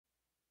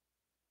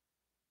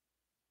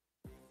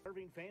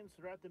Serving fans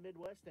throughout the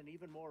Midwest and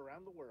even more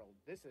around the world,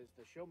 this is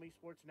the Show Me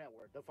Sports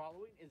Network. The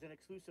following is an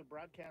exclusive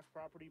broadcast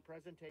property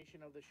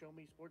presentation of the Show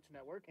Me Sports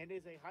Network and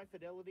is a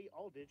high-fidelity,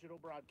 all-digital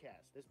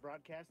broadcast. This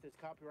broadcast is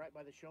copyright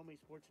by the Show Me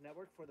Sports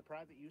Network for the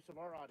private use of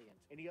our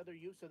audience. Any other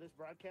use of this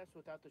broadcast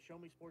without the Show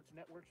Me Sports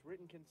Network's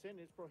written consent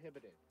is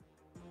prohibited.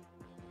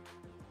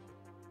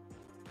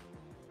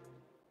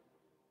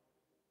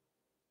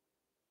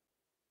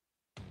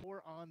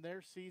 More on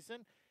their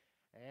season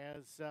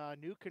as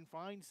New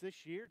Confines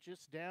this year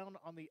just down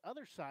on the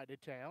other side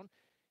of town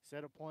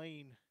instead of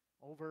playing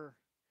over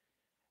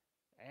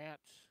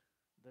at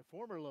the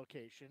former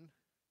location.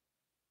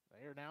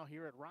 They are now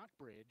here at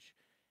Rockbridge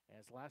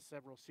as last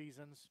several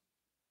seasons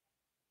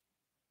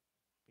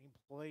being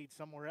played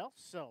somewhere else.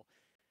 So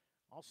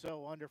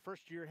also under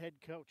first-year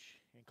head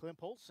coach and Clint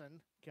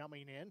Polson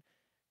coming in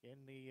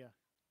the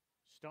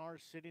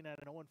Stars sitting at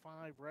an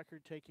 0-5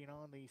 record, taking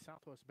on the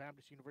Southwest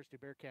Baptist University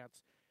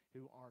Bearcats,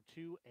 who are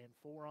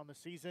 2-4 on the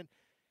season.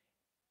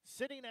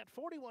 Sitting at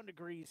 41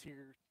 degrees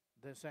here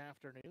this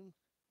afternoon.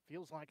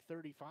 Feels like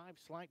 35,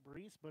 slight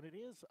breeze, but it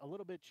is a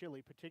little bit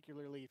chilly,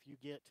 particularly if you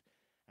get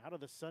out of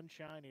the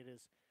sunshine. It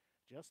is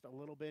just a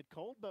little bit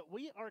cold, but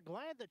we are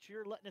glad that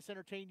you're letting us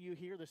entertain you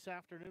here this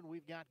afternoon.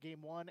 We've got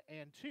game 1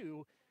 and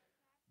 2.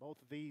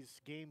 Both of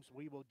these games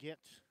we will get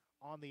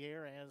on the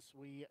air as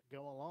we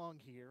go along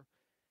here.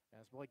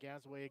 As Blake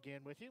Gazaway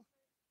again with you.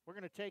 We're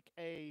going to take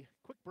a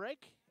quick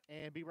break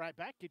and be right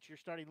back. Get your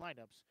starting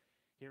lineups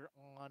here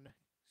on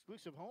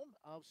exclusive home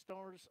of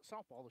Stars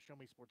Softball, the Show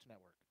Me Sports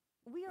Network.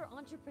 We are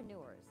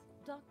entrepreneurs,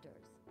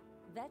 doctors,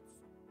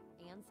 vets,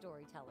 and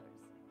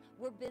storytellers.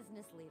 We're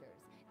business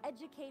leaders,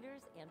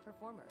 educators, and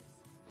performers.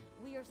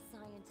 We are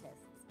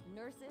scientists,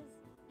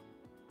 nurses,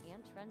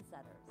 and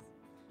trendsetters.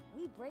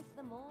 We break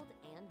the mold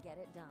and get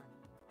it done.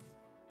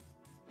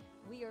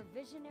 We are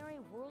visionary,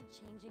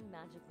 world-changing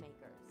magic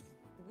makers.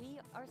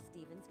 We are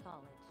Stevens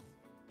College.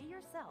 Be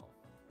yourself.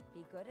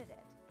 Be good at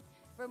it.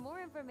 For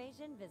more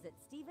information, visit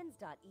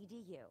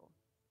stevens.edu.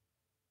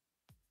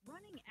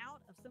 Running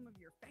out of some of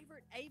your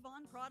favorite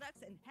Avon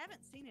products and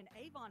haven't seen an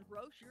Avon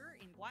brochure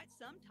in quite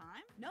some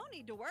time? No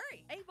need to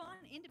worry.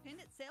 Avon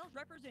Independent Sales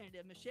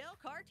Representative Michelle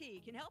Carty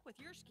can help with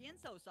your Skin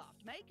So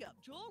Soft makeup,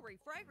 jewelry,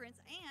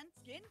 fragrance, and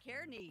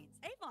skincare needs.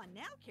 Avon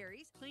now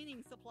carries cleaning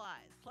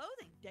supplies,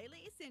 clothing,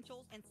 daily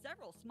essentials, and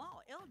several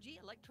small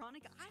LG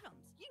electronic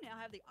items. You now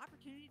have the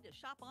opportunity to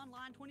shop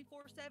online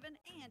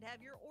 24/7 and have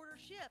your order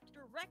shipped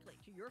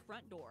directly to your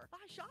front door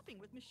by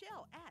shopping with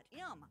Michelle at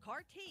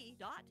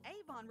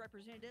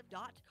mcarty.avonrepresentative.com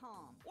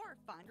or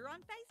find her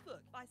on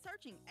Facebook by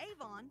searching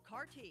Avon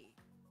Carty.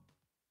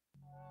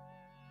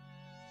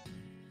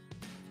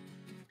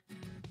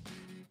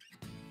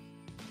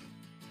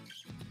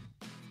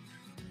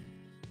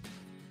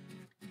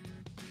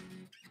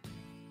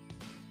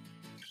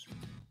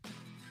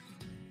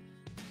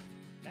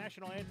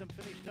 National anthem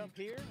finished up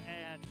here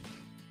at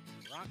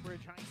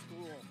Rockbridge High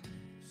School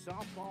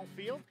softball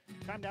field.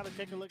 Time now to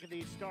take a look at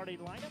the starting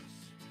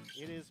lineups.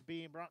 It is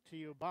being brought to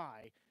you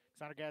by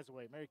Cassandra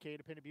Gazaway, Mary Kay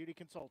Independent Beauty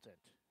Consultant.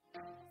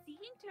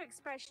 Seeking to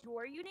express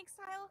your unique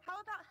style? How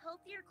about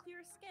healthier,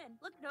 clear skin?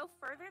 Look no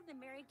further than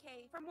Mary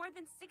Kay. For more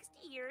than 60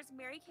 years,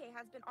 Mary Kay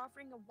has been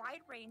offering a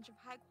wide range of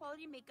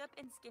high-quality makeup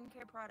and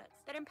skincare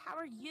products that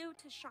empower you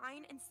to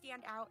shine and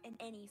stand out in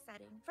any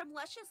setting. From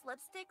luscious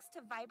lipsticks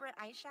to vibrant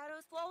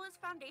eyeshadows, flawless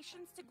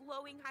foundations to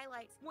glowing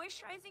highlights,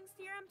 moisturizing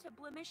serum to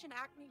blemish and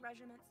acne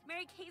regimens,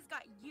 Mary Kay's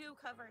got you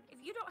covered.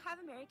 If you don't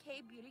have a Mary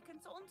Kay beauty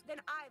consultant,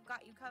 then I've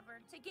got you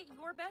covered. To get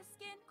your best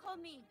skin, call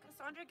me,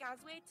 Cassandra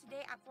Gazaway,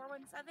 today at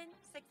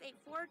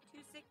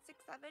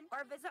 417-684-2667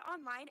 or visit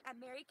online at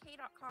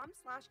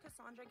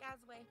marykay.com/Cassandra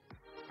Gazaway.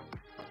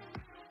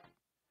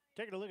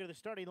 Taking a look at the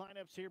starting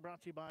lineups here,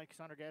 brought to you by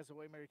Cassandra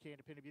Gazaway, Mary Kay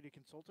Independent Beauty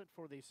Consultant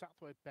for the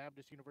Southwest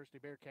Baptist University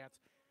Bearcats.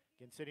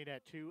 Again, sitting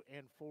at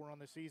 2-4 on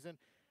the season.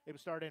 They will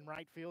start in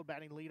right field,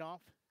 batting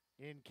leadoff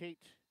in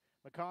Kate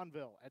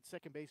McConville. At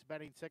second base,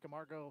 batting second,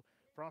 Margot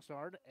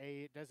Frossard.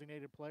 A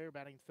designated player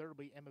batting third will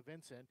be Emma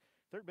Vincent.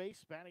 Third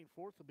base, batting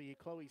fourth will be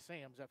Chloe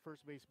Sams. At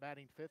first base,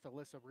 batting fifth,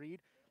 Alyssa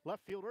Reed.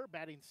 Left fielder,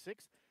 batting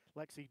sixth,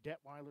 Lexi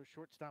Detweiler.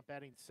 Shortstop,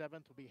 batting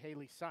seventh will be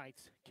Haley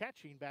Seitz.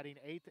 Catching, batting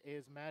eighth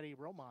is Maddie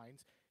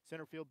Romines.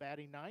 Center field,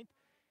 batting ninth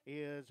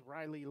is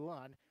Riley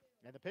Lunn.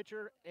 And the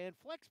pitcher and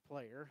flex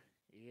player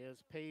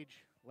is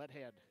Paige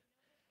Lethead.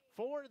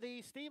 For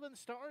the Stevens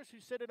Stars, who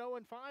sit at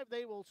 0-5,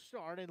 they will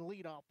start in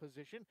leadoff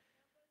position.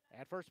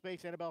 At first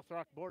base, Annabelle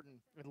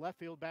Throckmorton. In left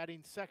field,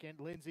 batting second,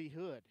 Lindsey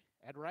Hood.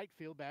 At right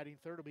field, batting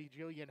third will be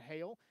Jillian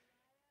Hale.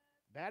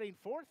 Batting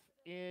fourth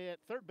at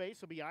third base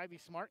will be Ivy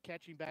Smart.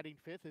 Catching, batting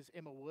fifth is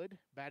Emma Wood.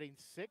 Batting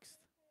sixth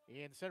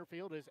in center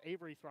field is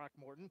Avery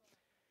Throckmorton.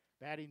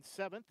 Batting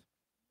seventh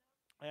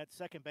at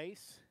second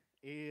base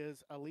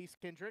is Elise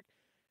Kendrick.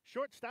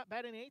 Shortstop,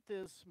 batting eighth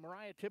is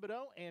Mariah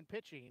Thibodeau. And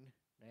pitching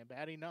and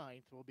batting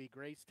ninth will be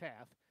Grace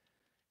Tath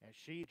as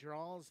she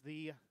draws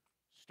the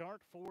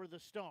start for the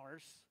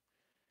Stars.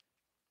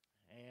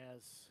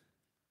 As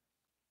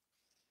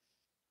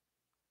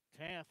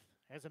Tath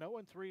has an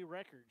 0-3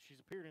 record. She's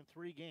appeared in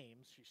 3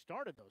 games. She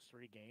started those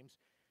 3 games.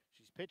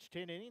 She's pitched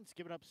 10 innings,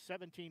 given up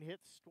 17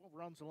 hits, 12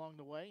 runs along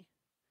the way.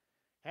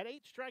 Had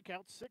 8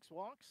 strikeouts, 6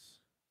 walks.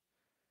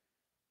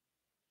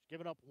 She's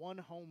given up 1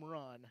 home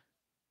run.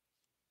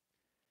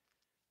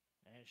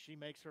 And she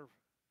makes her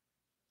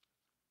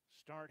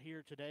start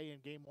here today in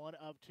game 1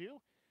 of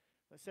 2.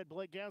 I said,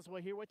 Blake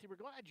Gazaway here with you. We're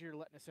glad you're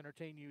letting us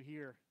entertain you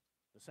here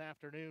this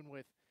afternoon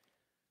with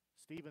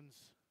Stevens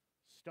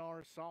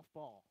Stars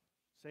softball.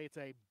 Say it's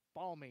a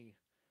balmy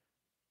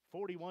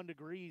 41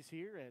 degrees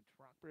here at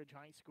Rockbridge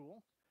High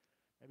School.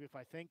 Maybe if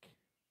I think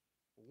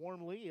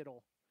warmly,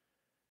 it'll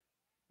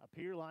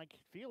feel like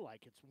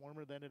it's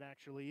warmer than it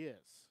actually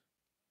is.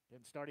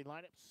 Then starting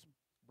lineups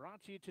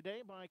brought to you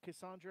today by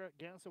Cassandra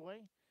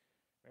Gazaway,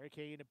 Mary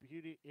Kay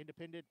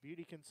Independent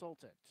Beauty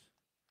Consultant.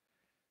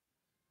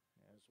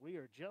 As we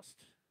are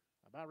just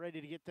about ready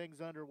to get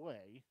things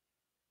underway.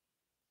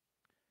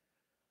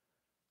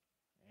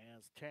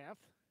 As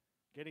Taft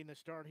getting the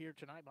start here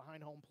tonight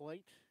behind home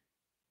plate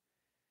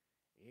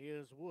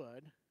is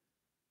Wood.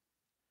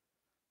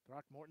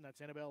 Throckmorton,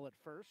 that's Annabelle at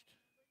first.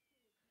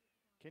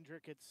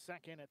 Kendrick at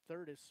second. At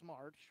third is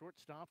Smart.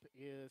 Shortstop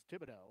is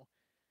Thibodeau.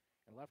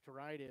 And left to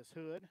right is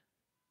Hood.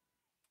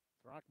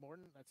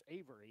 Throckmorton, that's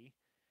Avery.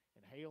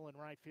 And Hale in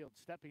right field.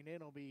 Stepping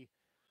in will be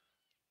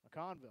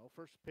McConville.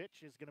 First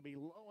pitch is going to be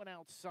low and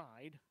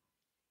outside.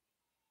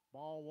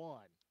 Ball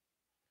 1.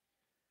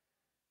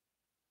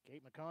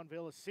 Kate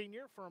McConville, a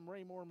senior from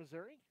Raymore,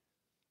 Missouri.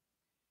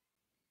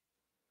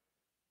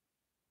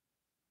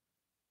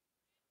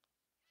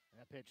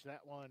 That pitch,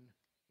 that one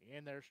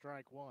in there,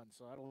 strike 1.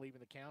 So that'll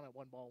even the count at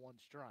 1 ball, 1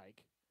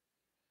 strike.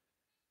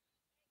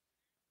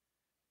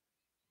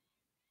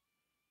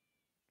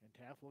 And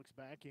Taft looks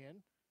back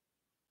in.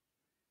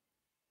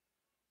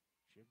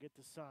 She'll get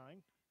the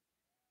sign.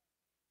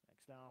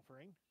 Next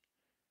offering.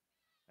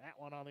 That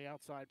one on the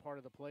outside part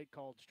of the plate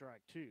called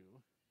strike 2.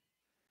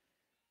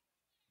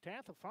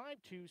 Taft, a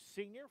 5'2"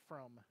 senior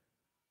from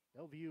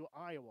Bellevue,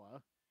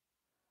 Iowa,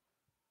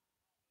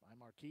 by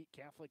Marquette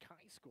Catholic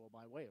High School,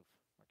 by way of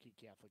Marquette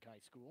Catholic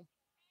High School.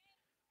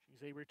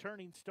 She's a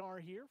returning star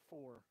here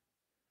for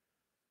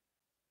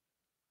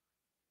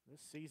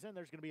this season.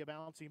 There's going to be a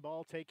bouncing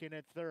ball taken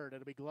at third.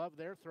 It'll be gloved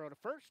there, throw to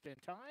first in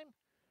time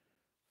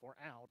for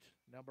out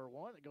number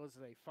 1. It goes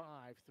as a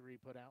 5-3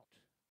 put out.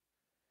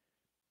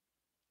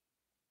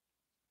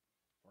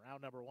 For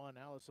out number 1,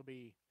 now this will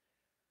be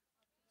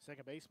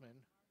second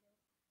baseman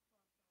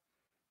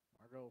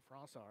Margot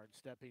Frossard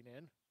stepping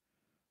in.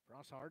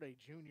 Frossard, a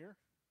junior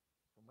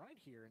from right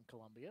here in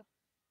Columbia.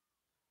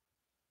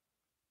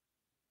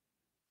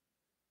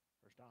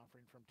 First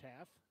offering from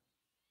Taft.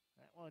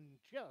 That one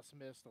just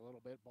missed a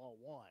little bit, ball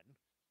 1.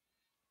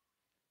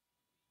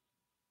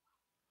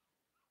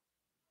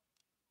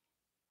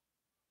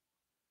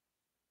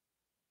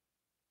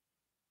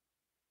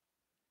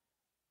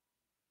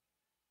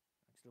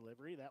 Next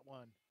delivery, that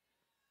one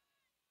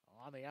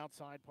on the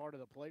outside part of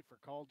the plate for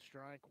called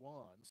strike 1.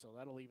 So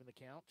that'll even the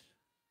count.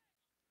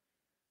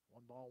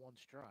 1 ball, 1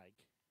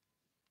 strike.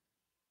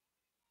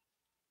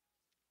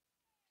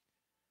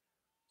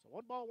 So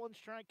 1 ball, 1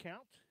 strike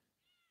count.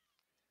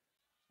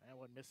 That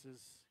one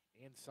misses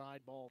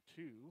inside, ball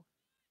 2.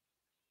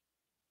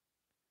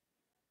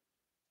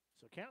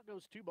 So count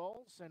goes 2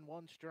 balls and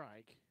 1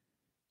 strike.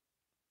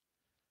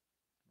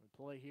 We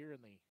play here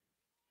in the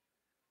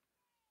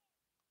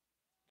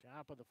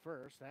top of the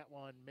first. That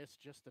one missed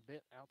just a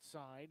bit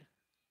outside.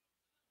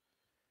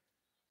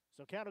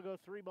 So count will go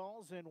 3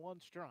 balls and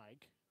 1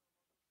 strike.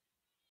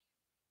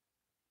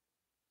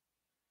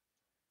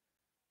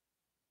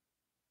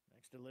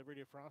 Next delivery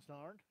to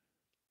Frostnard.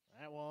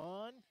 That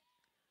one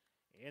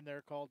in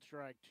there called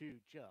strike 2.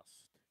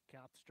 Just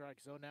count the strike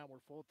zone. Now we're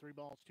full 3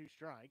 balls, 2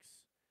 strikes.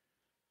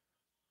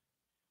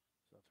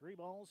 So 3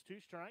 balls, 2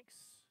 strikes,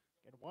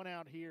 and 1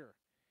 out here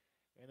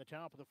in the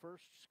top of the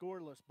first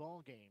scoreless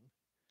ball game.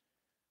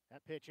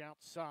 That pitch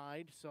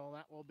outside, so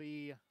that will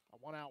be a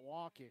 1-out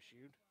walk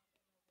issued.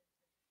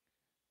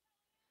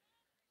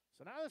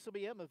 So now this will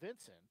be Emma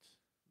Vincent,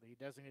 the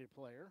designated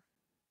player.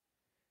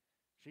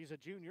 She's a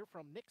junior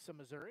from Nixa,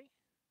 Missouri.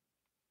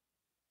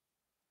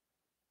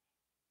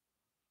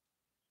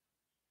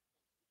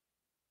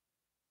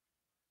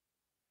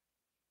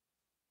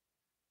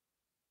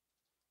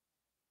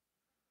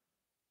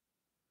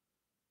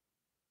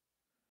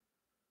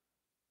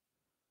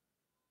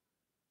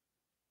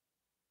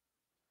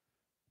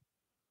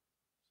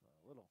 So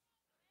a little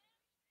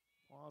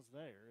pause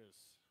there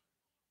as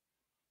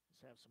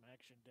let's have some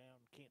action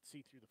down. Can't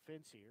see through the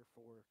fence here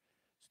for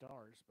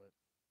Stars, but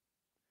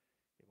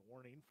give a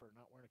warning for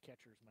not wearing a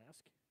catcher's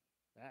mask.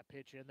 That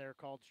pitch in there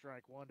called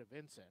strike 1 to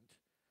Vincent.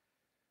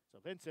 So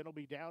Vincent will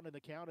be down in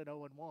the count at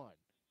 0-1.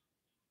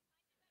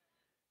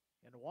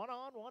 And 1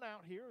 on, 1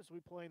 out here as we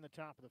play in the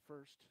top of the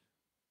first.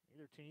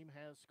 Neither team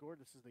has scored.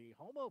 This is the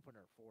home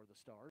opener for the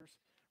Stars.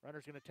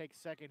 Runner's going to take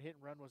second. Hit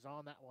and run was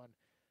on. That one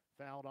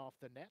fouled off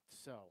the net.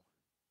 So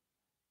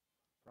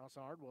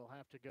Frossard will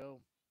have to go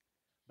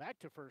back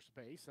to first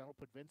base. That'll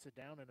put Vincent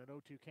down in an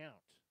 0-2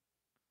 count.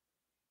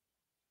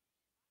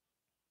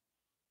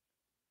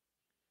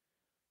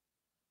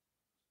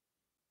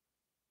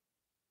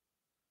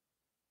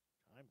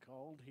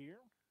 called here.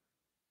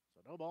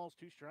 So no balls,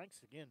 2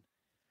 strikes. Again,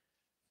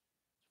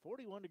 it's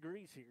 41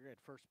 degrees here at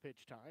first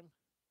pitch time,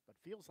 but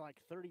feels like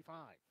 35.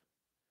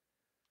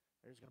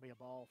 There's going to be a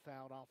ball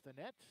fouled off the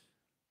net.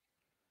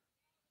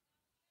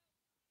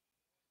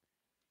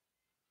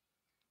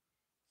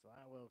 So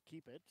I will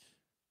keep it.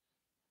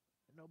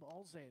 No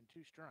balls and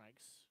 2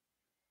 strikes.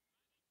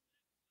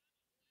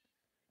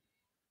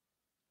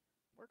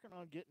 Working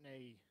on getting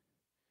a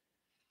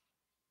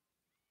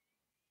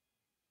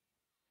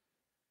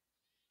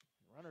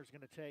runner's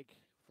going to take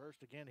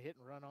first again, hit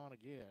and run on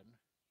again.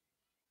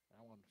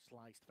 That one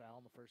sliced foul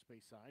on the first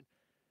base side.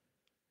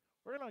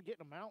 We're going to get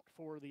a mount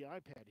for the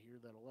iPad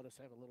here that'll let us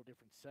have a little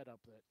different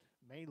setup that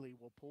mainly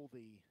will pull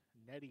the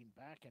netting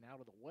back and out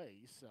of the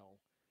way. So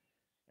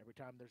every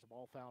time there's a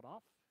ball fouled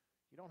off,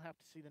 you don't have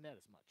to see the net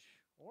as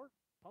much, or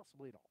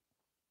possibly at all.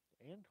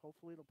 And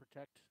hopefully it'll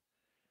protect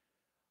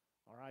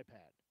our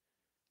iPad.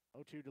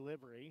 0-2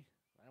 delivery.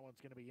 That one's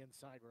going to be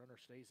inside. Runner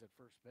stays at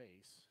first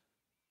base.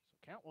 So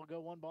count will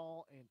go 1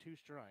 ball and 2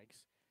 strikes.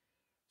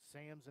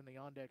 Sam's in the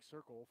on-deck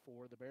circle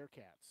for the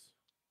Bearcats.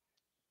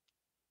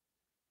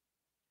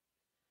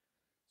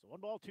 So 1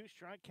 ball, 2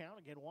 strike count.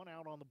 Again, 1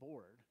 out on the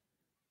board.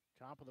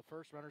 Top of the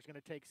first, runner's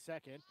going to take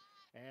second.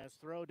 As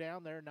throw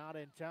down there, not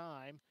in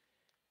time.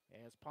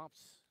 As pops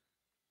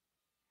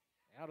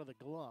out of the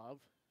glove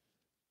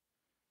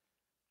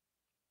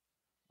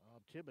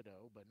of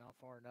Thibodeau, but not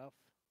far enough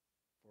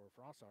for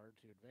Frossard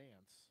to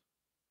advance.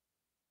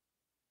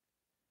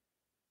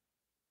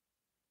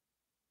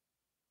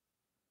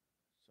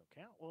 So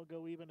count will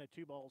go even at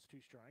 2 balls,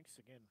 2 strikes.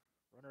 Again,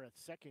 runner at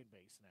second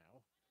base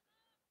now.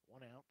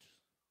 1 out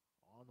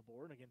on the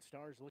board. Again,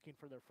 Stars looking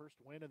for their first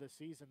win of the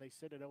season. They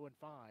sit at 0-5.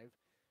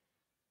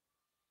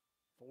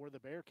 For the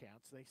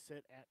Bearcats, they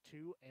sit at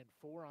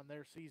 2-4 on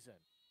their season.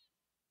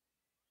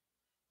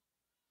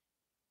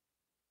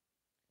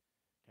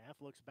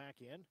 Taft looks back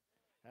in.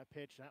 That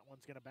pitch, that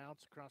one's going to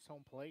bounce across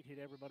home plate, hit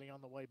everybody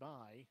on the way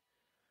by.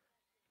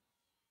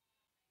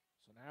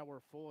 So now we're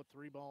full of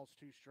 3 balls,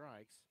 2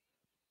 strikes.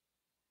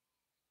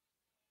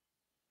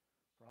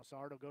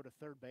 Frossard will go to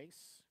third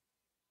base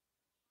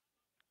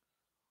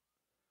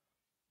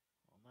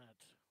on that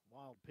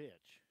wild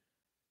pitch.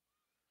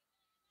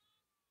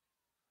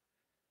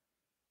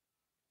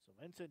 So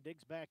Vincent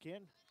digs back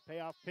in.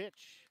 Payoff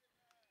pitch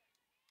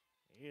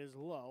is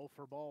low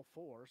for ball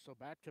 4. So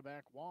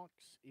back-to-back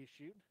walks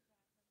issued.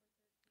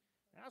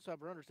 I also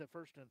have runners at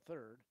first and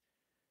third.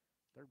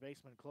 Third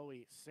baseman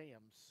Chloe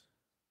Sams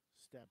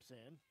steps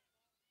in.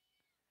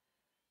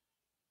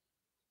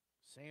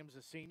 Sam's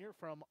a senior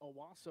from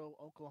Owasso,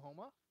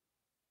 Oklahoma.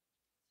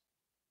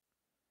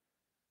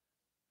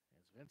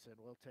 As Vincent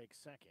will take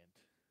second.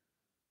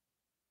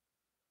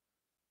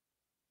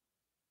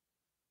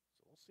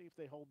 So we'll see if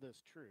they hold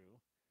this true.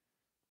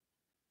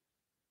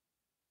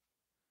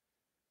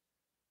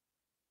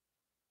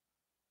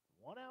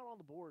 One out on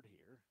the board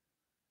here.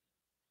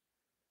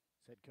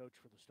 Head coach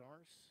for the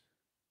Stars.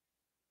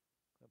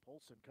 Clint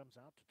Olson comes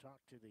out to talk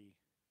to the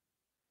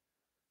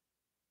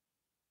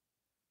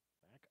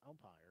back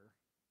umpire.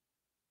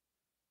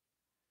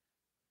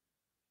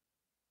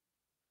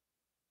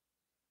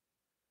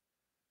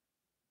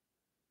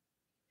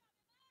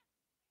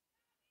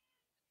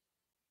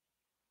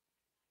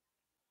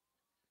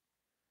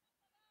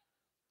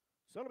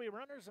 So it'll be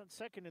runners on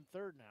second and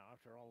third now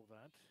after all of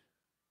that.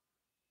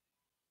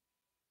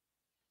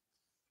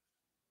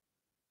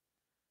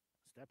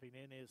 Stepping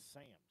in is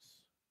Sams.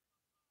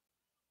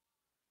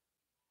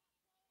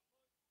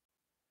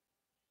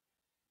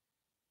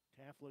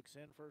 Taft looks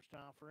in, first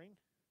offering.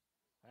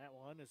 That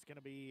one is going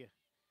to be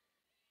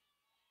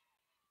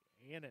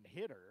in and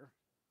hitter.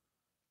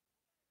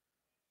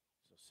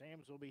 So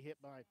Sams will be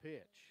hit by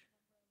pitch.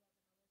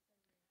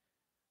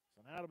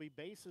 So now it'll be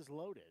bases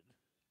loaded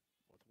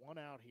with 1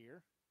 out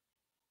here.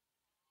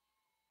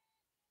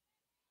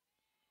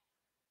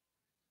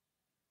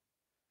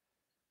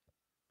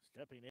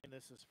 Stepping in,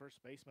 this is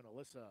first baseman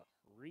Alyssa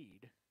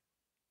Reed.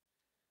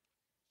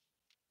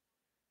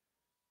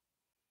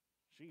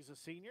 She's a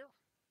senior.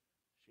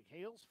 She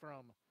hails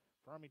from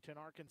Farmington,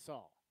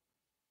 Arkansas.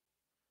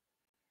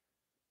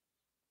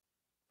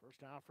 First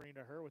offering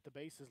to her with the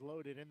bases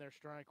loaded in their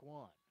strike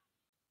 1.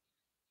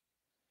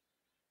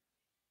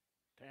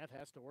 Taft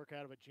has to work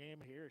out of a jam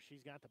here.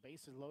 She's got the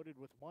bases loaded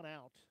with 1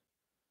 out.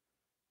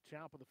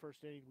 Top of the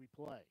first inning we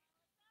play.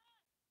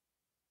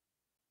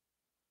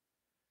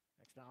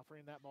 Next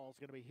offering, that ball is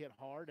going to be hit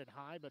hard and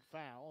high, but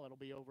foul. It'll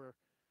be over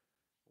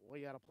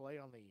way out of play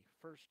on the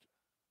first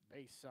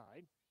base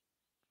side.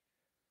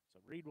 So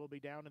Reed will be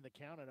down in the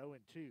count at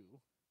 0-2.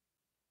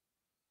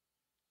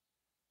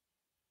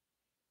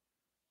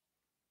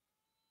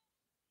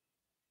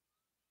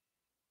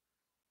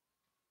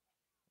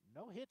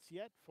 No hits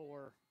yet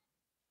for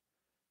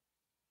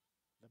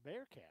the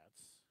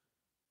Bearcats.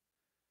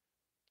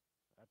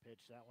 That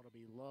pitch, that one will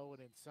be low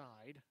and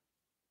inside.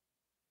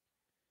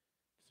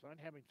 Despite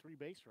having 3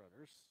 base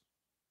runners.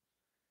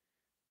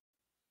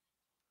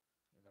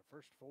 In the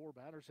first 4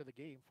 batters of the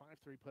game,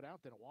 5-3 put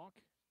out, then a walk,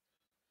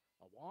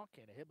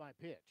 and a hit by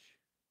pitch.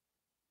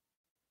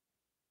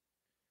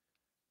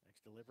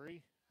 Next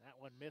delivery, that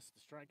one missed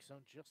the strike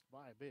zone just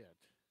by a bit.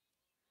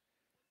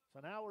 So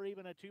now we're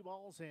even at 2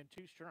 balls and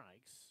 2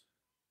 strikes.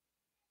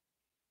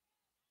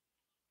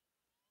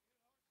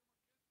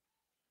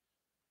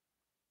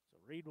 So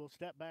Reed will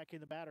step back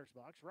in the batter's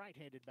box,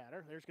 right-handed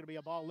batter. There's going to be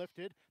a ball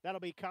lifted. That'll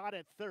be caught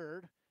at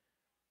third.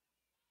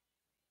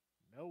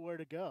 Nowhere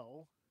to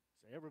go,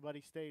 so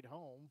everybody stayed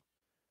home.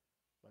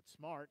 But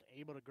Smart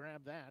able to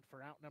grab that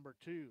for out number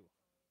 2.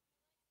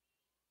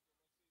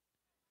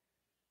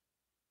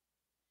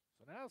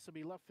 So now this will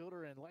be left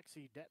fielder and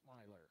Lexi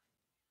Detweiler.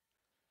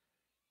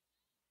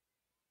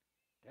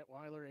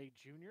 Detweiler, a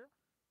junior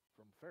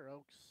from Fair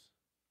Oaks,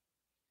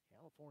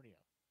 California.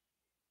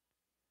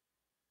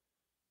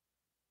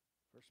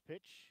 First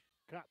pitch,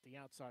 caught the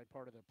outside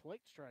part of the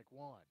plate, strike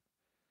 1.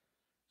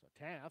 So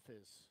Tath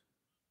is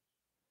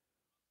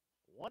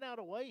 1 out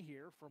away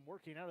here from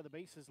working out of the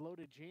bases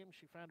loaded jam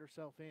she found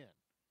herself in.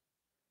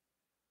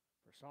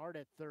 Broussard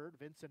at third,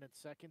 Vincent at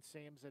second,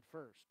 Sams at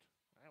first.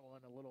 That one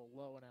a little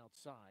low and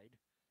outside.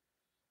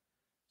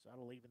 So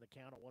that'll even the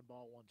count at 1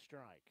 ball, 1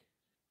 strike.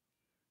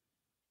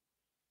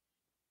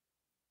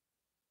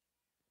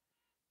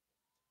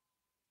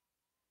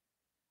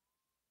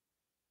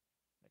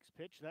 Next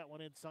pitch, that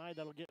one inside,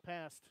 that'll get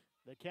past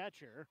the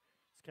catcher.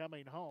 It's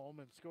coming home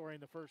and scoring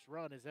the first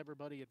run as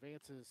everybody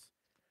advances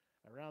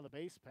around the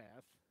base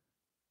path.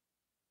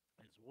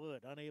 As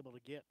Wood unable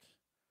to get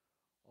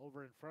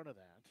over in front of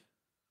that.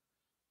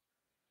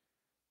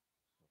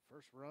 The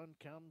first run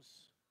comes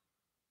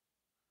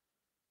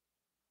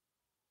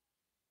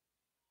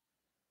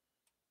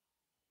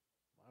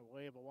by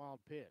way of a wild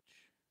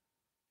pitch.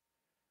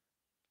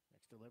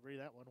 Next delivery,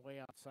 that one way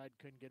outside,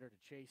 couldn't get her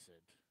to chase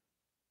it.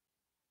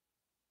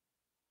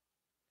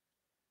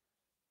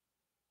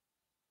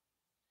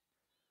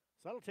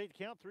 So that'll take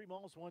the count, 3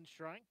 balls, 1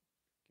 strike,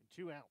 and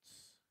 2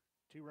 outs.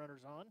 2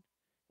 runners on.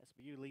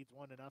 SBU leads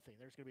 1-0.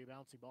 There's going to be a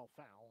bouncing ball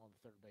foul on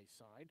the third base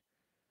side.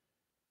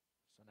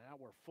 So now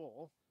we're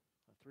full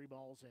of 3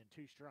 balls and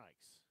 2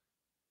 strikes.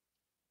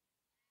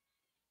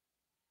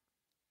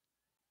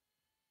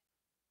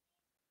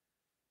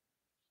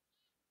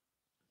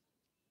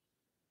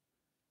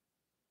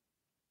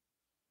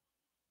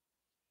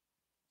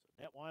 So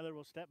Detweiler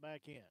will step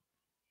back in.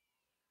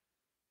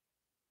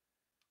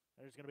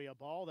 There's going to be a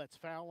ball that's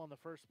foul on the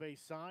first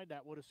base side.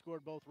 That would have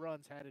scored both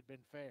runs had it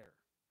been fair.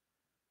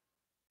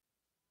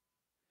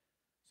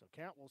 So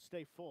count will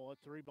stay full at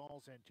 3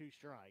 balls and 2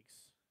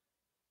 strikes.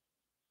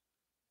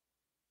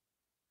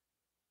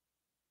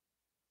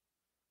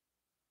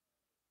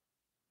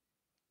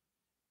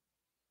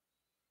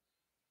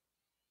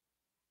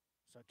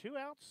 So 2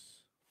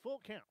 outs,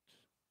 full count.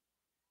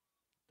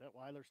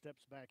 Detweiler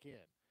steps back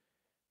in.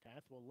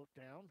 Tath will look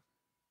down,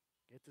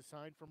 get the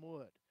sign from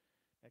Wood.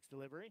 Next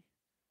delivery.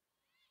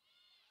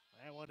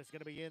 That one is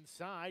going to be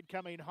inside,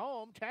 coming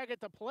home, tag at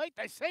the plate.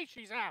 They say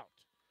she's out.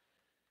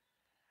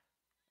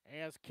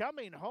 As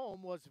coming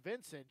home was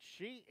Vincent.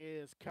 She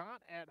is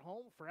caught at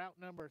home for out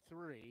number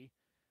 3.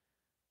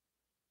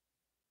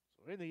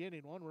 So in the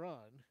inning, 1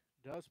 run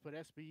does put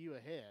SBU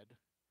ahead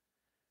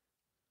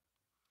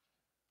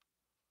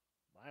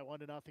by a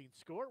 1-0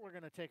 score. We're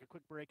going to take a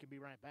quick break and be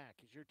right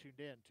back as you're tuned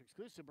in to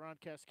exclusive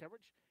broadcast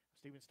coverage of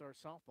Stephen Star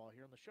Softball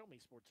here on the Show Me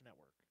Sports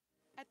Network.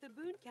 At the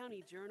Boone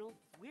County Journal,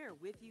 we're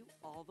with you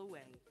all the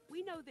way.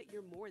 We know that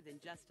you're more than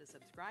just a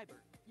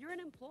subscriber. You're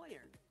an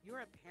employer, you're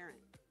a parent,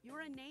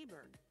 you're a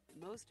neighbor.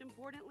 Most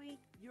importantly,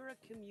 you're a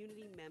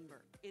community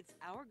member. It's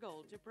our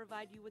goal to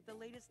provide you with the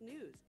latest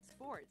news,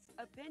 sports,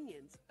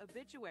 opinions,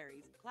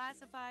 obituaries,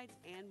 classifieds,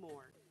 and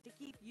more to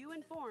keep you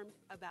informed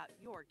about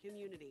your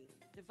community.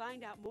 To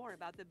find out more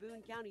about the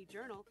Boone County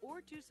Journal or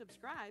to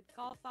subscribe,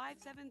 call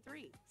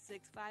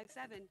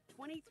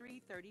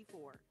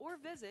 573-657-2334 or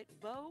visit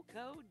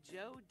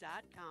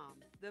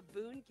bocojoe.com. The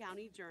Boone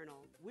County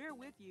Journal. We're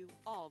with you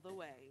all the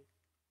way.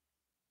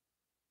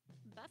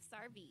 Buffs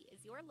RV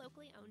is your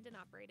locally owned and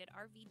operated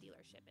RV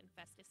dealership in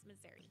Festus,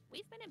 Missouri.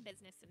 We've been in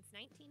business since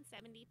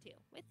 1972,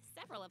 with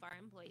several of our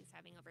employees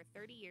having over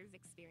 30 years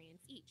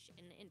experience each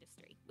in the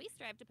industry. We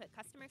strive to put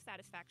customer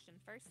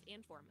satisfaction first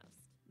and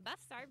foremost.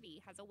 Buffs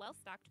RV has a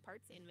well-stocked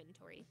parts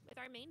inventory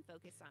with our main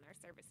focus on our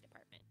service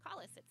department.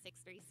 Call us at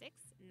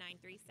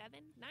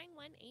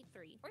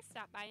 636-937-9183 or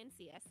stop by and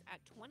see us at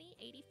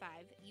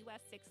 2085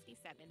 US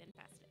 67 in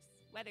Festus.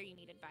 Whether you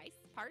need advice,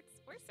 parts,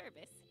 or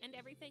service, and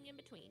everything in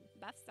between,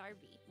 Buffs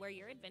RV, where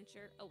your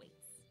adventure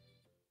awaits.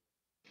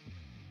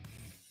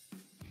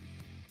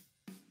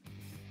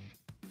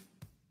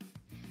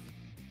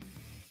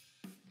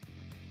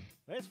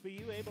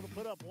 SBU able to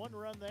put up 1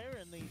 run there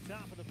in the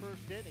top of the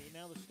first inning.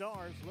 Now the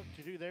Stars look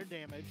to do their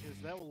damage as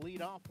they'll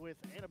lead off with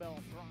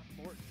Annabelle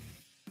Throckmorton,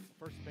 the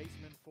first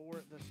baseman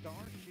for the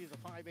Stars. She's a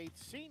 5'8"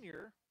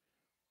 senior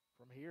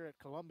from here at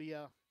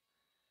Columbia.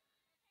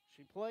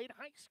 She played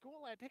high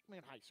school at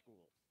Hickman High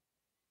School.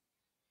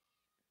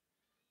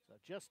 So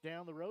just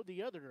down the road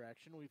the other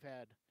direction, we've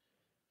had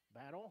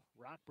Battle,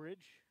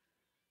 Rockbridge,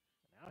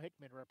 and now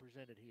Hickman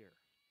represented here.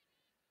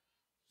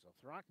 So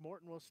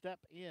Throckmorton will step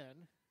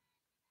in.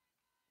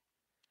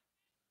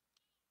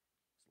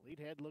 Lead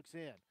head looks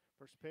in.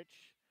 First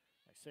pitch,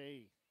 I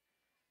say,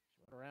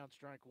 she went around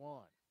strike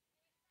one.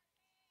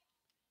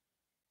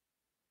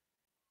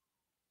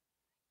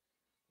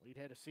 Lead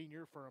head, a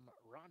senior from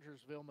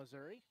Rogersville,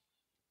 Missouri.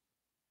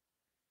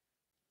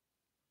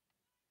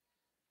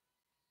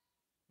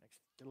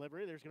 Next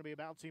delivery, there's going to be a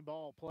bouncing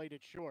ball played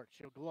at short.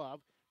 She'll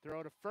glove,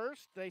 throw to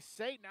first. They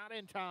say not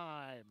in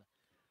time.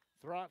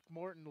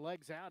 Throckmorton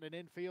legs out an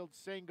infield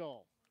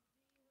single.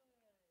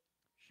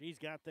 She's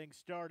got things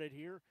started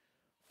here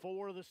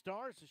for the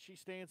Stars as she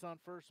stands on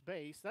first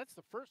base. That's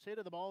the first hit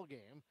of the ball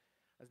game.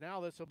 As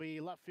now this will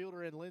be left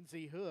fielder in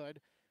Lindsey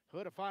Hood.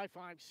 Hood, a 5'5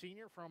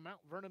 senior from Mount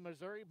Vernon,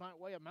 Missouri, by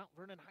way of Mount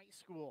Vernon High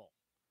School.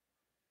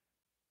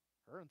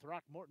 Her and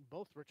Throckmorton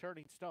both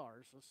returning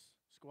Stars. This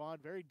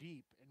squad very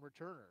deep in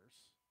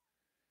returners.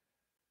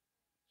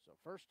 So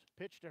first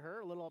pitch to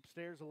her, a little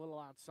upstairs, a little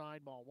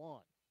outside, ball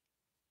one.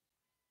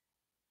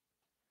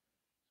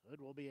 Hood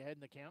will be ahead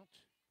in the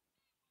count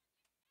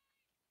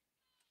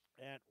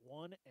at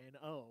 1-0.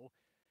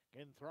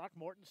 Again,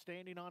 Throckmorton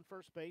standing on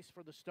first base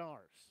for the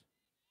Stars.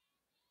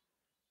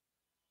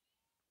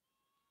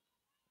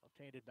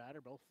 Left-handed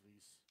batter, both of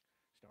these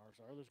Stars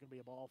are. There's going to be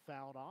a ball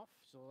fouled off,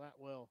 so that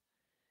will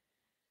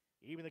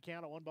even the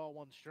count at 1 ball,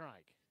 1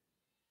 strike.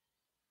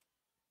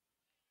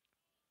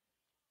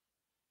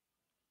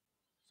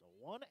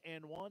 So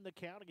 1-1 the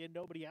count. Again,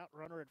 nobody out,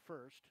 runner at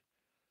first.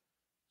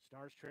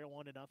 Stars trail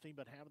 1-0,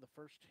 but have the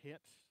first hit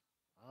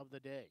of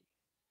the day.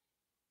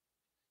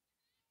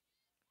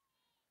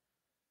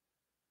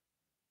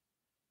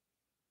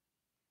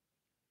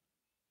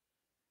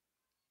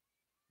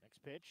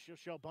 Next pitch, she'll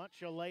show bunt.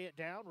 She'll lay it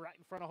down right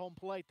in front of home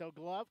plate, though.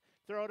 Glove,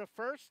 throw to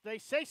first. They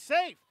say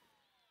safe.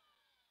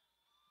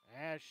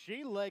 As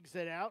she legs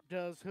it out,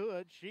 does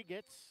Hood. She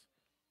gets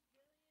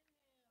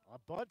a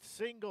bunt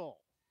single.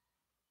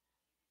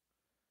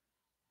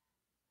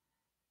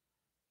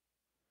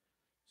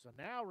 So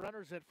now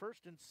runners at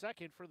first and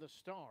second for the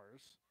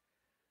Stars.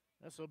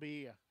 This will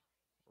be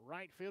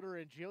right fielder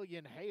and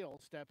Jillian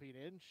Hale stepping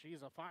in.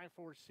 She's a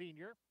 5'4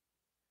 senior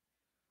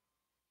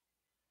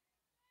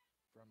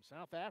from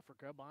South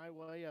Africa by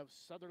way of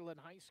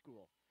Sutherland High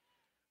School.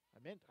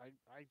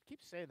 I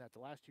keep saying that the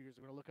last 2 years.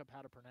 I'm going to look up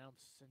how to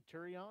pronounce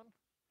Centurion,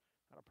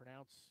 how to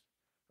pronounce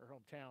her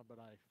hometown, but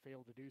I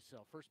failed to do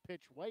so. First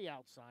pitch way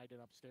outside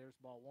and upstairs,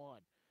 ball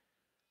one.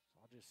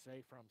 So I'll just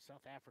say from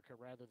South Africa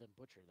rather than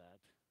butcher that.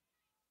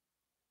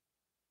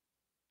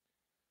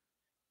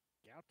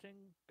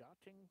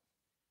 Gauting?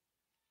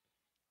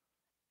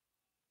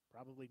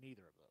 Probably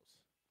neither of those.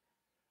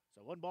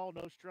 So 1 ball,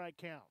 no strike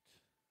count.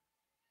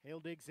 Hale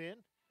digs in.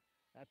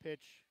 That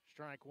pitch,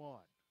 strike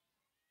one.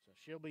 So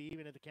she'll be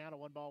even at the count of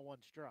 1 ball, 1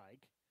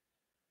 strike.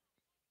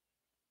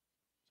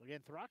 So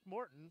again,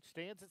 Throckmorton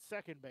stands at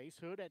second base.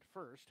 Hood at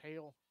first.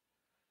 Hale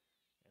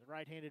in the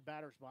right-handed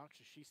batter's box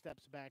as she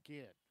steps back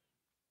in.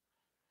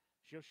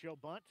 She'll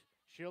bunt.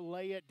 She'll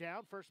lay it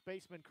down. First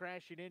baseman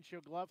crashing in.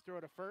 She'll glove, throw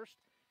to first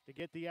to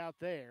get the out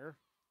there.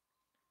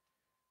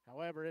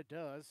 However, it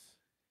does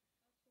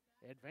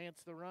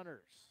advance the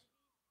runners.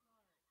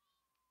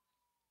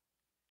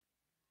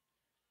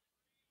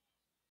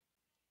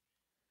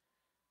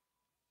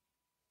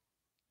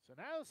 So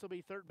now this will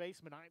be third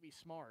baseman Ivy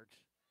Smart.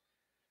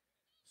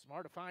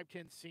 Smart, a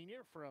 5'10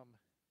 senior from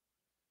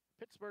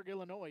Pittsburgh,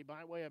 Illinois,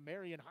 by way of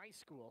Marion High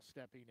School,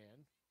 stepping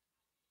in.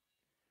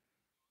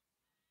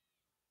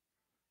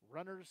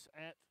 Runners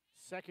at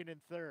second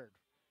and third.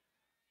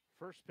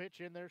 First pitch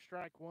in there,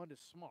 strike one to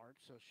Smart,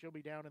 so she'll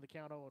be down in the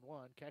count 0-1.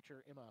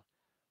 Catcher Emma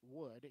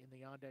Wood in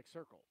the on-deck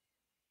circle.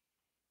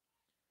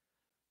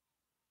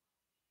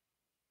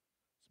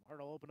 Smart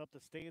will open up the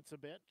stance a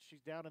bit.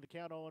 She's down in the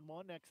count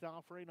 0-1. Next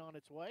offering on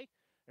its way.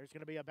 There's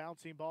going to be a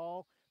bouncing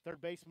ball. Third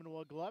baseman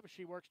will glove.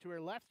 She works to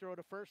her left, throw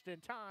to first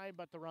in time,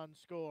 but the run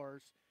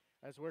scores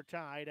as we're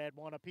tied at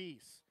 1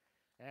 apiece.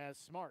 As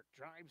Smart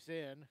drives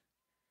in.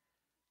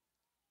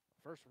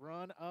 First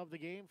run of the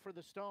game for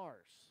the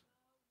Stars.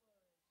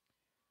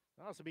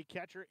 That'll also be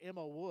catcher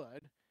Emma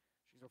Wood.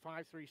 She's a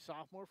 5'3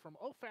 sophomore from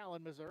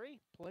O'Fallon, Missouri.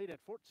 Played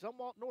at Fort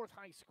Zumwalt North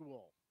High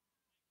School.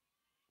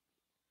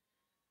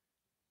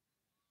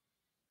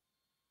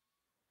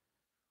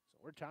 So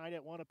we're tied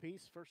at 1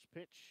 apiece. First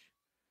pitch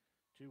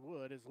to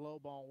Wood is low,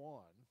 ball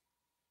one.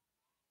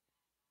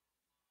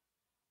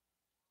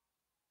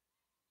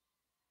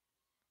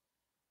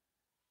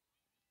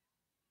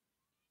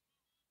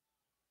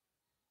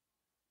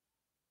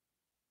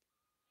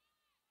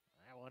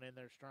 That one in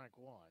there, strike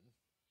one.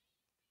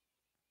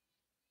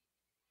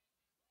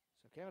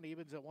 So count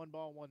evens at 1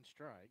 ball, 1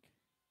 strike.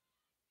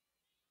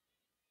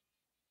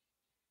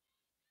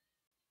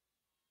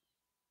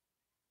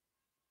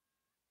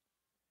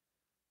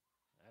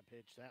 That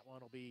pitch, that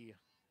one will be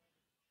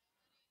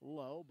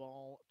low,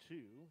 ball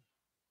two.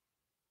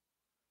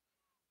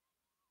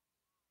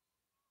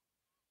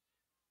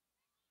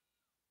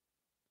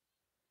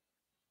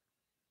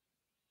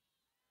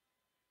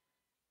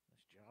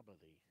 Nice job of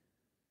the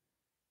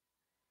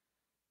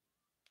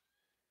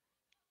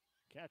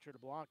catcher to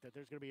block that.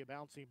 There's going to be a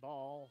bouncing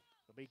ball.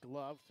 It'll be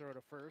glove, throw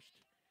to first.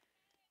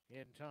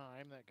 in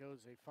time. That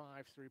goes a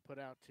 5-3 put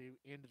out to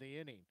end the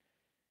inning.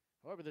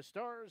 However, the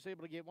Stars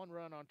able to get 1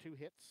 run on 2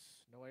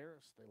 hits, no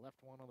errors. They left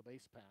 1 on the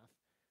base path.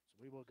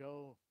 So we will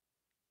go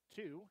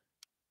to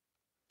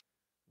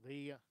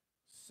the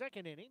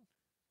second inning,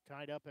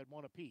 tied up at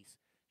 1 apiece.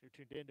 You're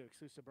tuned in to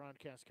exclusive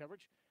broadcast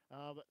coverage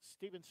of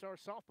Stephen Star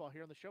Softball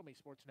here on the Show Me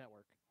Sports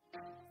Network.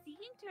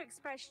 Seeking to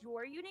express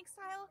your unique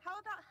style? How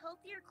about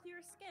healthier,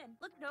 clear skin?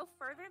 Look no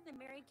further than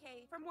Mary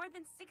Kay. For more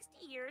than 60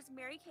 years,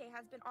 Mary Kay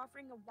has been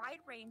offering a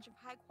wide range of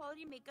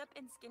high-quality makeup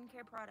and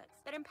skincare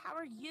products that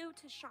empower you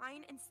to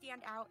shine and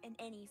stand out in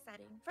any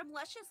setting. From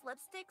luscious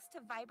lipsticks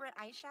to vibrant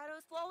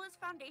eyeshadows, flawless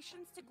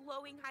foundations to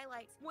glowing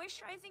highlights,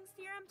 moisturizing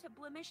serum to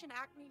blemish and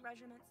acne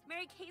regimens,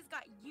 Mary Kay's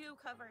got you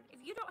covered.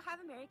 If you don't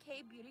have a Mary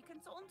Kay beauty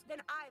consultant,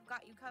 then I've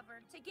got you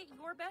covered. To get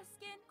your best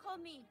skin,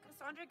 call me,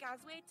 Cassandra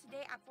Gazway,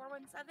 today at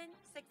 417-684-2667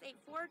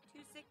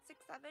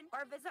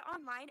 or visit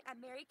online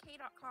at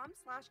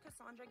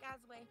marykay.com/Cassandra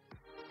Gazway.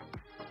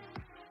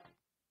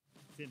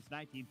 Since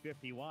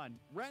 1951,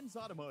 Ren's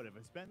Automotive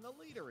has been the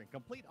leader in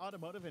complete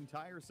automotive and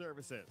tire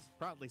services,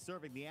 proudly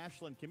serving the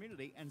Ashland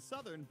community and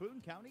southern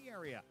Boone County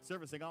area.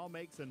 Servicing all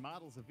makes and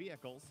models of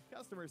vehicles,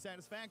 customer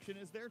satisfaction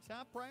is their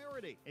top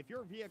priority. If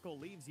your vehicle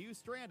leaves you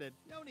stranded,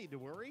 no need to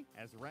worry,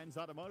 as Ren's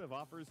Automotive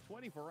offers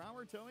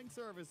 24-hour towing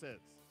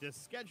services. To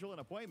schedule an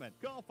appointment,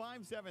 call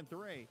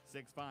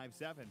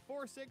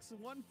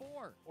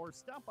 573-657-4614 or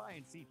stop by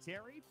and see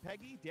Terry,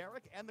 Peggy,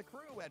 Derek, and the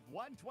crew at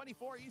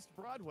 124 East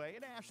Broadway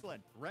in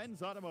Ashland.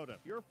 Ren's Automotive,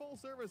 your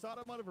full-service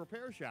automotive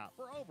repair shop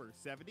for over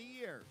 70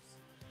 years.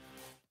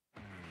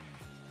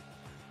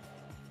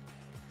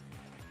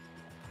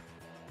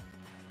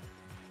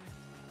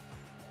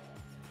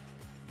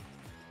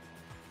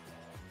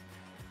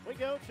 We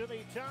go to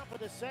the top of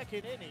the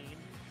second inning,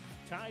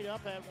 tied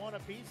up at 1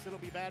 apiece. It'll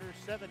be batters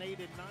 7, 8,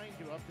 and 9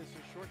 due up. This is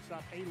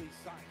shortstop Haley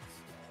Seitz.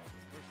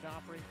 First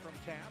offering from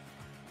Taft.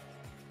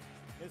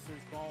 This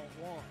is ball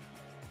 1.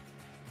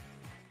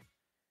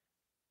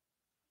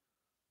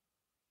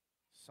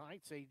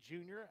 Seitz, a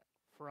junior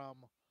from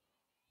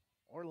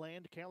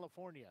Orlando,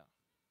 California.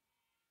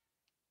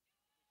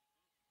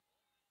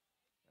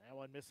 That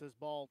one misses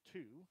ball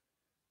 2.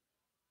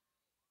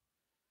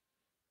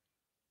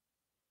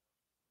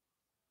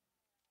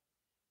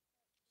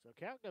 So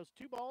count goes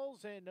 2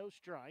 balls and no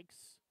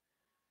strikes.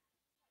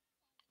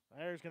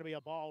 There's going to be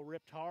a ball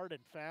ripped hard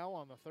and foul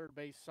on the third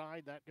base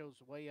side. That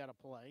goes way out of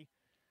play.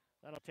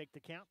 That'll take the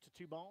count to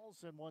 2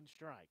 balls and 1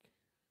 strike.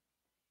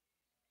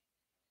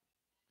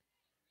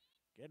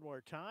 Again,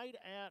 we're tied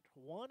at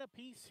 1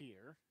 apiece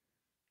here.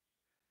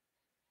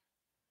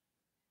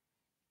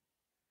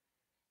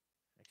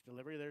 Next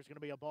delivery, there's going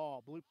to be a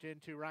ball blooped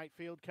into right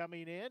field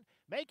coming in,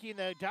 making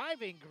the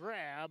diving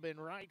grab in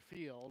right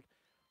field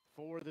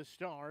for the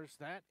Stars.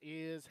 That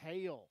is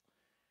Hale.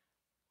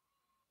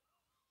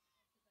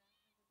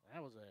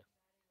 That was a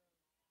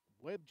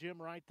web gem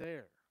right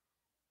there.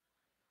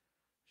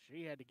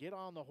 She had to get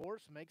on the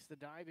horse, makes the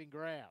diving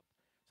grab.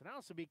 So now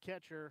it's to be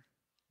catcher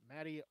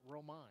Maddie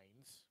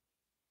Romines.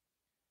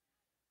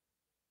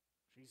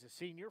 She's a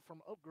senior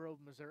from Oak Grove,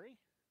 Missouri.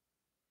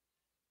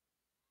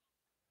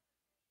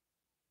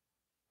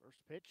 First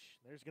pitch,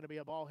 there's going to be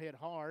a ball hit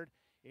hard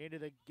into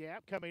the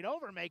gap. Coming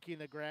over, making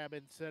the grab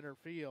in center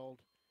field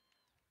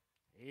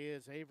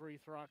is Avery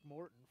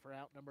Throckmorton for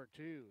out number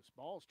 2. This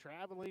ball's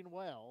traveling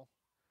well.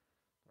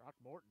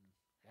 Throckmorton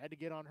had to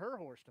get on her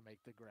horse to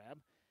make the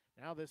grab.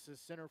 Now this is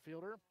center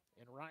fielder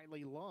and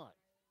Riley Lund.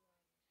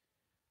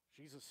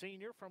 She's a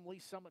senior from Lee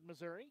Summit,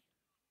 Missouri.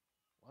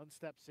 Lund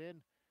steps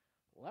in,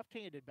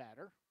 left-handed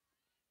batter.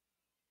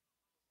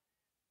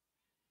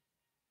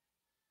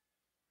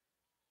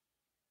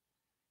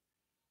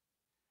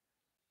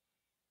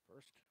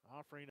 First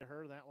offering to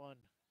her, that one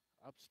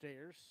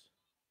upstairs.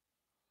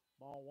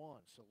 Ball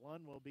 1. So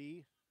Lund will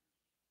be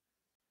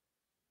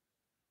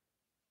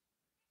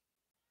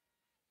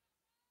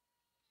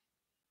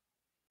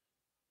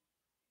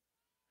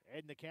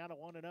heading the count at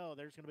 1-0.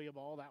 There's going to be a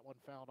ball. That one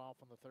fouled off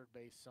on the third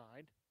base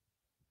side.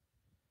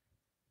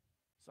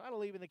 So that'll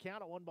leave in the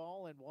count at 1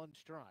 ball and 1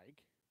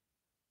 strike.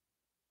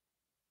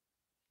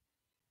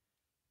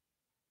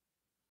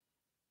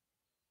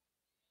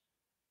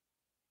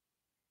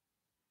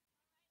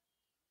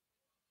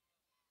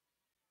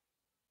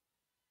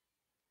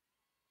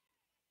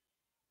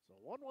 So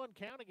 1-1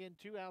 count again,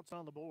 2 outs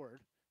on the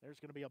board. There's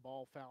going to be a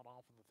ball fouled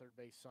off on the third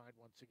base side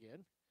once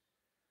again.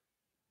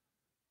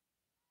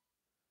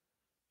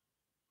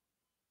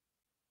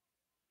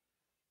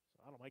 So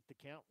that'll make the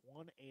count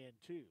 1-2.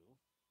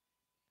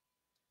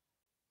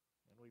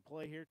 And we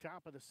play here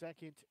top of the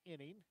second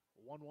inning,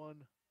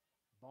 1-1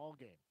 ball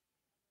game.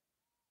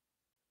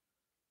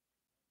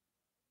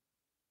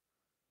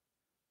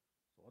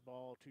 So 1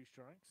 ball, 2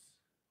 strikes.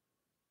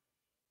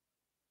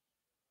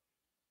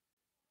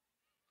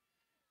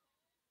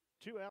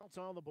 Two outs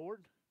on the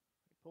board.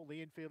 Pull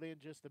the infield in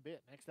just a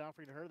bit. Next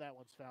offering to her, that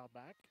one's fouled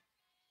back.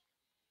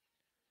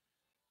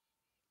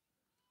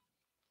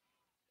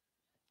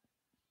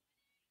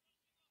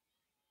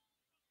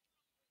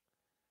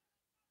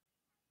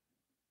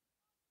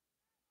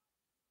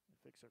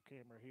 Fix our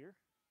camera here.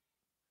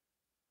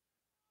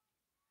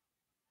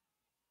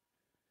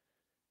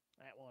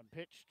 That one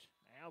pitched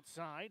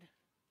outside.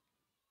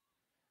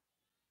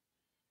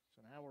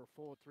 So now we're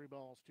full of 3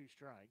 balls, 2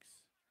 strikes.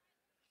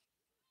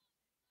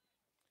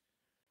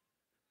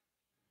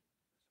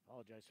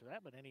 Apologize for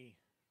that, but any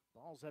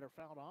balls that are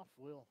fouled off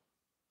will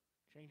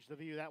change the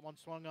view. That one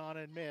swung on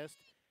and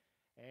missed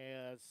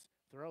as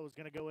throw is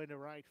going to go into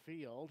right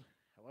field.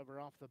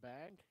 However, off the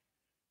bag.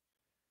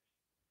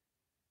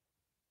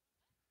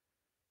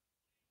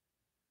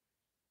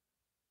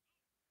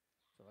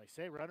 So they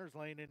say runners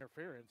lane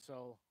interference,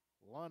 so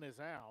Lunn is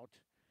out.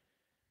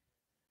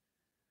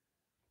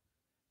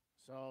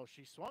 So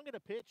she swung at a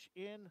pitch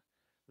in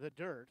the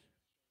dirt.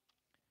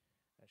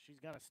 And she's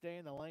got to stay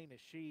in the lane as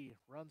she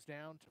runs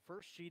down to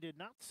first. She did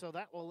not, so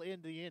that will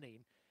end the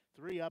inning.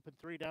 3 up and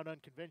 3 down,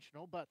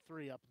 unconventional, but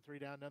 3 up and 3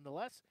 down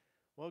nonetheless.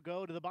 We'll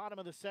go to the bottom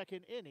of the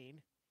second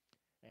inning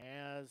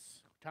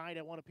as tied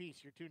at 1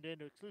 apiece. You're tuned in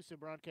to exclusive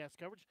broadcast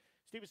coverage.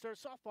 Stevens Star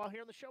Softball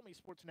here on the Show Me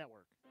Sports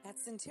Network. At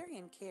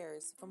Centurion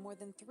Cares, for more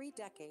than 3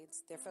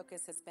 decades, their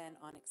focus has been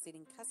on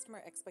exceeding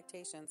customer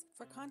expectations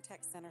for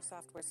contact center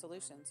software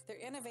solutions. Their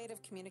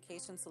innovative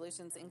communication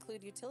solutions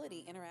include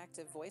utility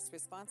interactive voice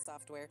response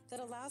software that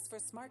allows for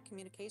smart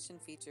communication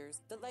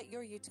features that let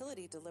your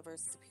utility deliver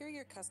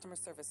superior customer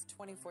service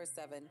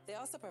 24/7. They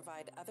also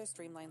provide other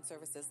streamlined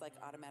services like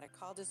automatic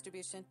call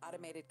distribution,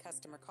 automated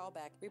customer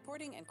callback,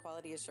 reporting, and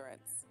quality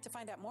assurance. To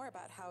find out more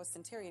about how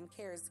Centurion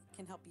Cares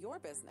can help your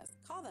business,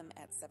 call them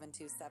at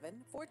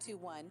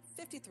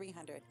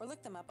 727-421-5300 or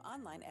look them up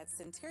online at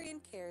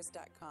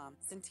centurioncares.com.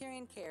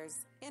 Centurion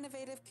Cares,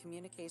 innovative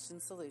communication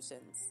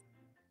solutions.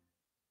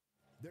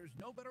 There's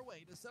no better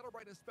way to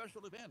celebrate a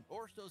special event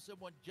or show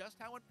someone just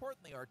how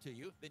important they are to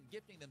you than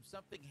gifting them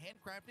something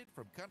handcrafted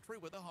from Country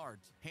with a Heart.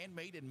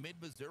 Handmade in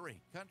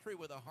mid-Missouri, Country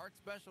with a Heart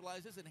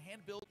specializes in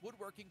hand-built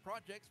woodworking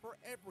projects for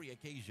every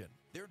occasion.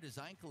 Their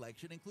design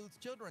collection includes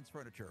children's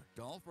furniture,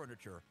 doll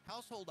furniture,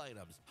 household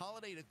items,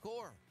 holiday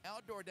decor,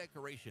 outdoor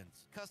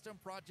decorations, custom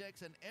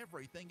projects, and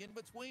everything in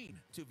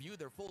between. To view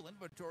their full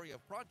inventory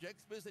of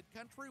projects, visit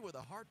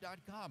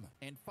countrywithaheart.com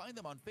and find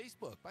them on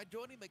Facebook by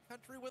joining the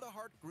Country with a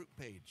Heart group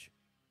page.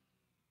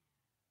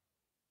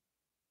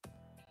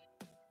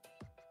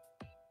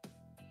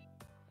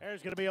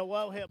 There's going to be a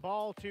well-hit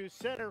ball to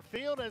center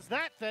field as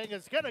that thing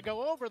is going to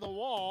go over the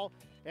wall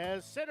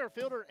as center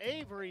fielder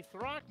Avery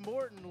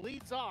Throckmorton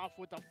leads off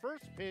with the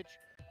first pitch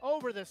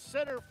over the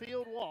center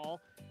field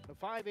wall. The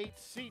 5'8"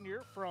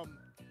 senior from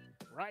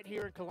right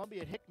here in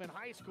Columbia at Hickman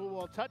High School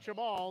will touch them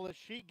all as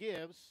she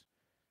gives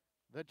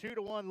the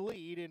 2-1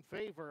 lead in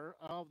favor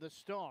of the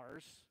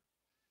Stars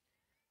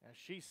as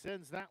she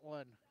sends that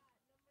one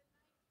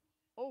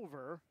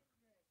over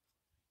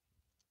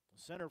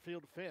center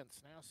field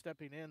fence. Now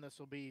stepping in, this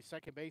will be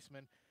second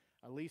baseman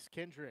Elise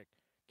Kendrick.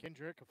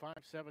 Kendrick, a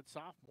 5'7"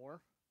 sophomore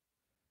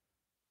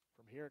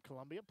from here at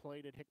Columbia,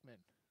 played at Hickman.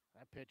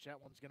 That pitch,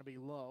 that one's going to be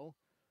low.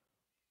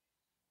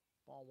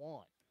 Ball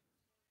 1.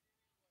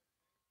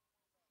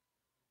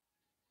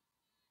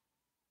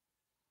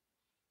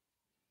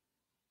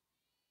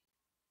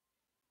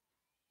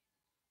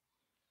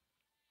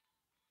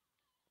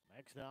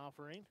 Next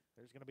offering,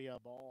 there's going to be a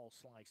ball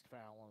sliced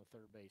foul on the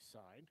third base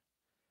side.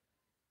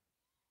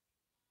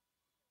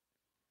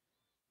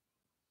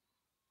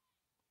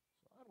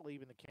 That'll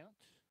even the count.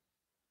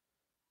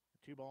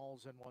 2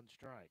 balls and 1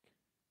 strike.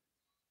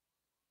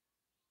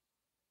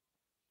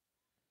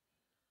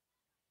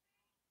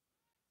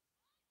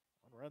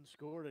 One run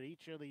scored at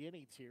each of the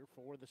innings here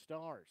for the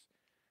Stars.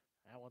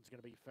 That one's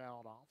going to be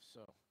fouled off,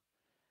 so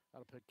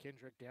that'll put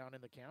Kendrick down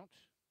in the count.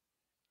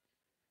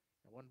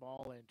 And 1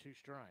 ball and 2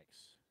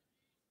 strikes.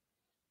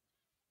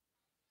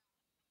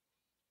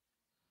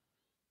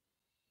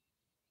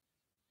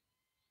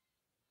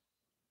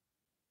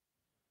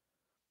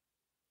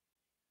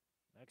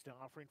 Next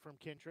offering from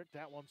Kendrick.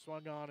 That one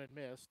swung on and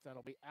missed.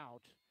 That'll be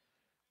out,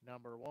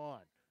 number 1.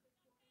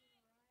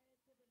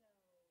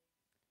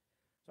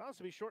 So that's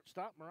to be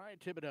shortstop Mariah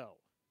Thibodeau.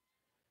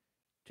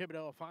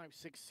 Thibodeau, a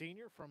 5'6"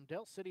 senior from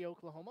Del City,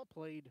 Oklahoma,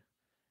 played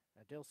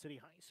at Del City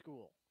High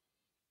School.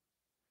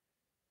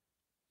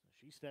 So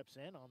she steps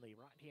in on the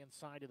right-hand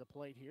side of the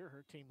plate here.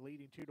 Her team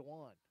leading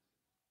 2-1.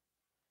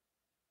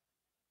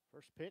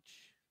 First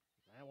pitch,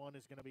 that one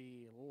is going to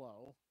be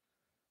low.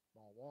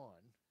 Ball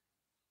 1.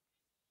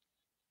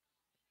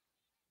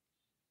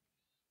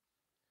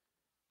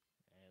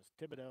 As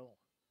Thibodeau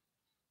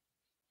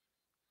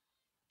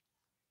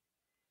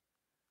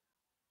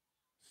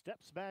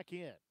steps back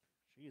in.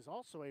 She is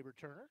also a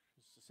returner.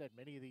 As I said,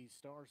 many of these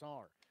Stars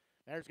are.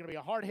 There's going to be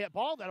a hard hit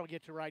ball that'll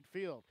get to right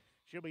field.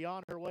 She'll be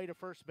on her way to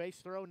first base,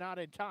 throw not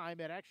in time.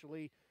 It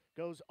actually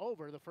goes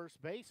over the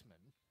first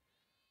baseman.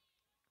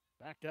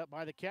 Backed up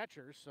by the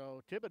catcher,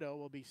 so Thibodeau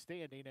will be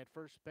standing at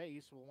first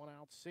base with 1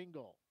 out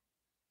single.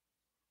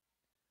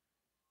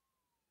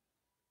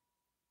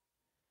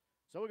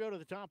 So we go to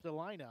the top of the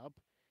lineup.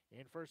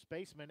 In first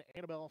baseman,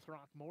 Annabelle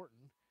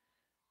Throckmorton.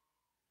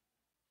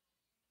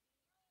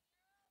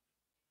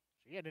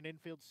 She had an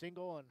infield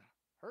single on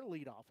her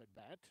leadoff at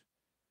bat.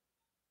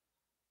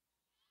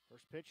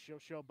 First pitch, she'll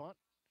show bunt.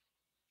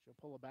 She'll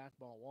pull a back,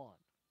 ball one.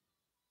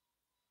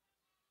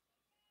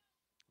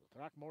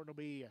 Throckmorton will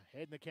be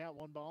heading the count,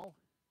 1 ball.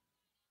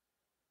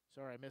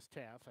 Sorry, I missed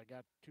Taft. I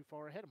got too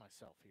far ahead of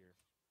myself here.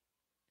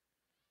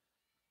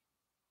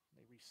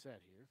 Let me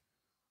reset here.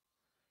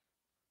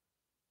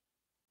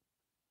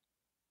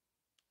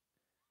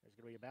 There's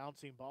going to be a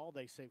bouncing ball.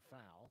 They say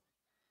foul.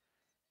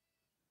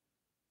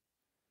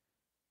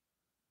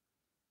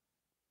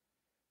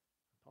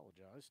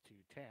 Apologize to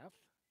Taft.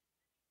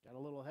 Got a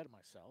little ahead of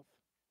myself.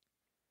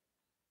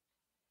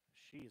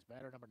 She is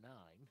batter number 9.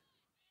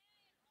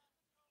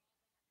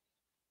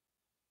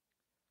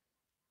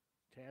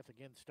 Taft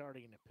again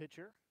starting the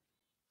pitcher.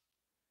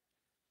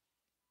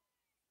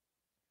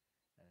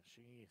 And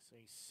she is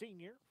a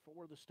senior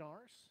for the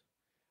Stars.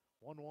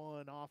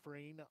 1-1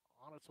 offering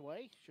on its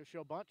way. She'll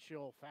show bunt.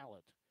 She'll foul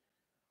it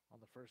on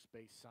the first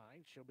base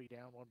side. She'll be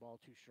down 1 ball,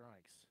 2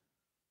 strikes.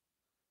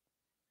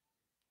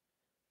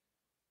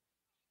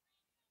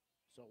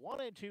 So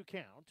 1-2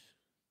 count.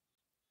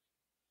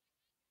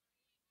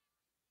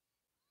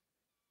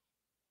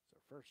 It's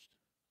our first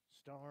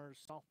Stars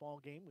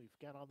softball game we've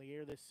got on the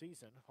air this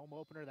season. Home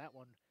opener, that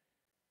one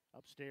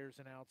upstairs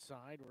and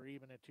outside. We're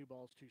even at 2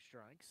 balls, 2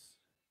 strikes.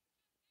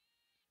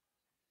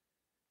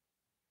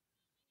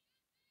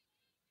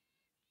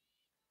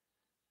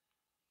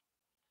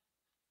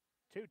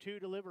 2-2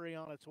 delivery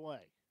on its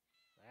way.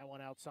 That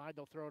one outside,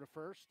 they'll throw to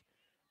first.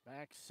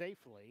 Back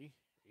safely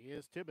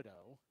is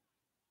Thibodeau.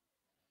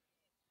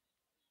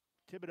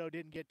 Thibodeau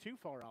didn't get too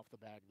far off the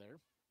bag there.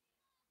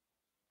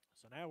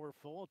 So now we're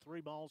full, 3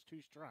 balls,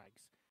 2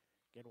 strikes.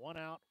 Get 1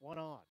 out, 1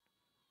 on.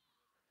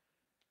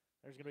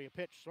 There's going to be a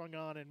pitch swung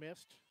on and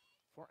missed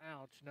for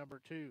out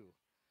number 2.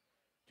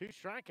 2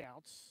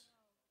 strikeouts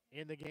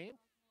in the game.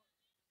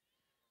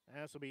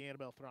 This will be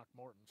Annabelle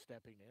Throckmorton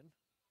stepping in.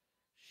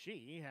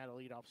 She had a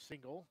leadoff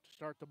single to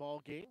start the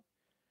ball game.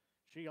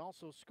 She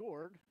also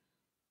scored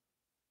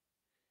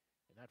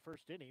in that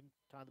first inning,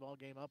 tied the ball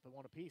game up at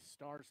 1 apiece.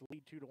 Stars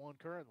lead 2-1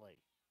 currently.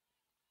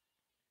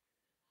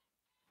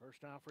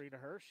 First offering to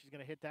her. She's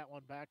going to hit that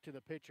one back to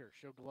the pitcher.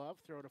 She'll glove,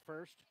 throw to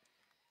first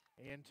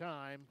in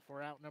time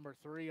for out number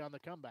 3 on the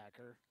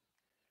comebacker.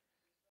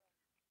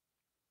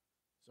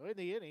 So in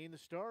the inning, the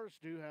Stars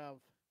do have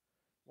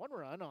 1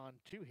 run on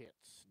 2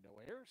 hits. No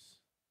errors.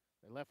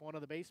 They left 1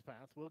 on the base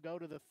path. We'll go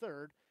to the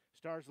 3rd.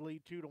 Stars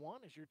lead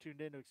 2-1 as you're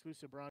tuned in to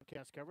exclusive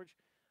broadcast coverage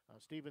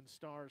of Stevens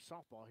Stars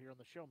softball here on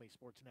the Show Me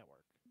Sports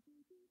Network.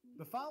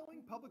 The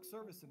following public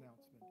service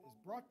announcement is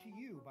brought to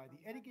you by the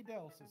Eddie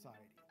Gaedel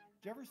Society,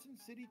 Jefferson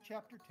City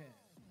Chapter 10,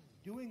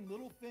 doing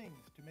little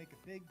things to make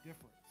a big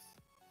difference.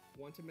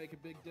 Want to make a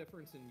big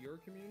difference in your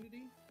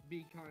community?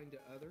 Be kind to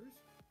others,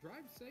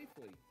 drive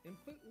safely, and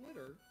put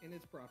litter in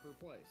its proper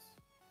place.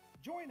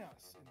 Join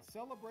us in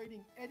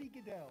celebrating Eddie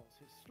Gaedel's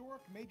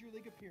historic Major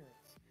League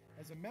appearance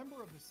as a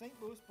member of the St.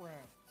 Louis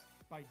Browns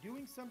by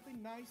doing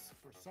something nice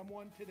for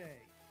someone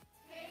today.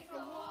 Take a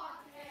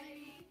walk,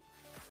 Eddie!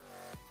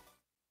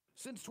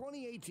 Since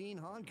 2018,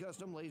 Han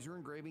Custom Laser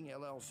Engraving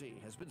LLC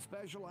has been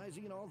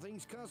specializing in all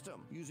things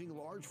custom, using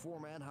large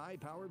format,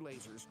 high-powered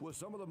lasers. With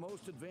some of the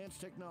most advanced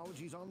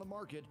technologies on the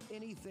market,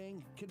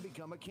 anything can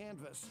become a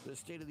canvas. The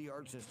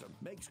state-of-the-art system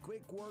makes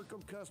quick work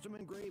of custom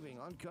engraving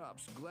on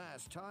cups,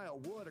 glass, tile,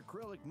 wood,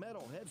 acrylic,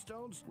 metal,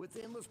 headstones with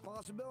endless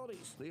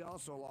possibilities. They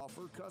also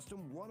offer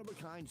custom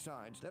one-of-a-kind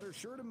signs that are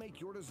sure to make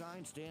your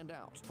design stand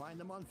out. Find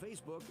them on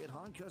Facebook at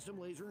Han Custom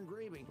Laser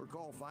Engraving or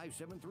call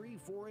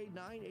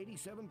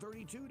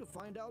 573-489-8732 to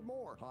find out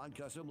more. Han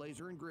Custom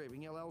Laser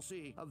Engraving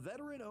LLC, a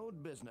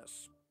veteran-owned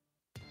business.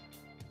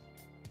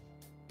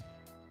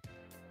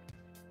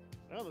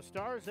 Well, the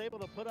Stars able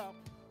to put up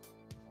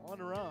 1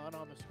 run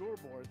on the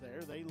scoreboard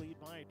there. They lead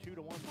by a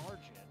 2-1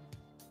 margin.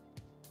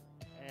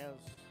 As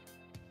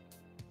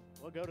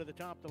we'll go to the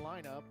top of the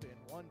lineup in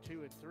 1,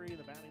 2, and 3 in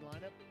the batting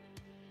lineup.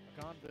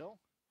 McConville,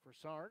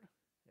 Forsard,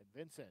 and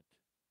Vincent.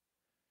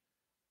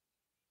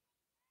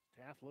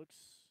 Taft looks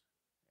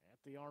at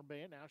the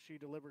armband. Now she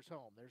delivers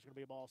home. There's going to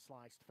be a ball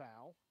sliced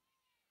foul.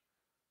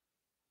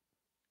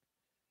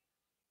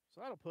 So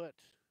that'll put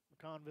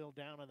McConville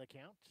down on the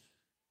count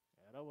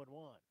at 0-1.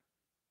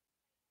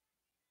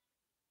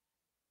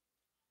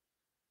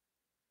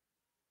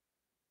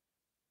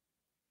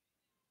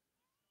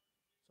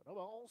 So no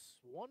balls,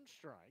 1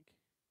 strike.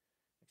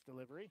 Next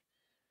delivery.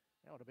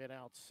 That would have been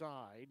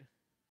outside.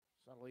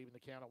 So that'll even the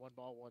count at 1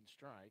 ball, 1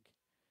 strike.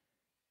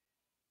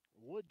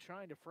 Wood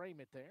trying to frame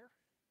it there.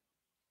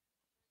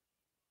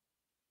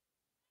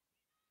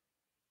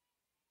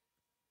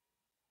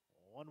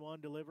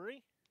 1-1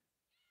 delivery.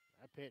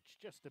 That pitch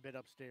just a bit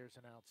upstairs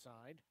and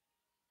outside.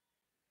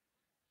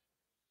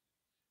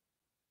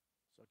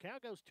 So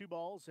count goes 2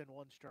 balls and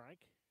 1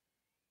 strike.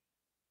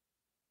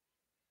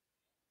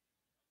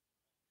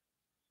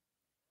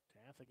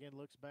 Taft again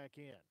looks back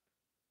in.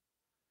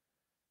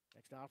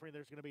 Next offering,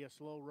 there's going to be a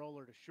slow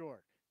roller to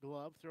short.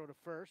 Glove, throw to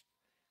first.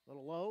 A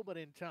little low, but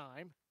in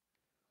time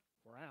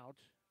for out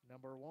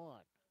number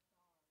 1.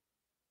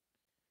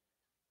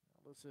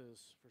 Now this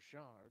is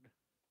Forsard.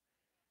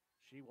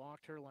 She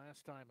walked her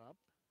last time up.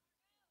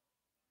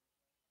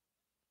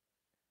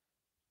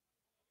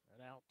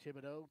 Sent out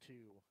Thibodeau to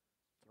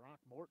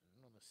Throckmorton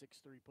on the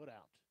 6-3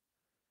 putout.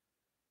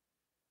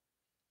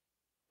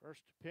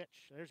 First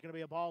pitch, there's going to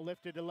be a ball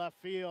lifted to left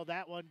field.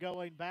 That one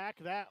going back.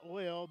 That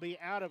will be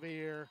out of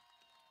here.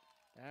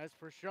 As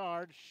for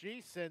Shard,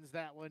 she sends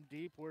that one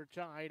deep. We're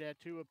tied at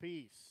 2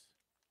 apiece.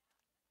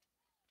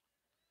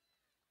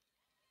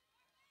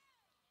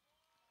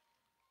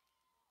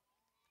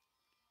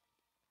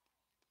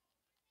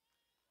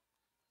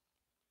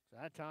 So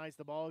that ties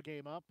the ball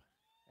game up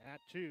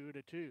at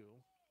 2-2.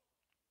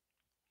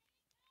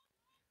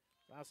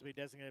 Possibly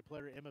designated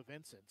player Emma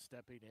Vincent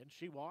stepping in.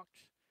 She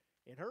walked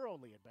in her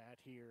only at bat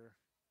here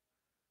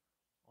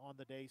on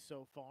the day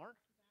so far.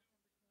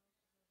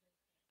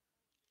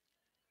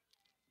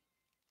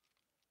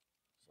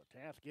 So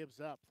Taft gives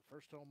up the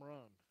first home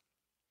run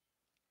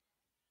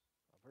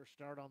of her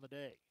start on the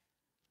day.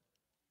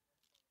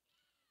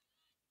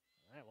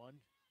 That one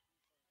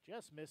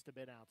just missed a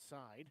bit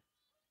outside.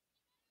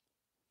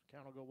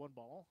 Count will go 1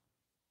 ball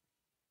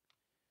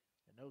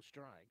and no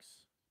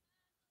strikes.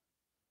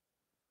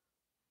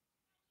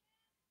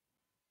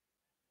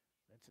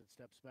 Vincent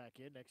steps back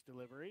in, next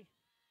delivery.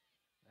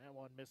 That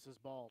one misses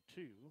ball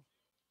 2.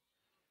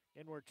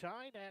 And we're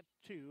tied at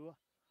 2-2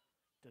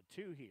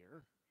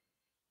 here.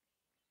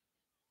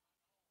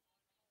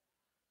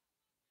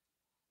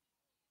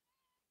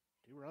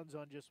 Two runs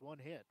on just 1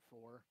 hit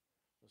for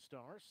the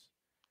Stars.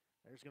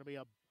 There's going to be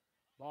a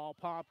ball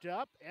popped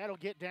up. That'll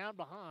get down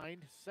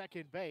behind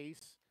second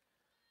base.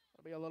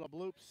 That'll be a little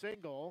bloop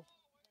single.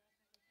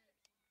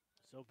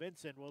 So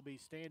Vincent will be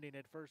standing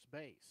at first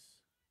base.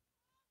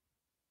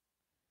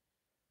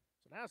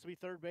 So now it's to be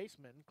third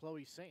baseman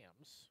Chloe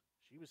Sams.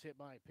 She was hit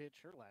by a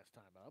pitch her last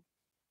time up.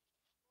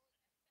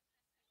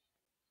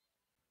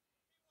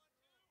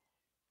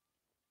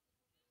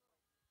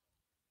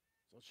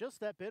 So it's just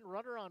that bit.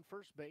 Runner on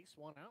first base,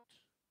 1 out.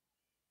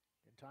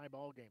 In tie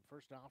ball game.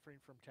 First offering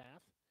from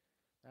Taft.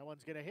 That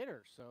one's going to hit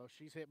her, so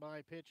she's hit by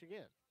a pitch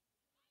again.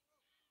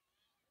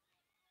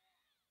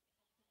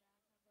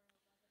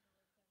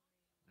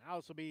 Now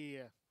this will be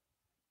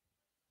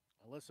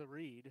Alyssa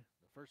Reed,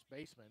 the first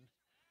baseman.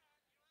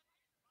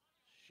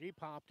 She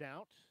popped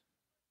out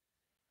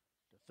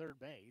to third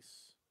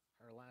base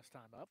her last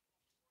time up.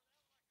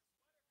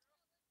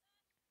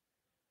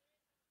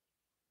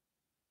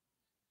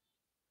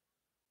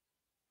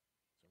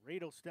 So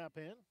Reed will step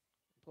in,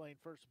 playing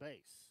first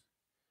base.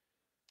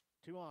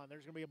 2 on.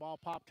 There's going to be a ball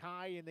popped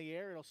high in the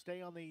air. It'll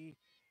stay on the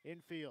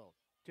infield.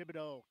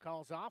 Thibodeau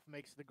calls off,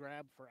 makes the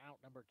grab for out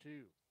number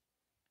 2.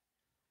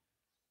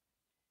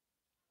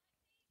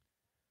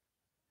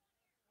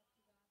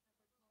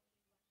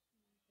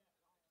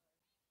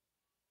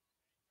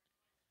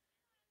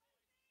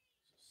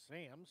 So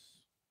Sams,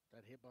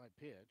 that hit by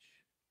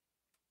pitch,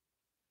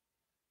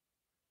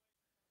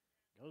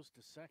 goes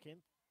to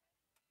second.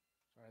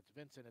 Sorry, it's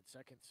Vincent at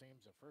second.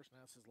 Sams at first.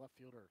 Now this is left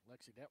fielder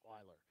Lexi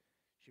Detweiler.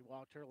 She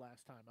walked her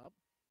last time up.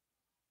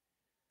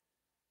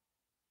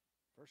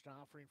 First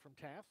offering from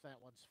Taft. That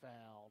one's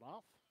fouled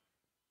off.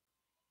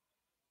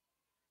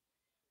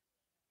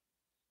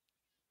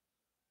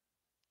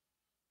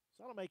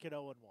 So that'll make it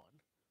 0-1.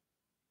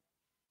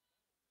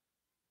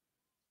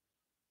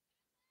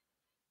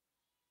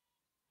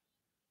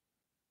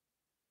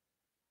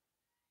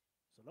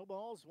 So no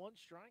balls, 1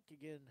 strike.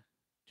 Again,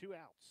 2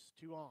 outs,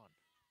 2 on.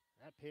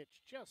 That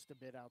pitch just a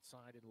bit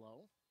outside and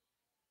low.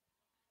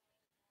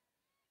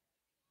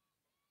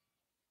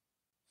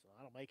 So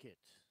that'll make it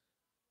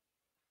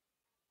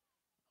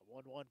a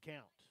 1-1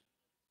 count.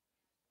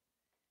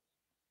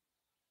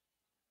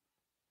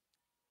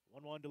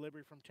 1-1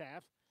 delivery from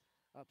Taft.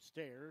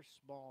 Upstairs,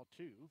 ball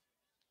 2.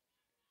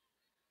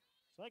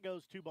 So that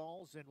goes 2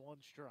 balls and 1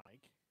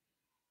 strike.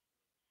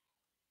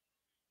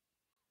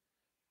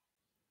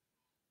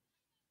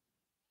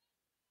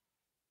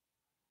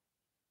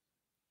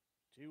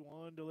 Two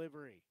 2-1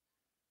 delivery.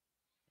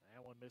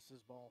 That one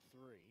misses ball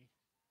 3.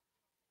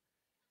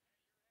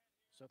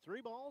 So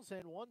 3 balls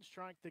and 1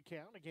 strike to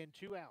count. Again,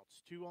 2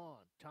 outs, 2 on.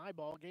 Tie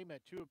ball game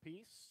at 2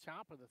 apiece.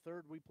 Top of the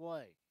third we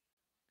play.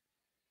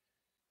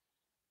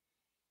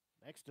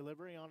 Next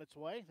delivery on its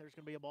way. There's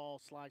going to be a ball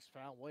sliced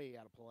foul way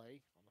out of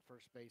play on the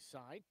first base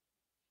side.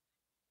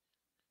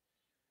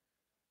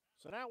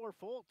 So now we're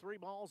full. 3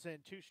 balls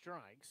and 2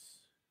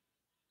 strikes.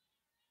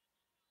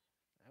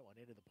 That one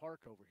into the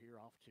park over here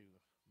off to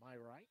my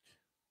right.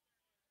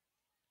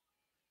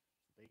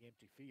 Big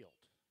empty field.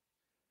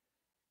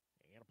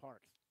 And a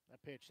park.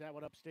 That pitch, that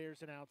one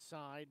upstairs and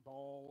outside.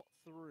 Ball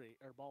 4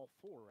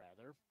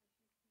 rather.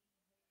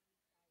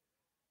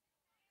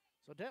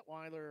 So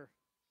Detweiler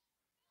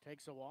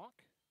takes a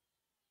walk.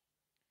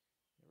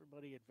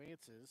 Everybody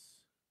advances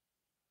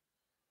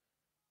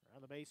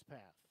around the base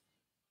path.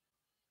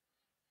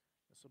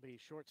 This will be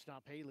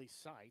shortstop Haley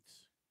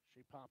Seitz.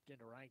 She popped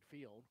into right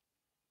field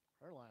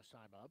her last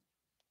time up.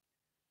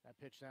 That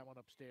pitch, that one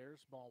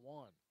upstairs, ball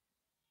 1.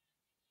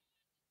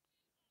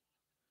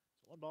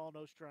 So 1 ball,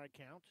 no strike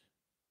count.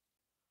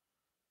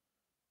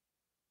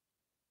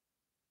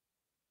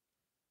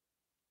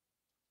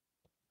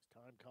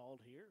 Time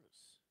called here as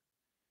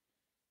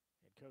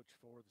head coach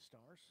for the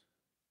Stars.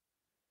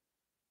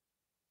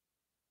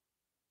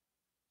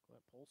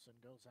 Clint Polson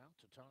goes out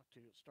to talk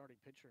to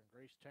starting pitcher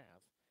Grace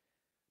Taft.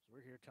 So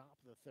we're here top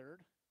of the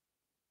third.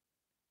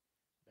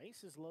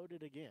 Bases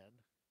loaded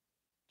again.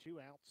 2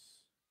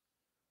 outs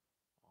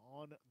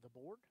on the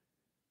board.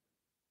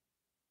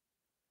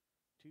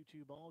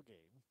 2-2 ball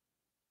game.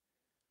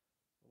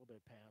 A little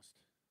bit past,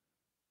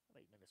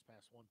 8 minutes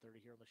past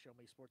 1:30 here on the Show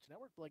Me Sports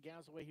Network. Blake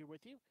Gazaway here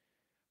with you,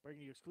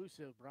 bringing you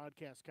exclusive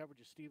broadcast coverage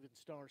of Stevens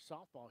Stars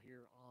softball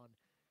here on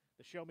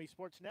the Show Me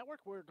Sports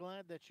Network. We're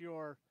glad that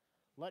you're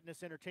letting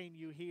us entertain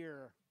you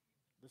here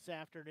this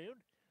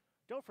afternoon.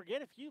 Don't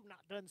forget, if you've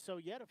not done so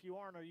yet, if you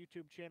are on our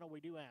YouTube channel,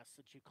 we do ask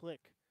that you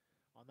click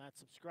on that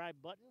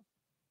subscribe button.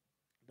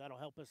 That'll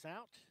help us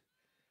out.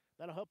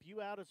 That'll help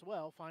you out as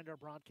well. Find our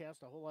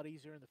broadcast a whole lot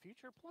easier in the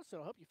future. Plus,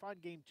 it'll help you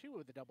find Game 2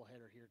 of the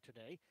doubleheader here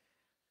today.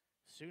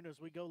 As soon as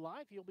we go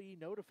live, you'll be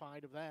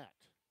notified of that.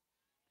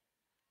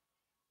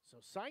 So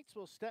Sites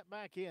will step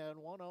back in,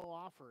 1-0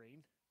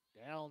 offering.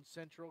 Down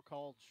Central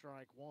called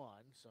strike 1.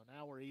 So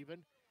now we're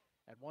even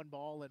at 1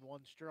 ball and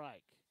 1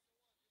 strike.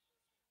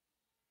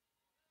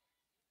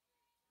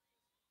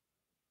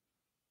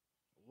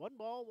 One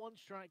ball, 1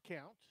 strike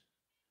count.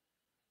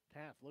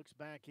 Taft looks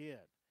back in.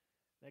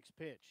 Next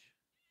pitch.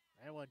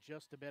 That one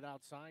just a bit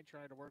outside,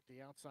 trying to work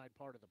the outside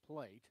part of the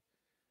plate.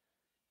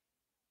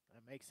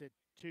 That makes it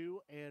 2-1.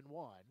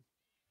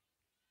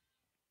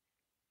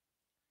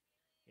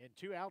 In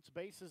 2 outs,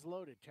 bases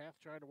loaded.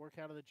 Taft tried to work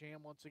out of the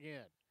jam once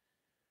again.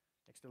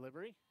 Next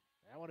delivery.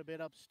 That one a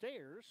bit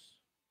upstairs.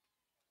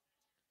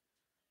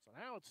 So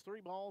now it's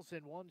 3 balls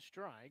and 1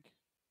 strike.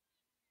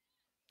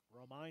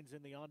 Romine's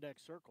in the on-deck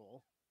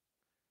circle.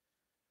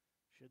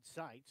 Should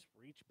Sites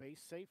reach base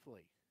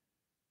safely.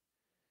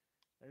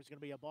 There's going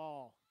to be a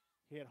ball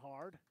hit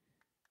hard.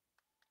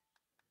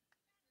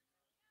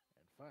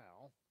 And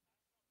foul.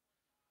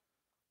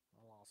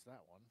 I lost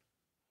that one.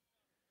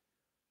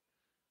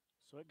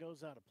 So it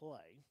goes out of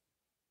play.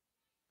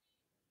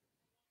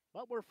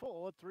 But we're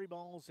full at 3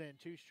 balls and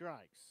 2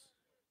 strikes.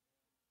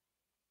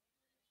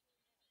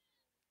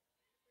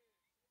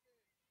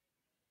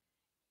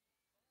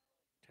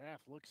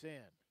 Taft looks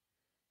in.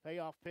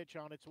 Payoff pitch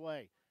on its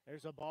way.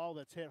 There's a ball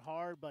that's hit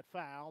hard but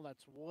foul.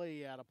 That's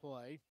way out of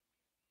play.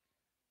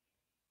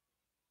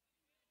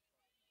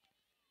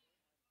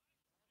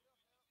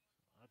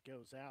 That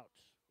goes out.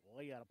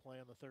 Way out of play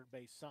on the third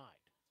base side.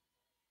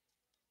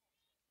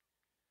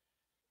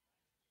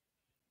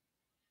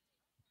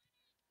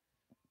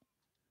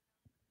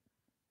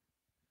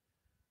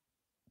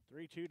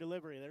 Three-two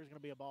delivery. There's going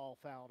to be a ball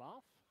fouled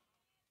off.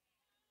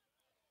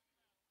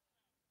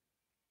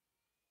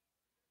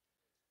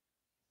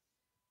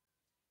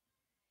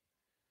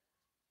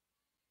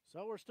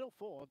 So we're still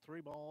full at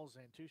 3 balls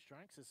and 2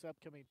 strikes. This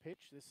upcoming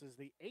pitch, this is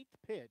the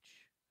 8th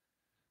pitch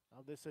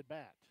of this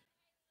at-bat.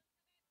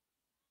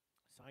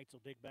 Sites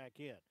will dig back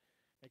in.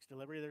 Next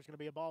delivery, there's going to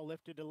be a ball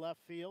lifted to left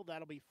field.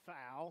 That'll be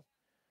foul.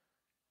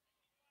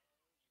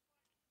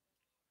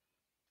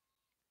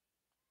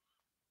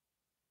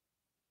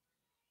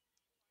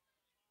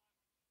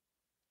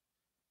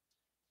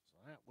 So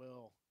that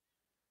will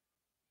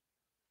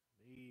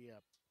be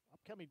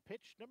upcoming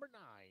pitch number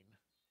 9.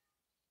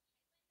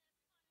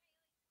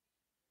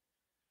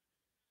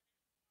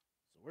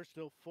 So we're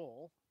still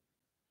full.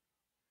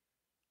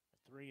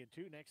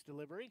 3-2. Next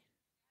delivery.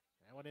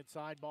 That one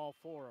inside, ball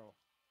 4.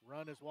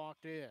 Run is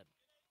walked in.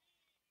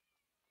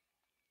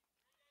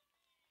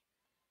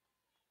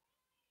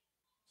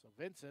 So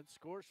Vincent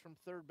scores from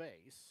third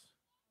base.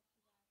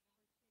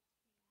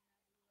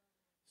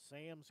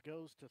 Sams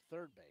goes to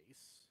third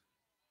base.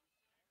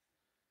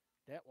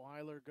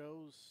 Detweiler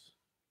goes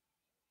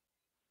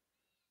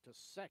to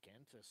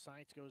second.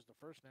 Sites goes to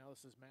first. Now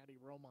this is Maddie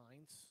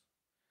Romines.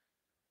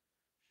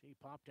 She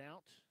popped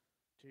out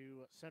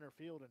to center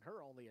field in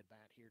her only at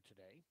bat here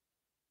today.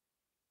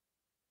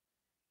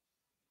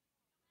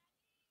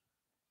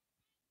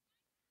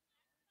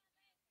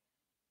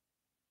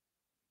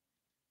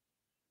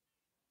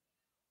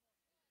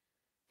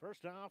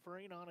 First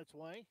offering on its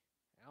way.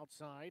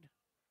 Outside.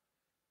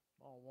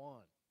 Ball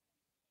 1.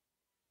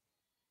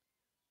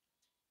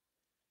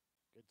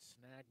 Good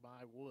snag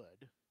by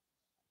Wood.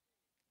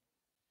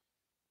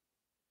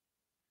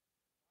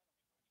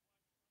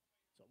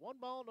 So 1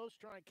 ball, no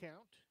strike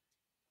count.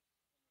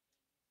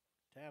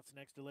 Taft's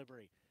next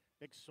delivery.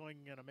 Big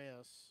swing and a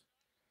miss.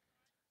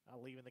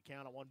 Leaving the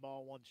count at 1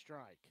 ball, 1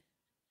 strike.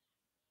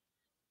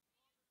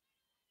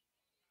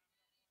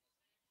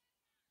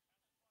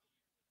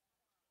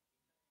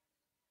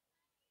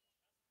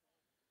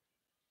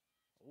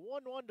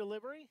 One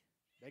delivery.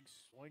 Big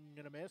swing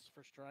and a miss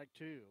for strike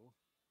 2.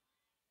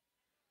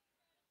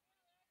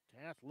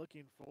 Taft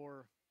looking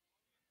for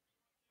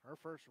her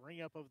first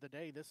ring up of the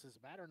day. This is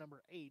batter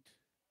number 8.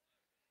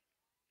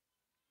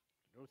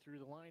 Go through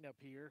the lineup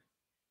here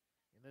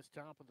in this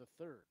top of the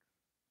third.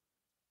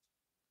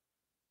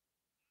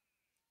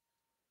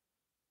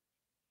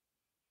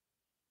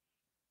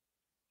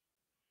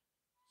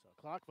 So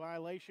clock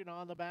violation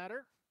on the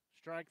batter.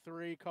 Strike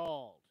 3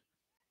 called.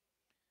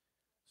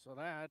 So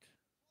that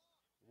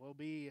will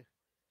be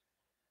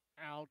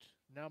out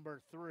number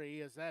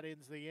 3 as that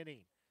ends the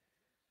inning.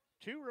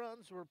 2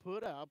 runs were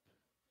put up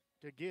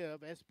to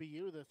give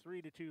SBU the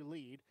 3-2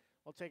 lead.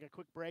 We'll take a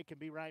quick break and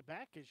be right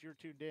back as you're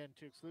tuned in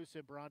to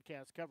exclusive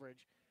broadcast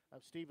coverage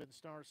of Stephen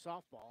Stars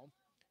softball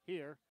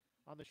here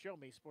on the Show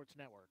Me Sports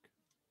Network.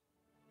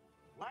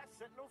 Last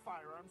Sentinel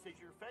Firearms is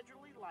your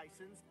federally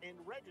licensed and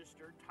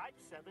registered Type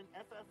 7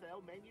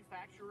 FFL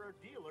manufacturer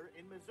dealer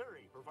in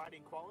Missouri,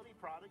 providing quality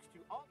products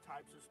to all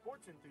types of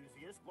sports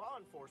enthusiasts,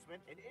 law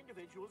enforcement, and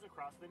individuals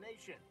across the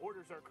nation.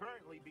 Orders are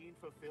currently being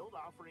fulfilled,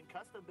 offering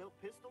custom-built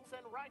pistols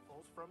and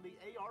rifles from the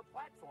AR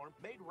platform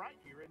made right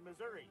here in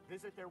Missouri.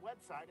 Visit their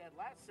website at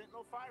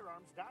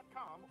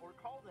lastsentinelfirearms.com or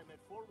call them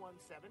at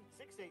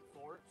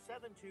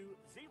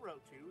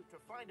 417-684-7202 to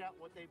find out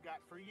what they've got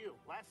for you.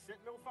 Last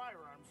Sentinel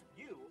Firearms,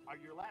 you are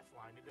your last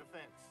line of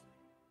defense.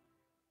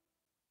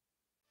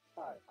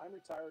 Hi, I'm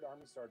retired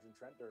Army Sergeant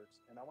Trent Dirks,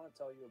 and I want to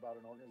tell you about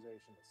an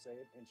organization that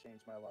saved and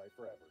changed my life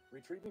forever.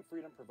 Retrieving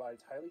Freedom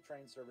provides highly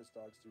trained service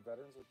dogs to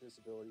veterans with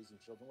disabilities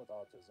and children with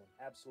autism,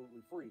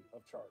 absolutely free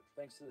of charge,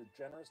 thanks to the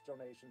generous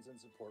donations and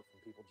support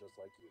from people just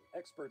like you.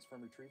 Experts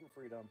from Retrieving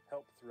Freedom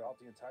help throughout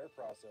the entire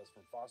process,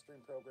 from fostering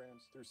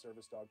programs through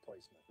service dog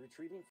placement.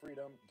 Retrieving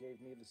Freedom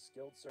gave me the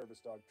skilled service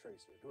dog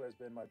Tracer, who has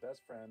been my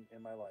best friend in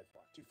my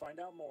lifeline. To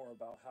find out more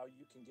about how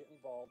you can get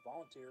involved,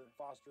 volunteer,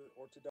 foster,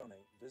 or to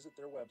donate, visit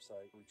their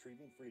website,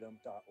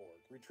 retrievingfreedom.org.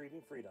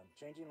 Retrieving Freedom,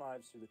 changing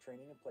lives through the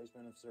training and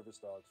placement of service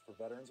dogs for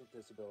veterans with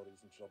disabilities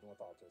and children with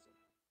autism.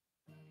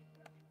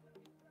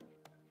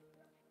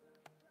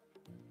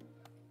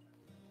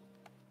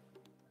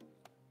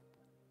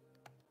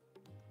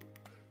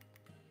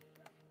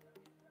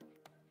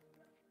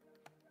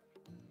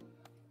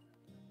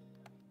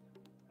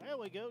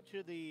 Well, we go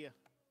to the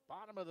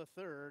bottom of the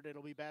third.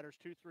 It'll be batters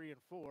 2, 3,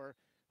 and 4.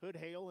 Hood,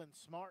 Hale, and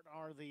Smart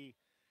are the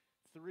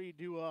 3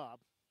 due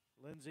up.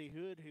 Lindsey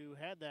Hood, who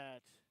had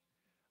that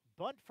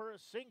bunt for a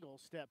single,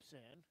 steps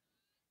in.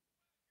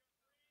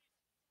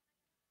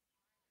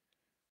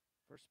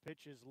 First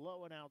pitch is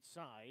low and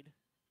outside.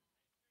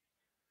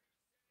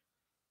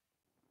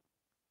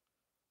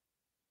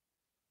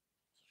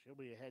 So she'll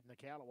be ahead in the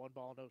count at 1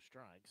 ball, no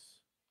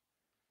strikes.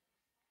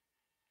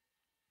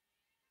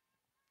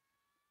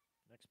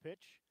 Next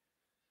pitch.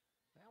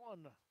 That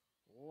one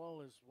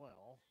low as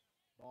well.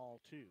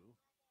 Ball 2.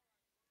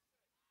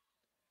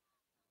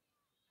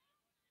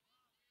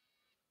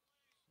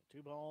 So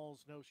 2 balls,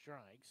 no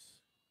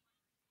strikes.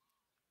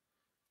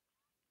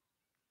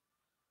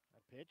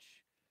 That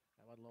pitch.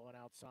 That one low and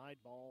outside.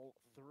 Ball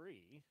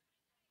 3.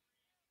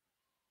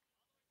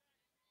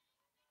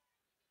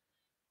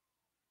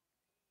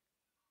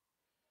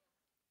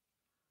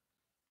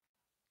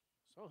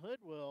 So Hood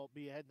will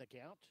be ahead in the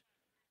count.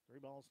 3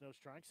 balls, no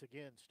strikes.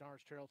 Again,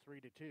 Stars trail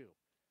 3-2.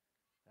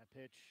 That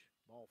pitch,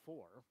 ball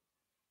 4.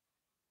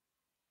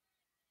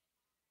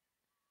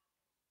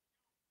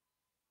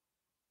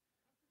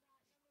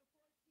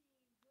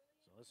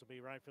 So this will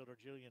be right fielder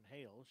Jillian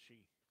Hale.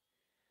 She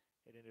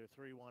hit into a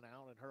 3-1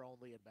 out in her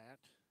only at bat.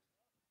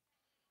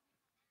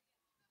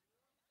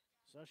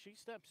 So she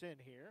steps in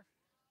here.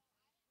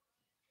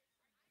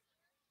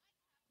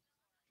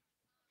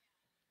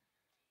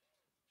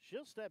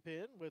 She'll step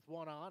in with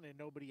 1 on and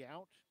nobody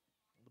out.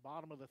 At the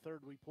bottom of the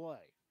third we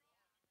play.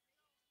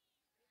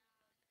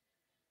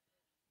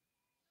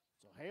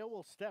 So Hale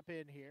will step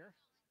in here.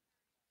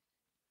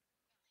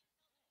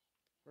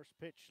 First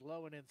pitch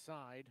low and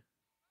inside.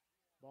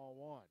 Ball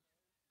 1.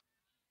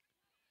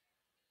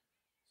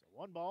 So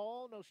 1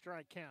 ball, no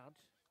strike count.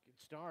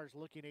 Stars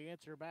looking to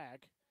answer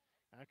back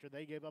after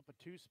they gave up a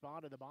 2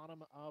 spot at the top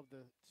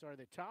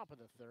of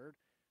the third.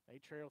 They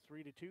trail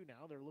 3-2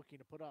 now. They're looking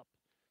to put up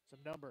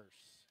some numbers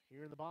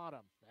here in the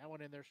bottom. That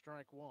one in there,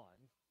 strike 1.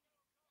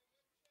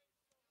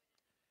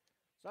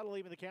 So that'll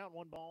even the count,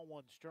 1 ball,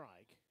 1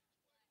 strike.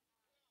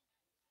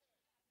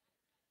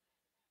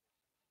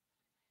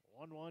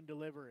 1-1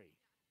 delivery.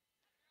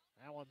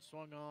 That one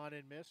swung on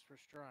and missed for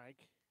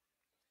strike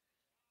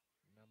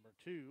number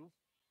 2.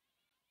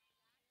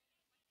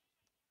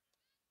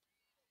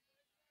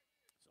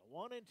 So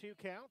 1 and 2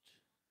 count.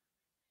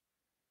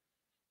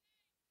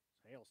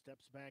 Hale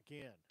steps back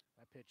in.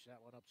 I pitched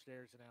that one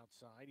upstairs and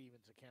outside.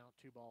 Evens the count,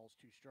 2 balls,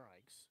 2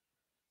 strikes.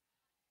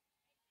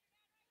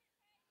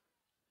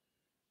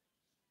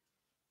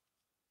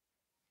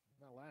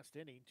 In the last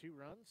inning, 2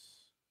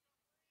 runs,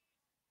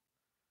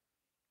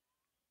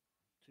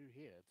 2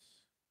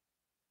 hits.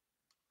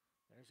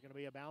 There's going to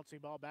be a bouncing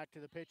ball back to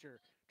the pitcher.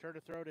 Turn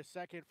to throw to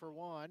second for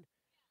 1. And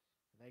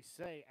they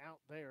say out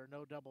there,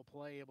 no double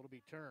play able to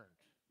be turned.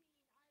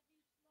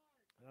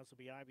 And this will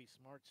be Ivy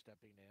Smart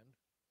stepping in.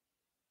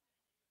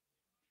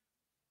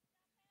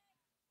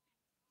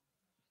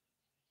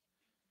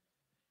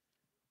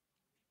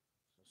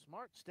 So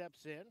Smart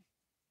steps in.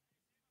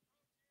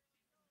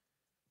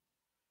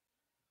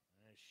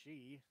 As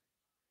she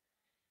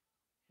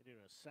hit it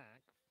a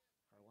sack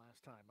her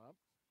last time up.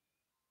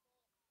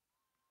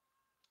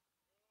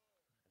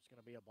 It's going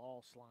to be a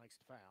ball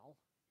sliced foul.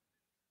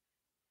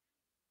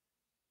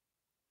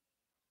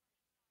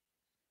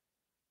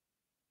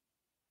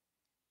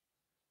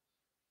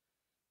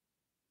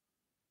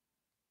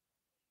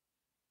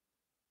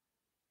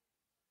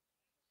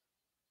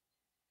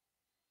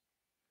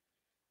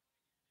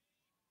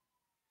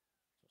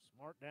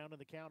 Smart down to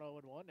the count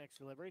 0-1. Next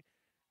delivery.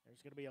 There's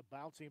going to be a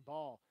bouncing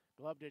ball.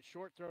 Gloved it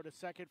short, throw to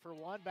second for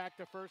one. Back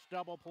to first,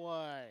 double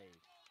play.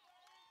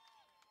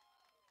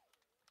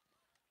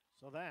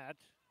 So that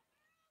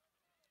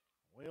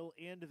will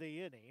end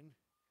the inning.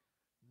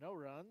 No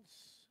runs,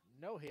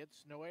 no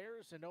hits, no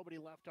errors, and nobody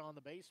left on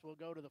the base. We'll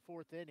go to the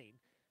fourth inning.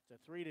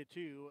 It's a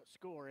 3-2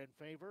 score in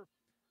favor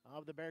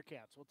of the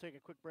Bearcats. We'll take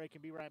a quick break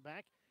and be right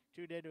back.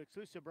 Tuned in to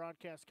exclusive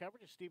broadcast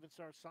coverage of Steven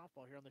Stars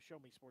softball here on the Show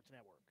Me Sports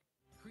Network.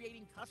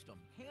 Creating custom,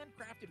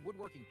 handcrafted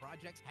woodworking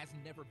projects has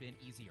never been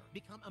easier.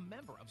 Become a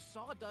member of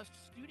Sawdust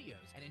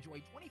Studios and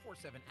enjoy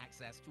 24/7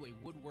 access to a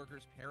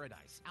woodworker's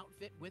paradise.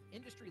 Outfit with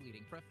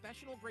industry-leading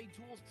professional-grade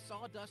tools,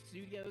 Sawdust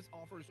Studios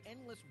offers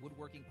endless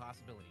woodworking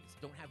possibilities.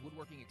 Don't have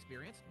woodworking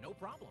experience? No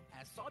problem,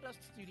 as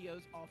Sawdust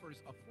Studios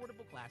offers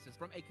affordable classes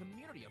from a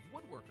community of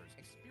woodworkers,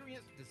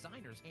 experienced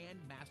designers, and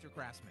master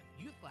craftsmen.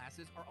 Youth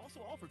classes are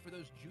also offered for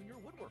those junior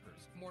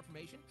woodworkers. For more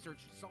information,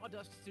 search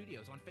Sawdust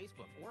Studios on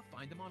Facebook or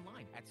find them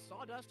online at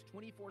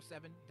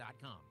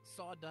sawdust247.com.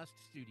 Sawdust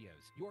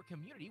Studios, your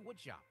community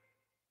woodshop.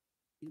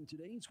 In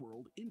today's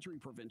world, injury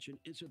prevention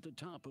is at the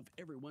top of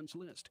everyone's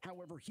list.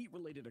 However,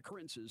 heat-related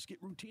occurrences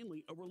get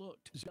routinely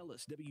overlooked.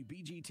 Zealous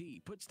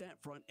WBGT puts that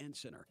front and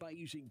center. By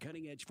using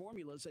cutting-edge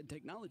formulas and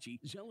technology,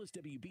 Zealous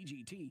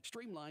WBGT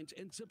streamlines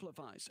and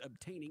simplifies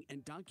obtaining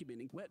and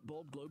documenting wet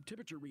bulb globe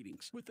temperature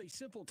readings. With a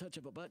simple touch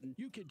of a button,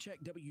 you can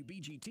check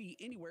WBGT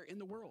anywhere in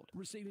the world,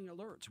 receiving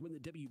alerts when the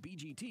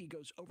WBGT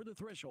goes over the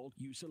threshold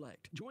you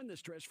select. Join the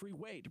stress-free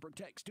way to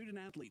protect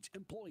student-athletes,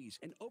 employees,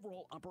 and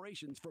overall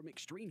operations from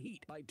extreme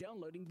heat by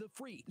downloading the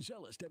free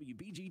Zealous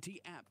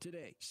WBGT app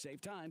today. Save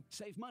time,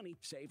 save money,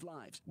 save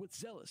lives with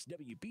Zealous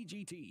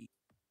WBGT.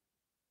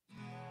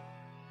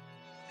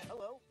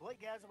 Hello, Blake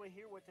Gazaway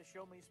here with the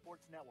Show Me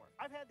Sports Network.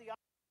 I've had the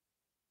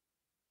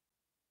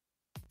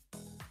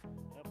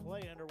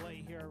Play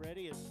underway here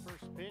already. Is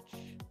first pitch.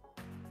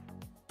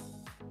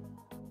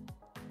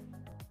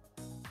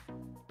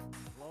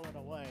 Blowing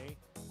away.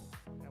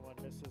 That one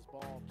misses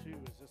ball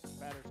two. As this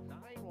batter's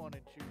 9-1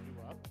 and 2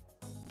 due up.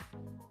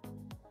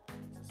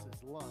 This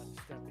is Lund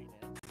stepping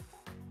in.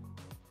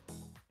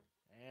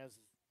 As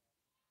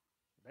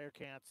the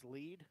Bearcats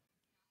lead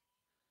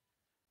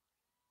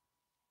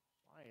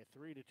by a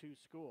 3-2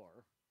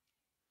 score.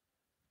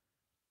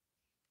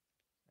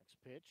 Next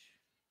pitch.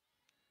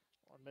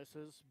 One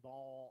misses,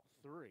 ball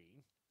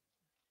three.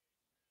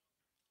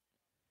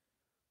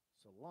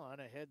 So Lund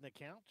ahead in the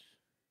count.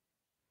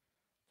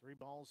 3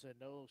 balls and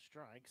no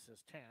strikes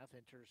as Tath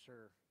enters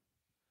her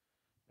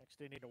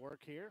next inning to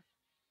work here.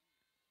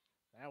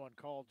 That one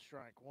called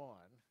strike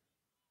one.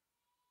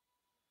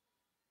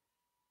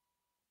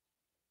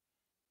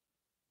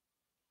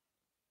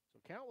 So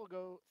count will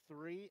go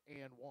 3-1.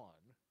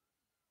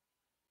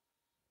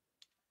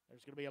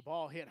 There's going to be a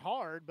ball hit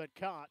hard, but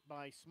caught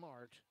by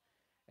Smart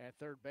at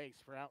third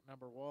base for out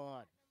number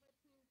 1.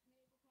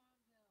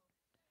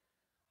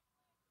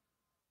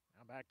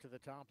 Now back to the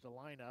top of the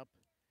lineup.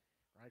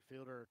 Right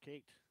fielder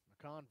Kate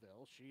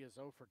McConville. She is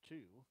 0 for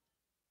 2.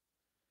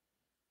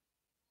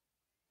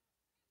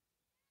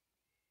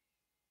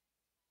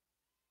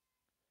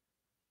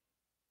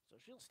 So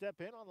she'll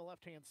step in on the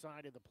left-hand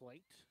side of the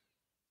plate.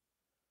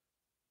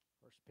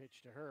 First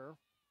pitch to her.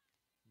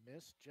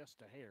 Missed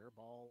just a hair.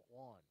 Ball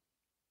 1.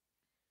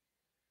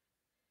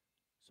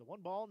 So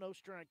 1 ball, no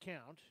strike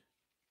count.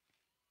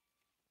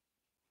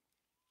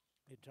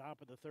 In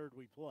top of the third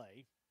we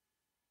play.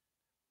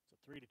 It's a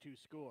 3-2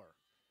 score.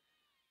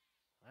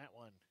 That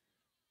one,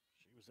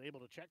 she was able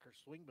to check her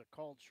swing, but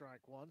called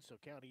strike one, so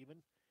count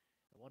even.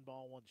 And 1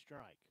 ball, 1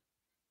 strike.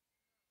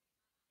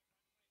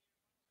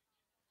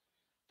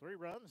 3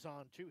 runs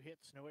on 2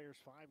 hits, no errors,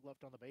 5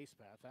 left on the base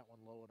path. That one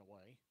low and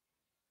away.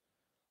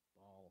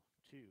 Ball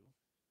 2.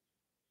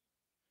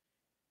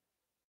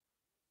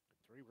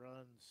 3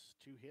 runs,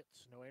 2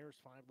 hits, no errors,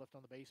 5 left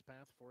on the base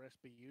path for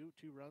SBU.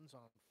 2 runs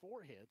on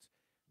 4 hits,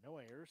 no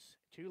errors,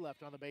 2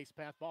 left on the base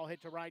path. Ball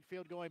hit to right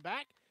field going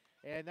back,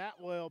 and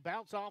that will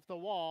bounce off the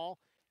wall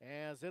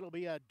as it'll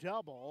be a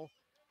double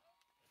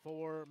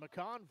for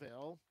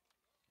McConville.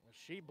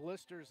 She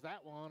blisters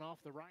that one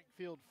off the right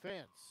field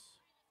fence.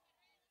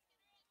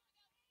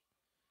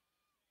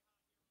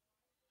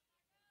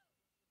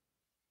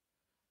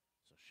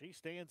 So she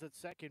stands at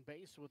second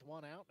base with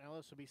 1 out. Now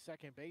this will be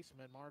second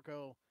baseman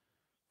Marco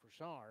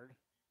Froussard.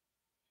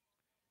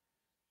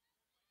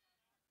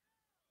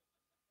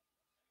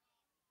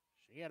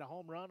 She had a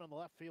home run on the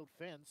left field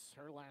fence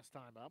her last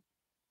time up.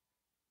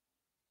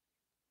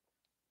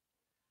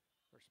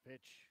 First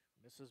pitch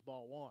misses,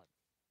 ball 1.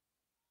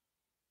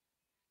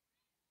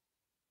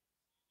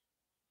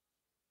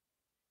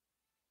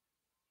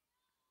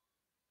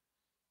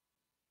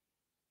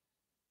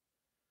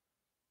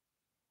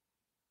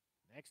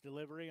 Next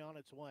delivery on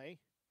its way.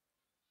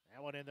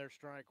 That one in there,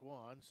 strike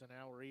 1. So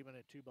now we're even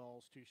at 2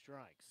 balls, 2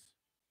 strikes.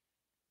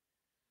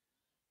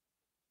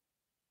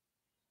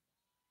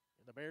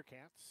 And the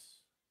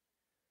Bearcats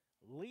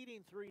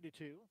leading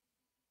 3-2.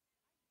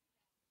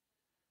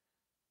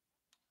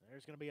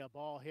 There's going to be a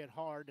ball hit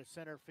hard to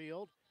center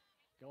field.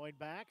 Going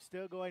back,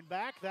 still going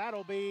back.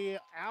 That'll be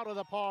out of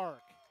the park.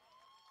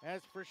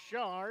 As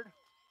Frechard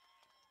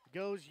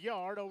goes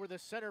yard over the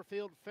center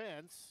field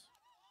fence.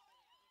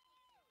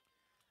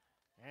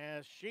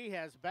 As she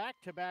has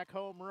back-to-back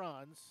home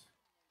runs.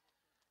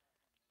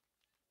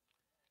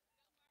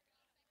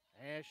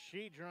 As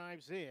she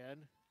drives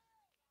in.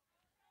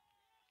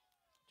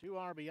 2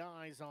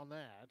 RBIs on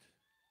that.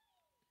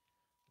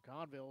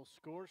 Conville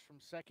scores from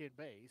second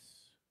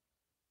base.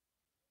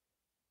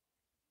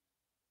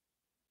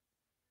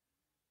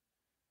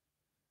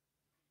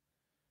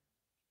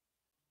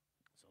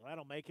 So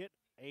that'll make it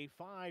a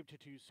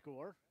 5-2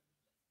 score.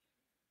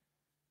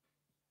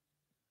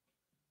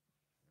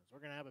 As we're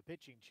going to have a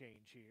pitching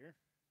change here.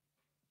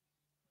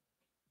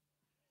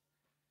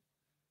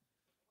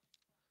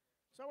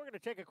 So we're going to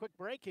take a quick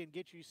break and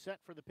get you set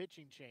for the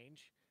pitching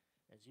change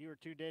as you are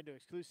tuned in to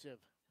exclusive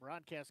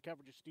broadcast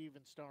coverage of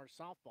Stevens Stars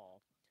softball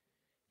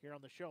here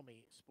on the Show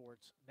Me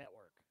Sports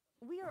Network.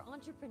 We are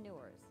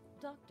entrepreneurs,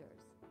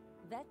 doctors,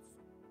 vets,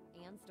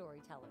 and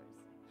storytellers.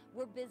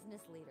 We're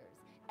business leaders,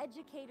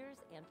 educators,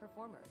 and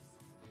performers.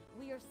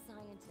 We are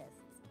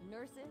scientists,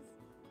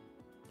 nurses,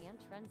 and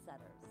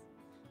trendsetters.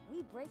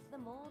 We break the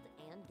mold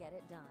and get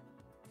it done.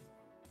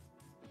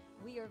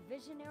 We are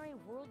visionary,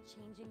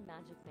 world-changing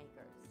magic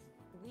makers.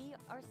 We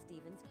are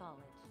Stevens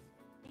College.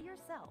 Be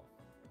yourself.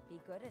 Be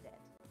good at it.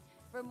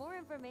 For more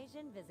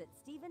information, visit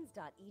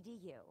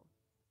stevens.edu.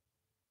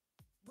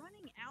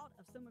 Running out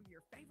of some of your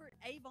favorite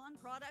Avon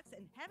products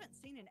and haven't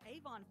seen an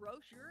Avon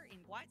brochure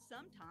in quite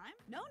some time?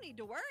 No need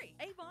to worry.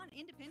 Avon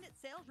Independent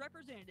Sales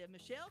Representative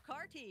Michelle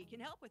Carty can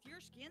help with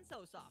your Skin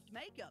So Soft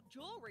makeup,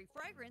 jewelry,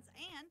 fragrance,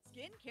 and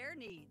skincare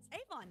needs.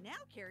 Avon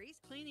now carries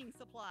cleaning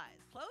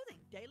supplies,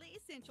 clothing, daily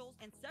essentials,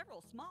 and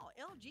several small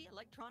LG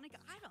electronic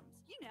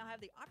items. You now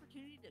have the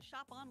opportunity to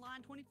shop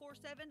online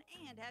 24/7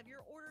 and have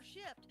your order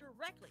shipped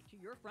directly to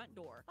your front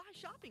door by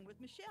shopping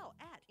with Michelle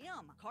at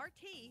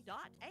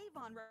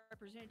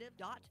mcarty.avonrepresentative.com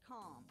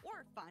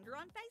or find her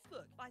on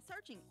Facebook by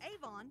searching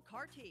Avon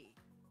Carty.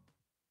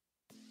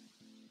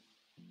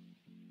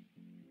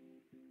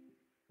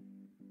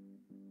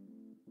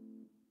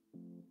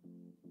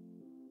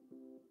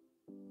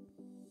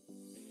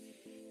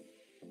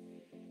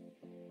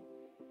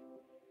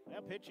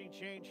 Well, pitching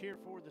change here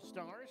for the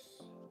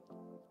Stars.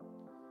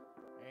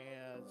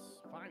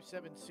 As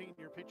 5'7"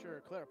 senior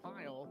pitcher Claire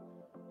Pyle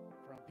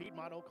from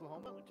Piedmont,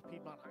 Oklahoma, went to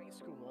Piedmont High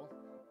School.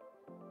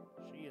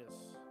 She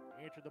has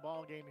entered the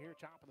ball game here,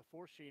 top of the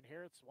fourth. She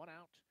inherits 1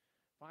 out,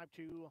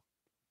 5-2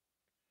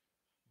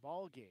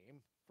 ball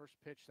game. First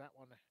pitch, that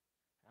one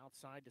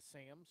outside to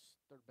Sams,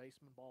 third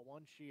baseman, ball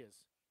 1. She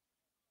is,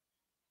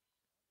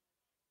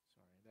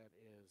 sorry, that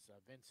is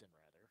Vincent,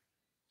 rather.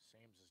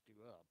 Sams is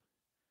due up.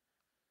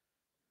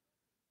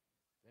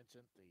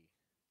 Vincent,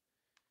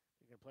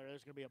 the player,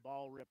 there's going to be a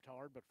ball ripped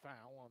hard, but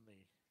foul on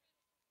the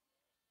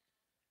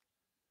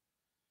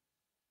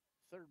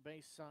third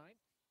base side.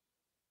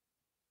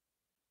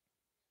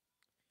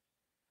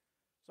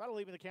 So that'll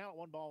leave in the count,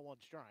 1 ball,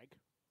 1 strike.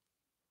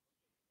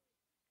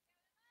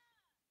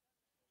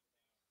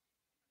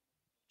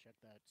 Check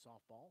that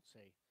softball,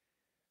 say it's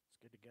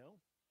good to go.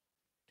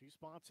 2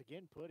 spots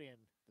again put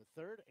in the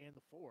third and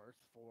the fourth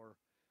for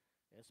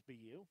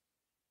SBU.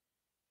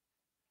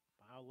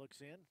 Pyle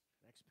looks in,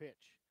 next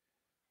pitch.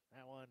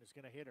 That one is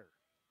going to hit her.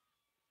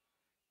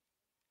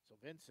 So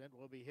Vincent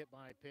will be hit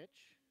by a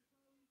pitch.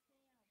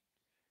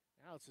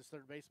 Now it's his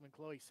third baseman,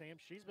 Chloe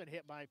Sams. She's been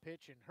hit by a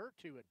pitch in her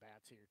 2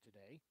 at-bats here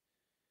today.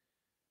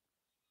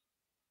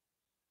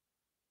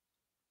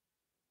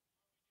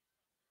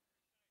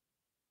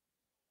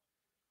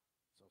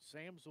 So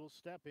Sams will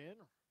step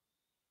in.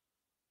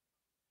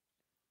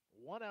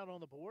 1 out on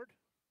the board.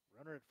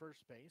 Runner at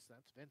first base,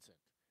 that's Vincent.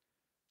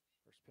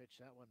 First pitch,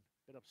 that one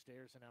bit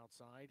upstairs and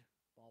outside.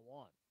 Ball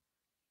 1.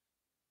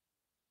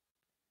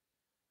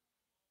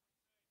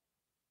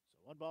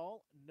 So 1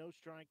 ball, no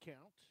strike count.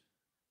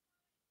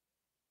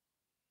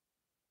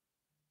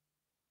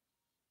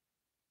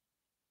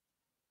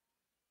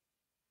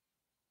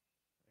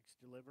 Next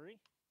delivery.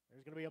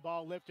 There's going to be a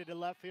ball lifted to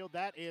left field.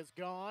 That is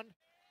gone.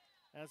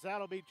 As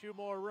that'll be 2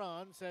 more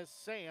runs as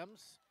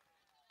Sams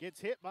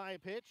gets hit by a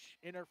pitch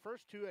in her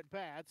first 2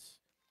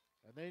 at-bats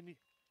and then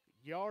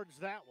yards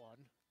that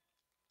one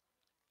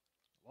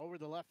over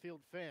the left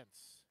field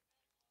fence.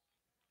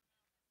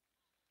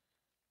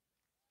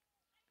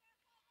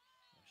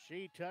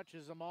 She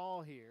touches them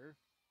all here.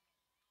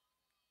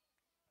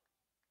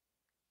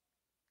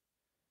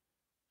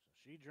 So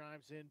she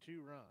drives in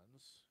 2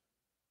 runs.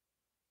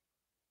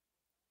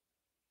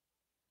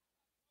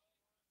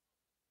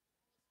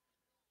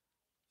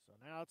 So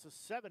now it's a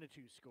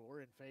 7-2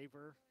 score in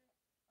favor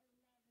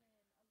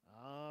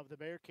of the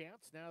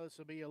Bearcats. Now this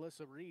will be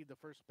Alyssa Reed, the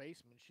first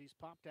baseman. She's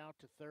popped out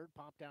to third,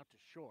 popped out to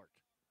short.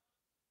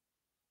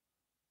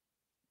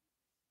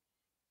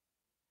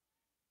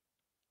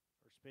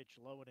 First pitch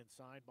low and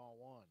inside, ball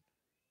 1.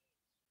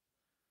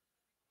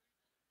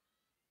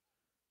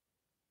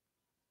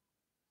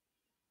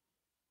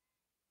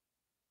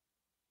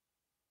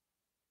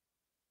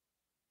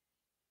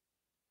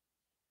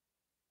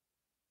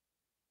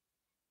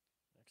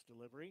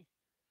 delivery.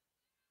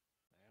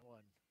 That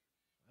one,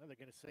 well, they're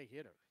going to say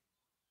hitter.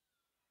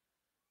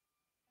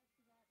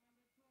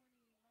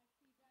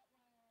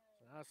 So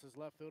now this is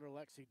left fielder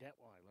Lexi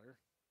Detweiler.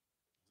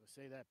 As I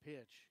say, that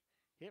pitch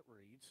hit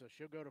read, so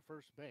she'll go to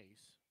first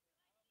base.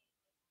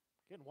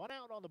 Getting one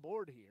out on the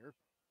board here.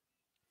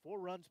 4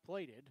 runs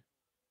plated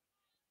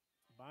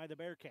by the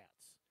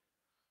Bearcats.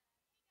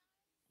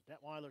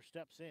 Detweiler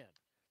steps in.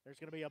 There's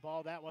going to be a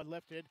ball. That one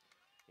lifted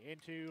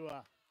into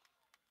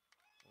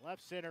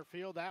left center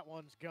field. That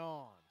one's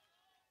gone.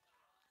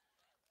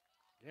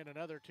 Again,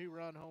 another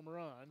 2-run home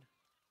run.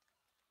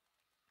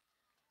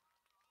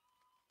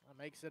 That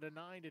makes it a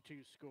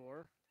 9-2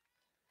 score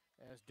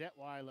as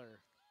Detweiler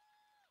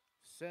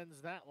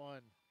sends that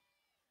one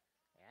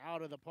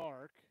out of the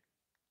park.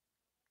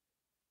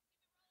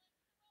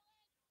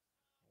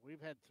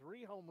 We've had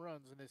 3 home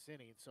runs in this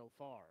inning so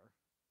far.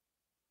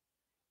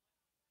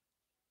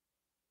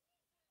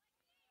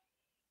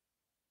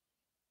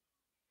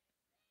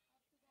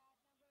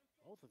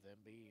 Both of them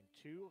being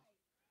 2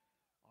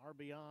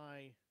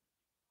 RBI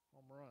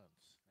home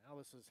runs. Now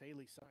this is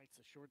Haley Seitz,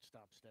 the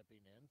shortstop,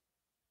 stepping in.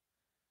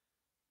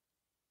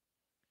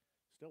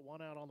 Still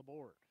 1 out on the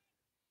board.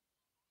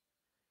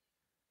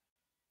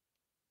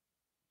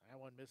 That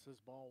one misses,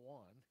 ball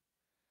 1.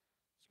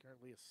 It's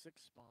currently a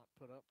 6 spot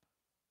put up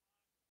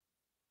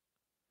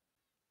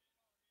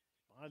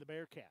by the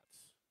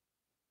Bearcats.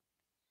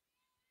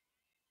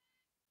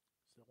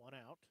 Still 1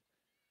 out.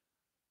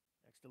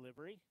 Next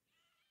delivery.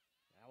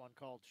 That one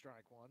called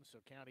strike 1, so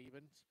count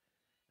evens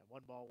at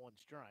 1 ball, 1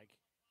 strike.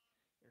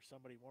 There's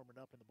somebody warming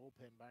up in the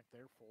bullpen back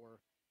there for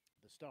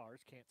the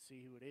Stars. Can't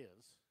see who it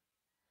is.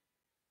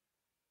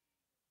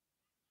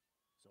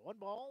 So 1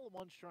 ball,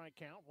 1 strike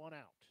count, 1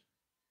 out.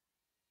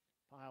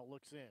 Pyle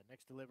looks in.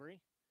 Next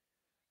delivery.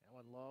 That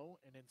one low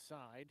and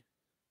inside.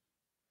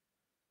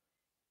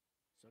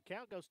 So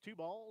count goes 2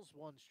 balls,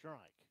 1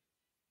 strike.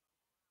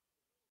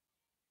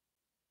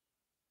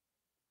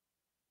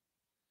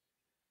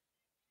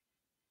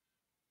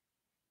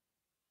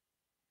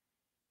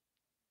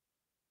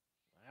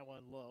 That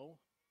one low.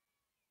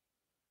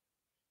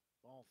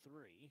 Ball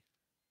 3.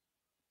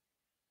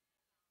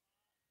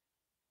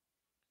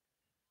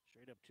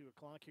 Straight up 2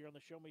 o'clock here on the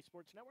Show Me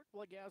Sports Network.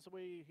 Blood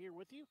Gazaway here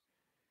with you.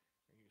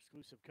 Your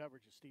exclusive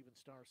coverage of Stephen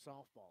Star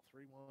softball.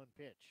 3-1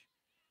 pitch.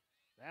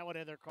 That one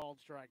in there called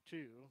strike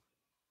 2.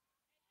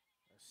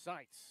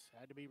 Seitz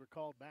had to be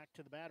recalled back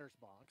to the batter's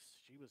box.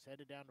 She was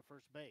headed down to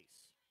first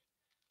base.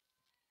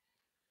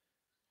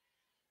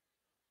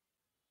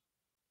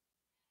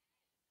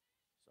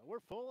 So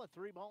we're full at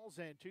 3 balls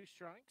and 2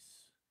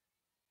 strikes.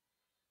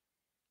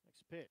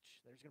 Next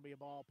pitch. There's going to be a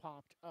ball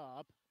popped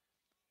up.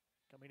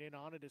 Coming in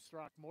on it is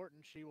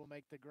Throckmorton. She will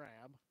make the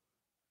grab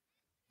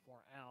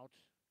for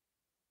out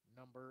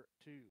number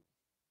 2.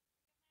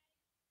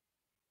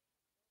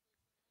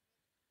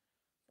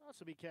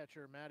 Also be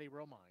catcher Maddie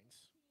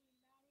Romines.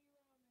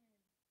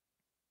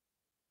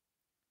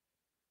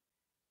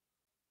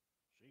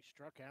 She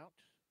struck out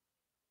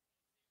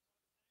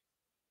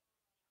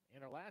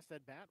in her last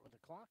at bat with a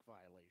clock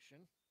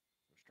violation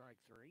for strike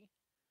 3.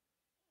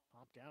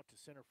 Popped out to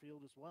center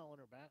field as well in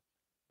her bat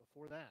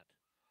before that.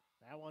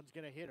 That one's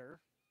going to hit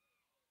her.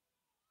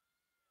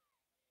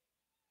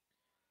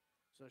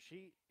 So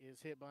she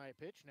is hit by a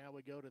pitch. Now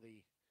we go to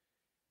the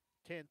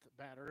 10th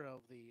batter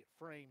of the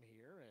frame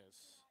here as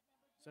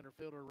center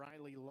fielder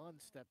Riley Lund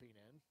stepping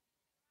in.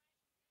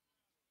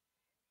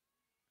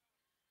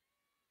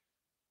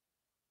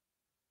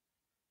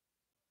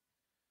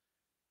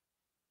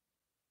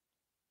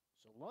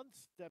 So Lund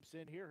steps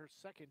in here her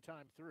second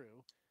time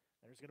through.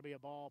 There's going to be a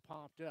ball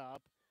popped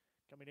up.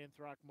 Coming in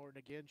Throckmorton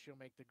again. She'll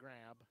make the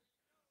grab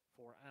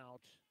for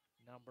out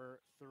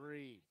number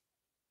 3.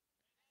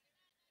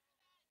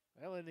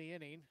 Well, in the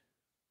inning,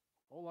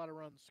 a whole lot of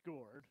runs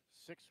scored.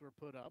 6 were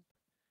put up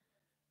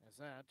as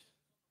that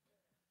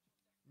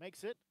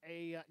makes it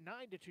a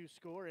 9-2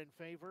 score in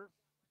favor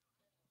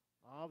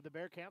of the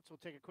Bearcats. We'll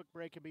take a quick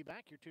break and be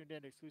back. You're tuned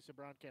in to exclusive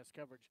broadcast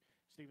coverage.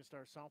 Stephen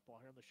Star softball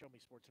here on the Show Me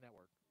Sports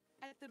Network.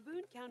 At the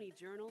Boone County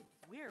Journal,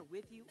 we're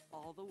with you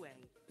all the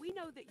way. We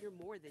know that you're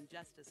more than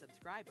just a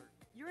subscriber.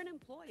 You're an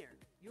employer,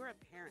 you're a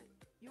parent,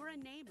 you're a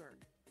neighbor.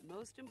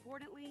 Most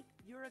importantly,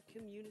 you're a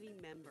community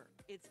member.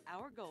 It's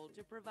our goal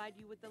to provide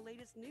you with the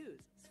latest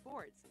news,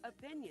 sports,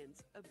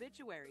 opinions,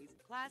 obituaries,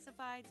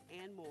 classifieds,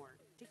 and more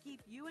to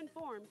keep you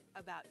informed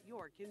about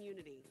your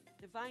community.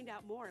 To find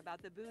out more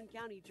about the Boone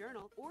County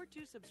Journal or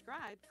to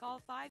subscribe, call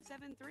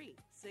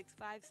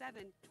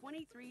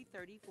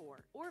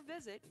 573-657-2334 or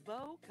visit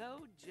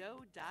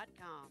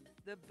bocojoe.com.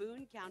 The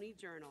Boone County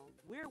Journal.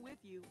 We're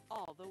with you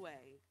all the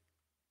way.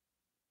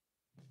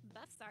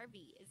 Buffs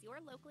RV is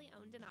your locally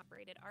owned and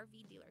operated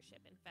RV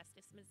dealership in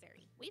Festus,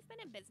 Missouri. We've been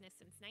in business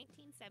since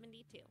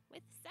 1972,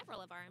 with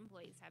several of our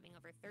employees having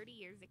over 30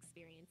 years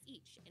experience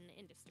each in the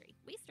industry.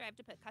 We strive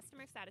to put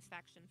customer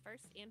satisfaction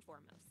first and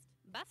foremost.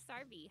 Buffs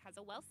RV has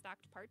a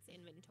well-stocked parts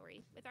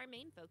inventory with our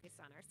main focus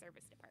on our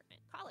service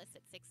department. Call us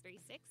at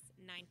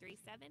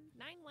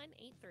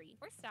 636-937-9183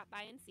 or stop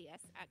by and see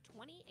us at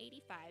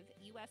 2085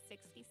 US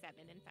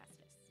 67 in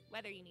Festus.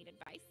 Whether you need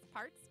advice,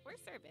 parts, or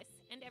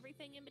service, and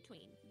everything in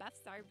between,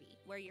 Buffs RV,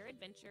 where your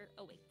adventure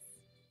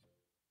awaits.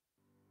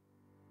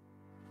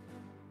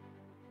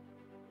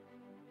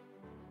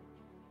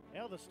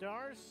 Well, the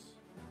Stars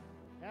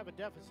have a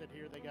deficit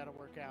here they got to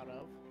work out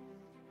of.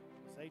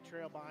 As they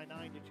trail by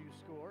 9-2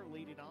 score,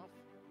 leading off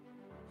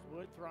is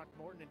Wood,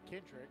 Throckmorton, and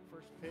Kendrick.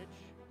 First pitch,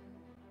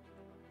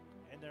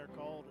 and they're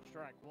called a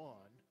strike one.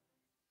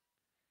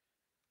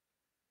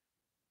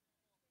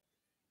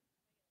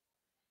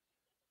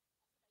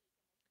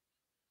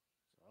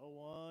 So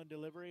 0-1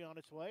 delivery on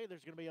its way.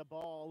 There's going to be a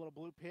ball, a little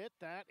blue pit.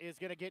 That is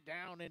going to get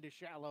down into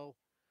shallow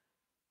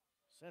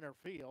center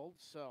field.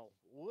 So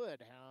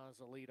Wood has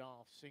a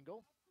leadoff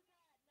single.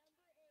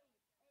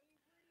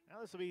 Now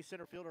this will be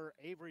center fielder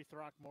Avery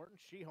Throckmorton.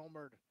 She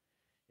homered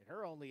in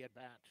her only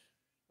at-bat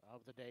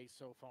of the day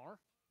so far.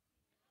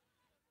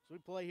 So we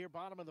play here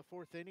bottom of the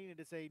fourth inning.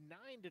 It is a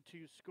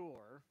 9-2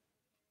 score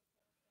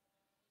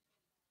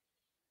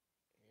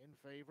in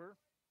favor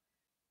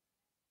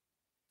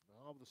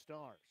of the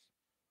Stars.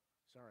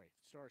 Sorry,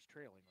 Stars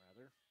trailing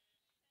rather.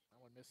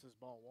 That one misses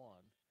ball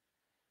one.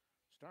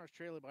 Stars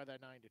trailing by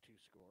that 9-2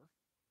 score.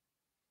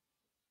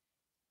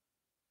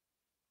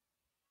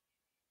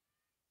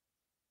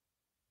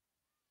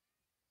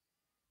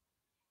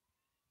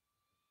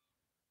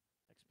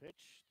 Next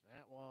pitch,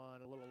 that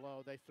one a little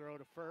low. They throw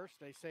to first.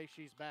 They say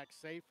she's back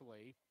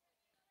safely.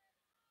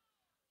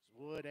 Is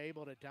Wood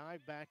able to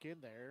dive back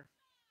in there?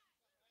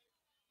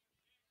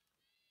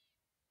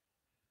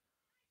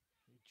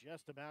 He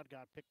just about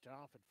got picked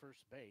off at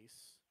first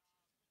base.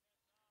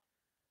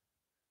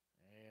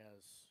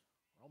 As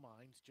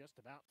Romines just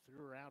about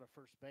threw her out of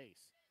first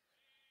base.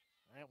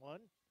 That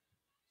one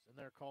is in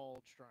there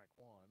called strike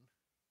one.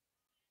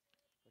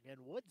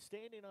 Again, Wood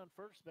standing on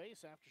first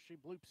base after she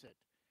bloops it.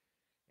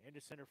 Into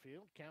center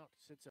field. Count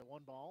sits at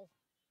 1 ball.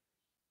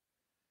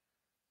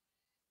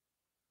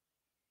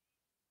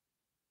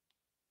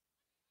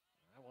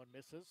 That one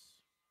misses.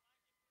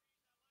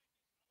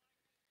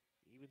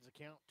 Evens the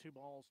count, 2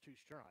 balls, 2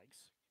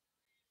 strikes.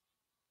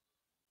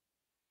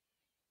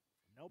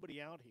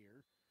 Nobody out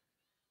here.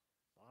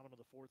 Bottom of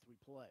the fourth we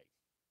play.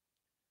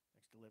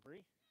 Next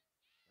delivery.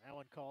 That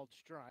one called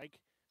strike.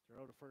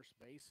 Throw to first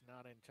base,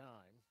 not in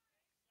time.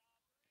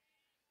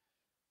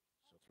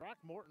 So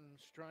Throckmorton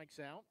strikes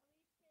out.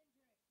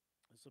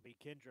 This will be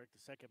Kendrick, the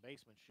second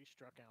baseman. She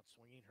struck out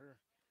swinging her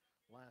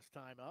last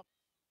time up.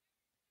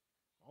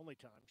 Only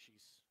time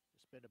she's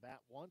just been to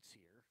bat once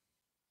here.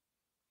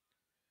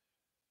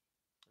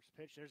 First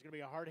pitch, there's going to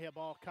be a hard hit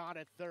ball caught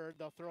at third.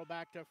 They'll throw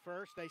back to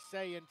first. They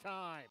say in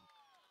time.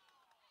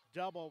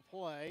 Double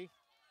play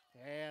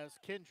as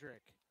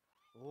Kendrick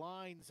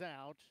lines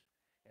out,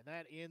 and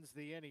that ends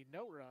the inning.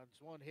 No runs,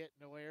 1 hit,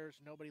 no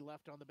errors, nobody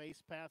left on the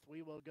base path.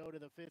 We will go to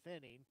the 5th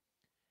inning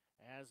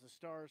as the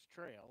Stars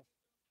trail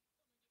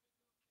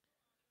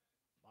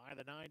by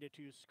the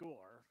 9-2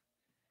 score.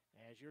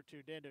 As you're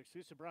tuned in to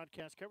exclusive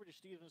broadcast coverage of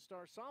Stevens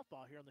Star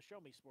softball here on the Show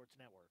Me Sports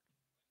Network.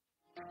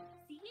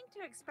 Seeking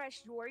to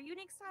express your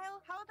unique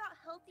style? How about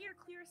healthier,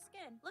 clear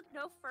skin? Look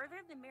no further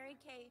than Mary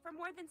Kay. For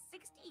more than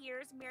 60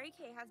 years, Mary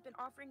Kay has been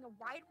offering a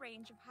wide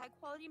range of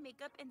high-quality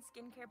makeup and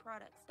skincare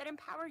products that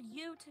empower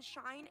you to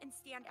shine and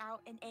stand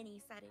out in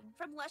any setting.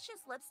 From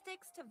luscious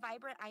lipsticks to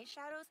vibrant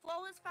eyeshadows,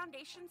 flawless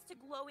foundations to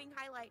glowing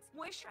highlights,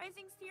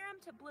 moisturizing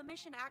serum to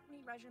blemish and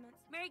acne regimens,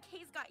 Mary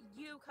Kay's got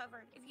you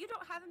covered. If you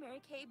don't have a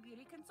Mary Kay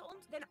beauty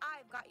consultant, then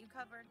I've got you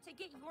covered. To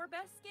get your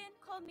best skin,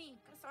 call me,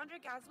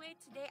 Cassandra Gazway,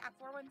 today at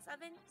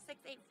 417-684-2667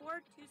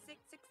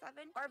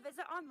 or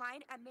visit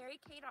online at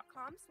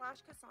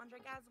marykay.com/Cassandra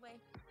Gazway.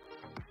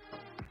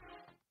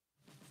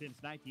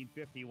 Since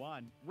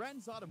 1951,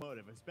 Ren's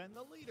Automotive has been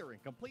the leader in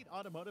complete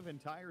automotive and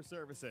tire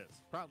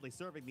services, proudly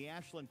serving the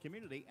Ashland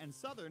community and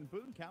southern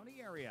Boone County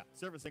area.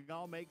 Servicing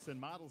all makes and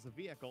models of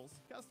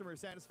vehicles, customer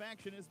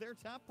satisfaction is their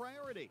top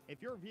priority.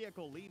 If your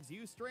vehicle leaves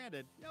you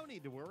stranded, no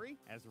need to worry,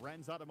 as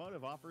Ren's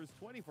Automotive offers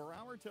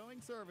 24-hour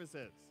towing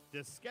services.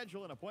 To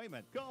schedule an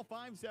appointment, call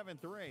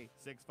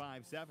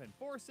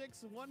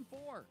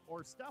 573-657-4614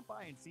 or stop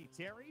by and see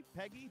Terry,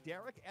 Peggy,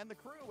 Derek, and the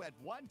crew at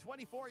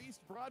 124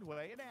 East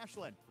Broadway in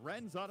Ashland.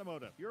 Ren's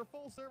Automotive, your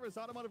full-service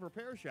automotive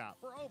repair shop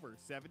for over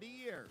 70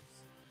 years.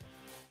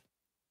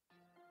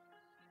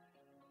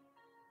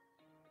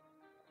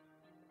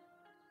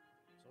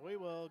 So we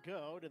will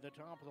go to the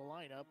top of the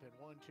lineup in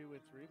 1, 2,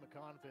 and 3.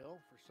 McConville,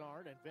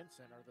 Forsard, and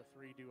Vincent are the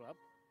 3 due up.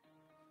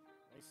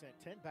 They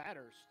sent 10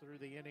 batters through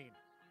the inning.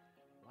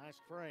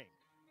 Last frame.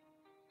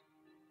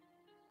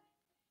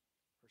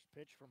 First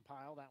pitch from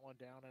Pyle, that one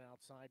down and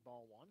outside,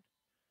 ball 1.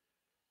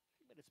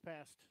 2 minutes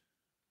past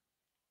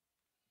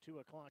 2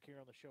 o'clock here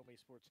on the Show Me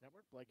Sports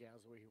Network. Blake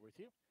Gazaway here with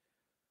you.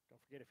 Don't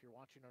forget, if you're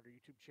watching on our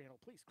YouTube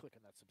channel, please click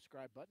on that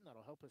subscribe button.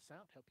 That'll help us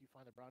out, help you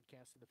find the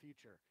broadcast in the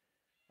future.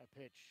 A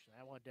pitch,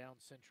 that one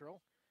down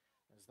central,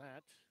 as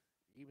that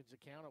evens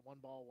the count at 1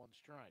 ball, 1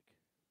 strike.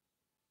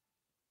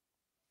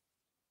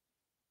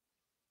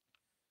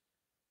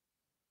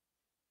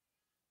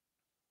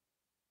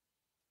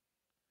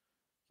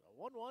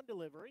 1-1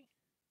 delivery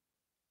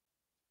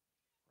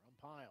from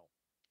Pyle.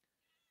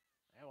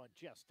 That one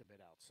just a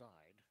bit outside.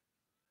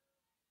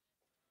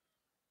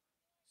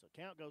 So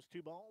count goes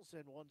 2 balls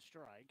and 1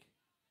 strike.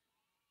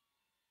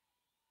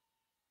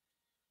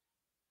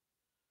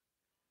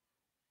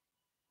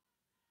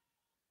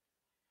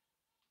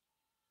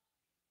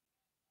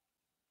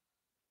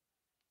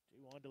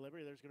 One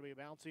delivery. There's going to be a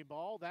bouncing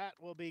ball. That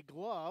will be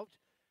gloved.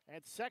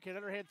 At second,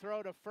 underhand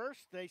throw to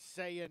first. They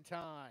say in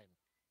time.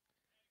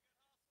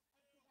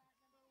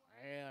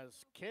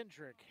 As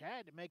Kendrick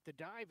had to make the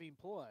diving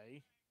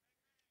play.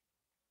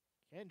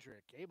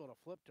 Kendrick able to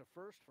flip to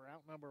first for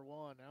out number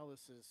 1. Now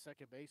this is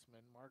second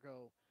baseman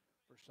Margot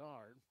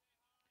Broussard.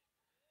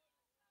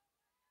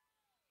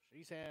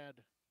 She's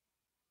had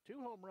 2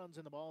 home runs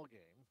in the ball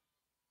game.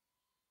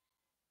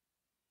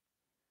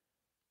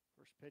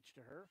 First pitch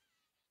to her.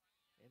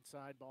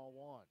 Inside ball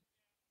 1.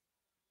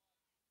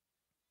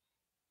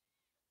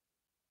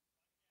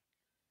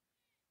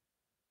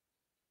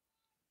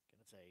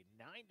 And it's a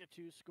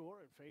 9-2 score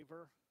in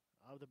favor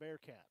of the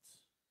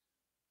Bearcats.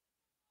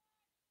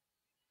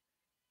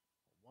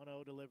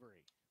 1-0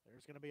 delivery.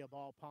 There's going to be a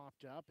ball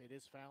popped up. It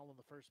is foul on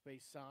the first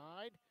base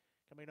side.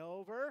 Coming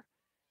over.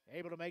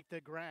 Able to make the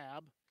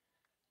grab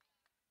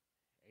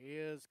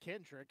is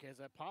Kendrick as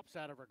it pops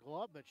out of her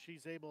glove, but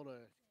she's able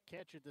to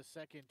catch it the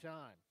second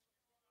time.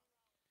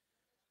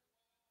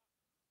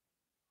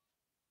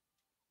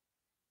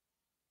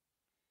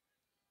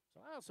 So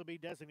I'll also be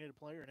designated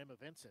player and Emma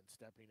Vincent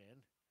stepping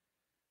in.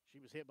 She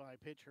was hit by a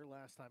pitch her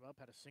last time up,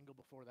 had a single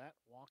before that,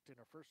 walked in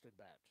her first at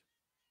bat.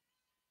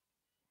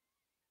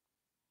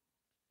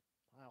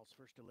 Pyle's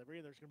first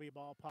delivery. There's going to be a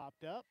ball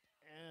popped up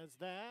as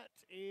that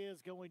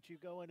is going to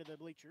go into the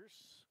bleachers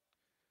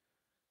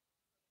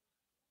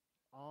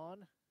on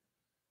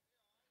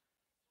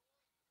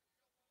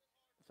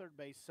the third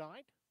base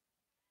side.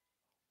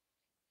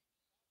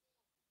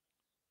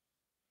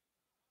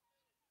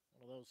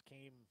 One of those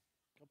came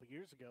a couple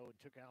years ago and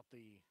took out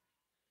the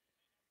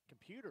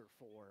computer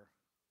for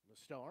the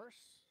Stars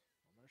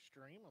on their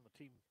stream, on the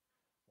Team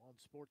One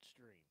Sports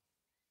stream.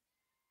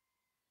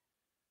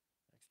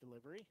 Next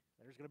delivery.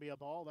 There's going to be a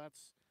ball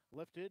that's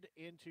lifted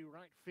into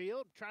right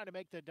field. Trying to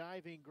make the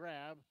diving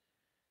grab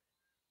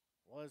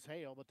was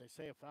Hale, but they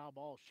say a foul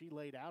ball. She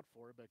laid out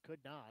for it, but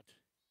could not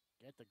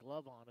get the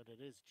glove on it.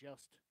 It is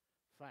just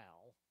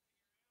foul.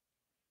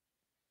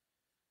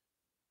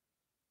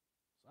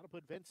 So that'll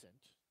put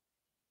Vincent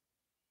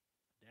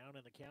down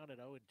in the count at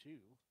 0-2.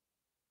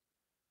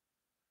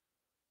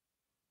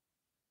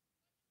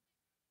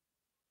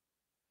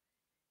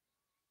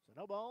 So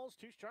no balls,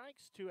 2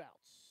 strikes, 2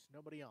 outs.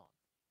 Nobody on.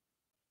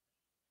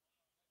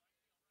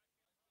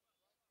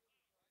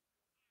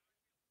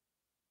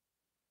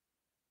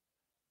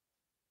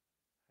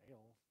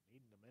 Hale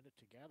needing a minute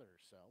to gather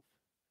herself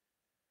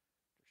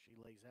after she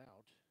lays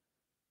out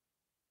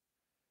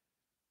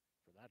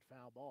for that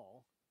foul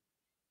ball.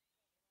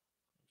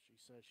 She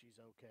says she's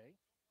okay.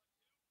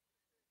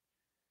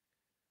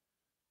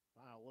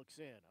 Pyle looks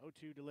in.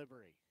 0-2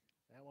 delivery.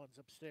 That one's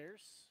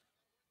upstairs.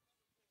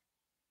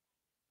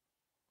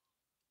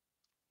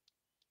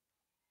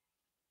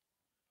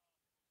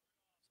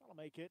 So that'll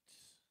make it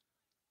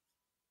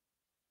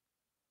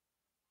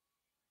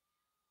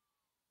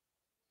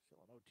still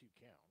an 0-2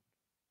 count.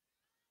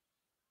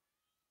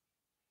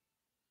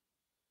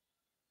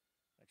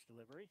 Next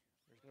delivery.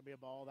 There's going to be a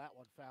ball. That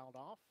one fouled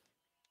off.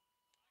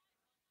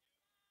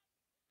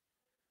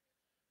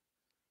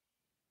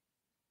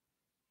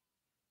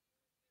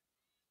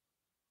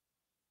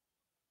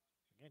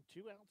 Again,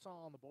 2 outs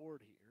on the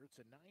board here. It's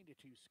a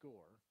 9-2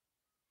 score.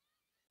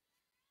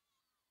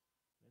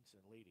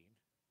 Vincent leading.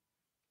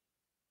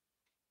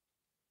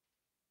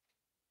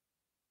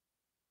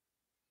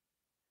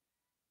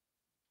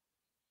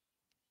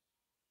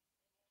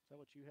 Is that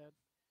what you had?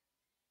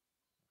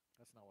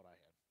 That's not what I had.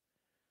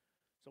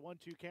 So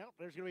 1-2 count.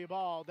 There's going to be a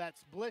ball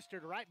that's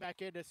blistered right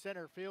back into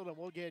center field, and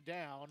we'll get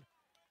down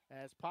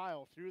as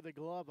Pyle threw the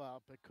glove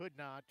up but could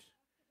not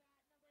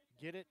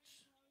get it.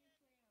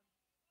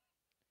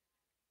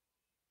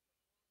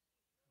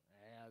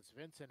 As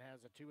Vincent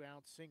has a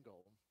 2-out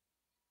single.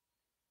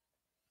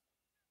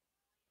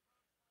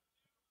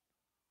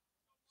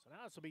 So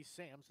now this will be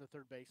Sams, the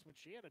third baseman.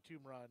 She had a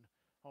 2-run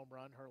home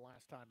run her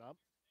last time up.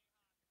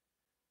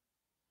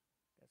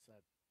 Guess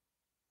that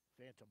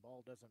phantom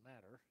ball doesn't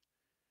matter.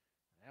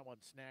 That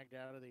one snagged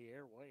out of the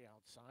air way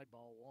outside,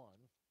 ball 1.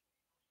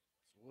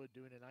 It's Wood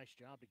doing a nice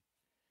job to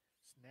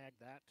snag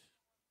that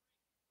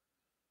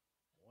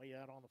way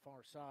out on the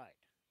far side.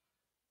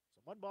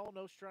 So 1 ball,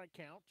 no strike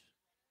count.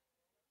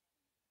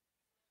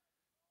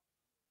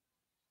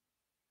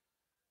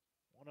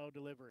 1-0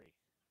 delivery.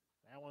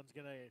 That one's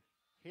going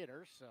to hit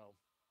her, so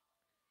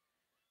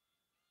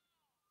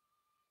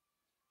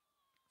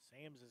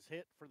Sams is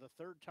hit for the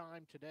 3rd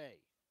time today.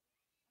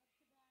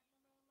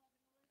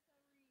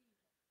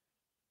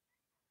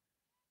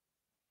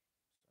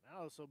 So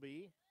now this will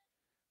be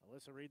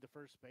Alyssa Reed, the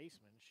first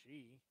baseman.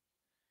 She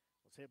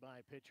was hit by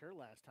a pitch her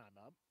last time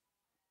up.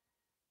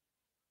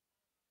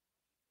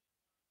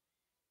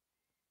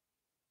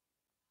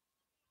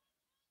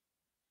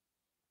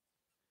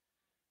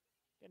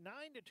 A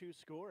 9-2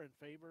 score in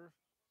favor of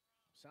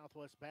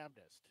Southwest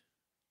Baptist.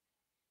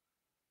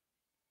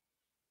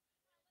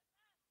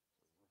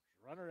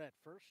 Runner at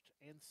first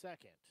and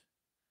second.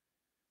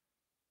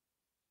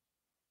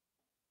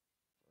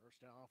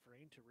 First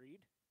offering to Reed.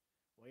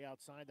 Way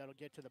outside, that'll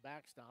get to the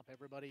backstop.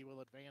 Everybody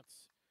will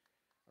advance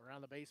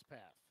around the base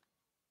path.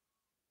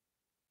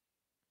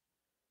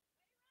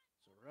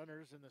 So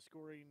runners in the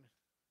scoring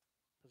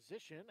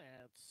position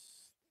at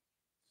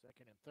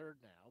second and third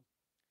now.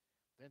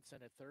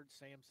 Vincent at third,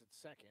 Sams at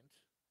second.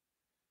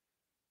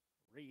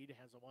 Reed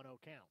has a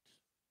 1-0 count.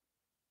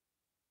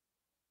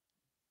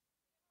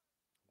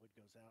 Wood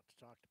goes out to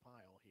talk to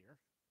Pyle here.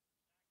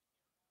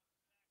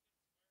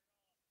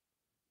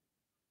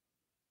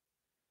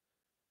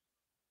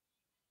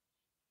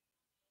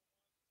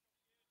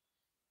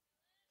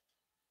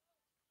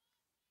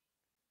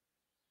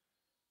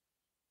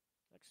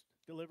 Next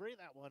delivery,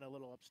 that one a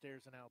little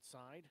upstairs and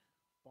outside.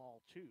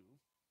 Ball 2.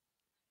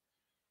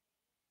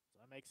 So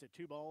that makes it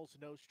 2 balls,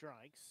 no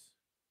strikes.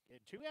 And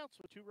 2 outs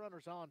with 2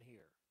 runners on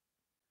here.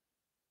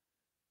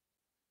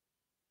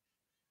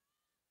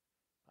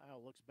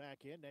 Pyle looks back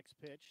in, next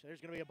pitch. There's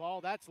going to be a ball.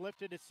 That's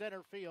lifted to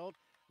center field.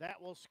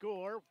 That will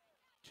score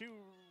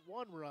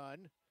 2-1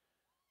 run.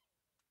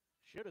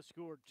 Should have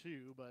scored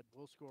 2, but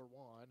we'll score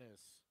 1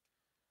 as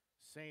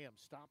Sam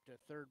stopped at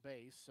third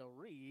base. So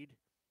Reed,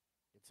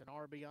 it's an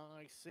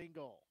RBI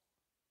single.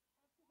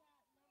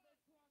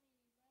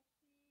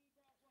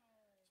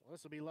 So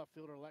this will be left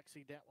fielder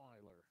Lexi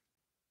Detweiler.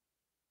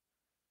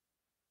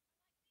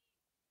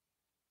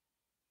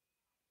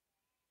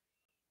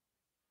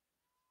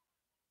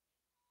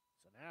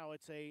 So now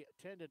it's a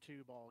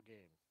 10-2 ball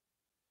game.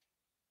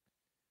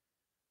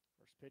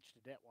 First pitch to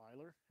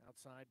Detweiler,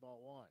 outside ball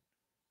 1.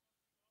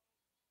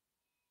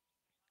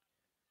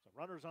 So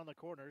runners on the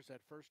corners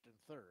at first and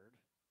third.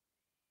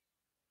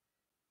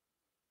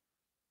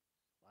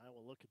 I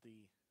will look at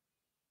the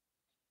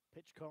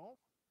pitch call.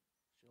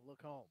 She'll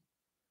look home.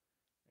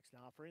 Next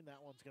offering,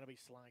 that one's going to be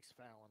sliced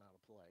foul and out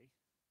of play.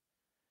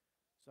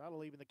 So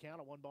that'll even the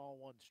count at 1 ball,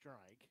 1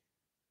 strike.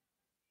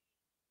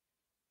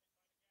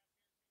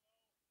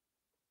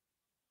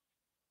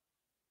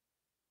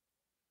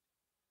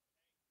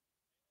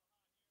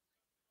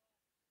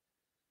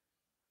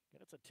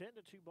 And it's a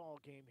 10-2 ball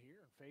game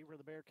here in favor of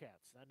the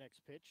Bearcats. That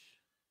next pitch,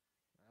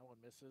 that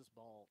one misses,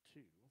 ball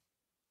 2.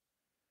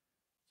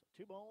 So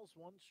 2 balls,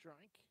 1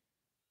 strike.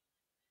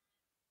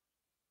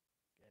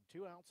 And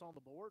 2 outs on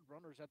the board,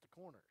 runners at the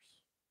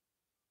corners.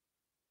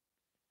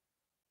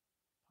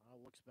 Pyle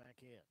looks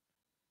back in.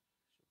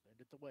 She'll bend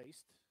at the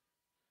waist.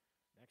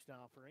 Next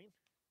offering,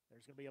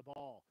 there's going to be a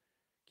ball.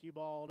 Cue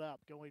balled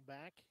up, going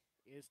back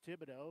is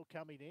Thibodeau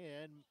coming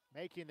in,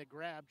 making the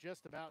grab,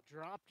 just about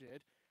dropped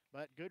it.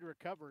 But good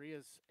recovery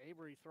is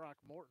Avery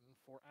Throckmorton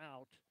for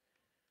out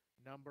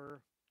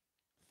number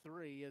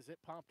 3 as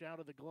it popped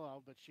out of the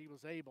glove, but she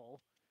was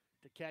able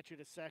to catch it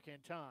a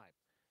second time.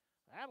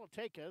 That'll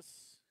take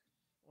us.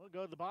 We'll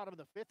go to the bottom of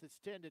the 5th. It's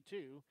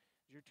 10-2.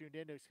 You're tuned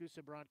in to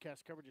exclusive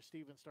broadcast coverage of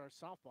Stephen Star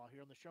softball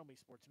here on the Show Me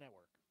Sports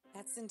Network.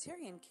 At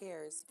Centurion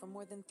Cares, for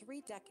more than 3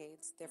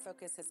 decades, their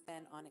focus has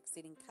been on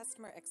exceeding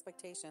customer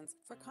expectations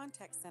for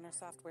contact center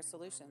software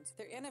solutions.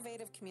 Their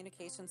innovative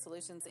communication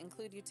solutions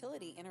include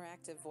utility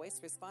interactive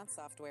voice response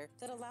software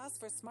that allows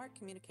for smart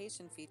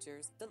communication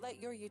features that let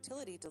your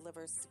utility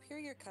deliver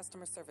superior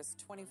customer service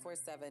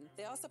 24/7.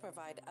 They also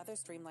provide other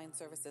streamlined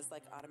services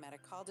like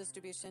automatic call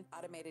distribution,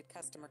 automated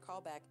customer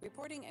callback,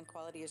 reporting, and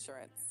quality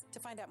assurance. To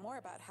find out more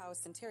about how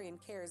Centurion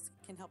Cares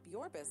can help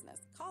your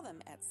business, call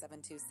them at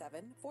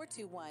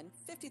 727-421-5300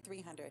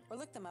 or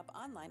look them up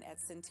online at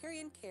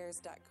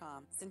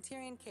centurioncares.com.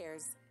 Centurion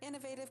Cares,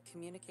 innovative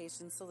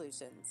communication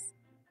solutions.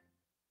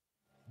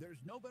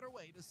 There's no better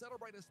way to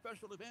celebrate a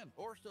special event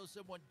or show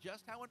someone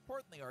just how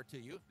important they are to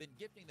you than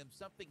gifting them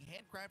something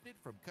handcrafted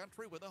from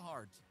Country with a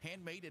Heart.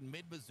 Handmade in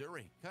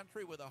mid-Missouri,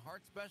 Country with a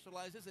Heart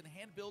specializes in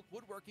hand-built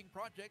woodworking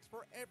projects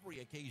for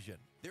every occasion.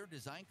 Their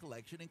design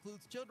collection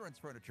includes children's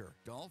furniture,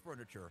 doll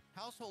furniture,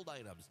 household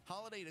items,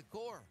 holiday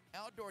decor,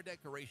 outdoor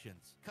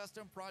decorations,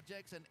 custom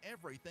projects, and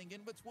everything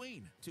in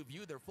between. To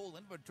view their full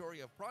inventory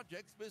of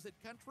projects, visit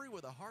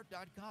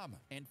countrywithaheart.com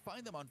and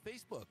find them on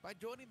Facebook by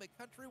joining the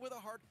Country with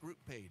a Heart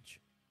group page.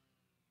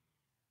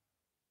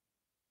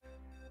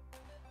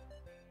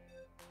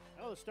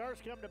 Oh, the Stars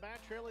come to bat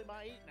trailing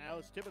by 8 now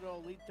as Thibodeau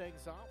will lead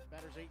things off.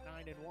 Batters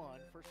 8-9-1.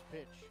 First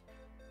pitch.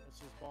 This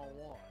is ball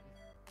 1.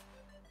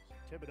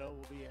 So Thibodeau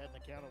will be ahead in the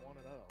count of 1-0.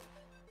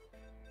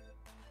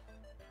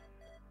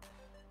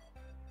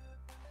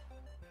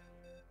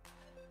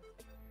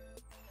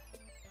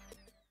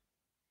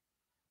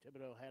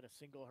 Thibodeau had a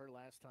single her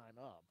last time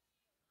up.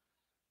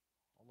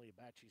 Only a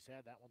bat she's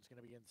had. That one's going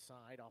to be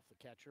inside off the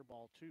catcher.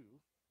 Ball 2.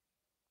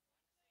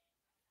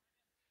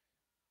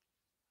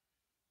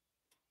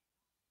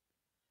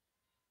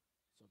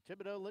 So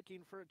Thibodeau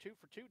looking for a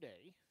 2-for-2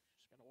 day.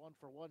 She's got a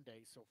 1-for-1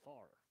 day so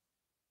far.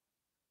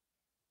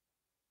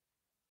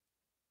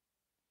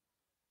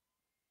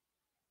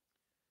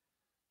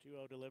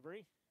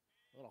 Delivery.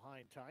 A little high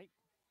and tight.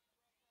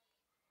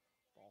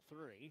 Ball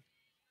 3.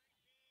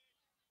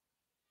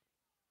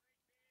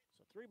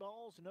 3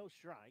 balls, no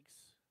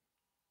strikes.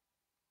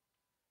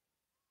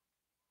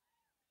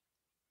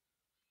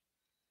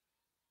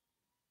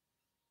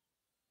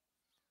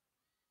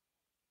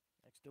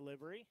 Next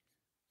delivery.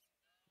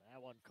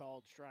 That one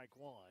called strike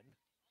 1.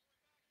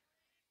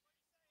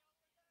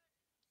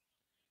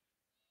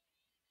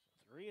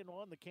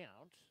 3-1 the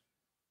count.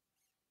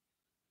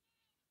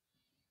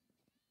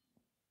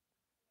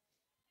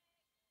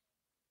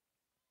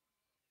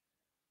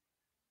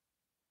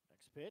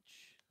 Next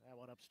pitch. That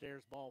one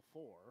upstairs, ball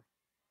 4.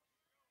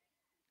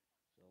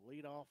 So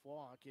leadoff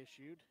walk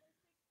issued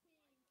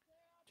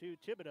to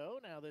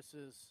Thibodeau. Now this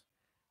is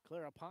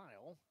Clara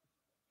Pyle.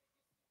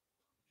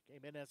 She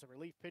came in as a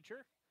relief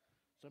pitcher.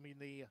 So I mean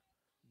the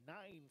 9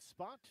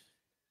 spot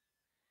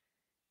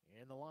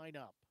in the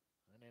lineup.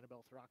 And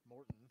Annabelle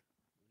Throckmorton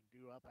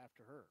due up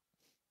after her.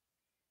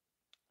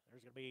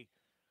 There's going to be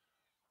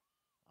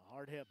a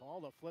hard hit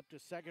ball. They'll flip to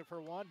second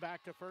for 1.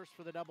 Back to first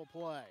for the double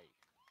play.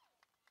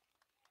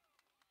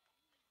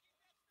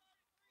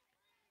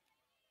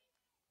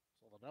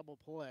 So the double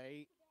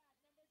play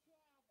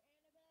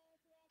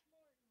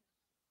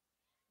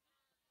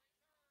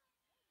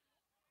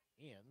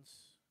ends.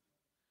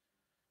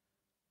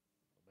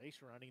 The base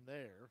running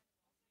there.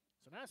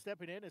 So now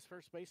stepping in is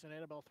first baseman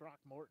Annabelle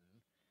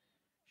Throckmorton.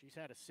 She's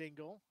had a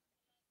single.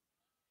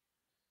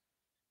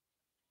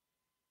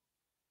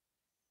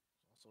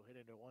 She's also hit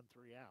into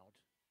 1-3 out.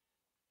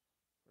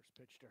 First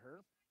pitch to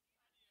her.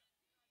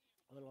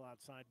 A little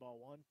outside, ball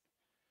 1.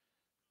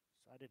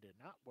 Decided to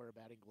not wear a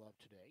batting glove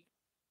today.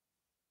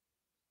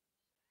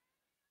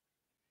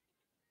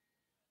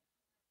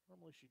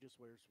 Normally she just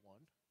wears 1.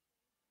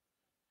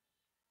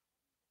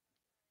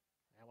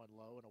 That one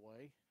low and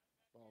away.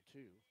 Ball 2.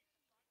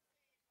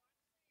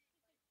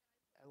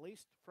 At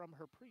least from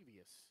her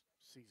previous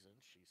season,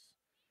 she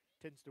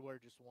tends to wear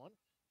just 1.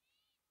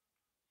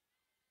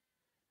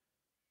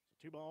 So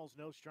 2 balls,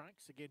 no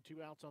strikes. Again,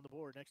 2 outs on the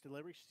board. Next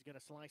delivery, she's going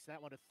to slice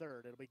that one to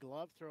third. It'll be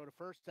glove, throw to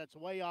first. That's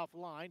way off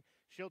line.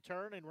 She'll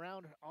turn and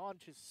round on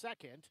to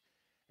second,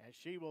 and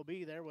she will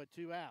be there with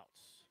 2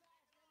 outs.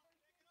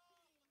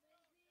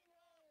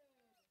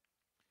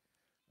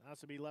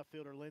 That's to be left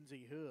fielder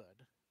Lindsey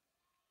Hood.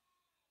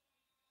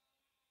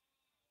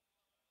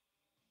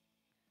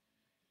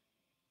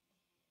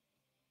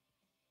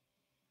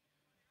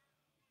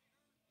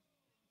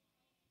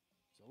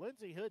 So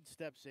Lindsey Hood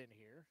steps in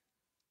here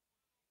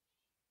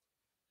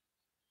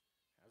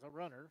as a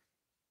runner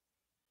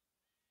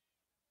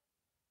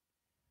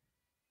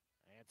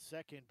at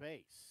second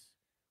base.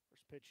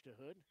 First pitch to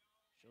Hood.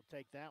 She'll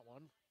take that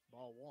one.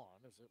 Ball 1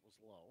 as it was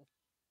low.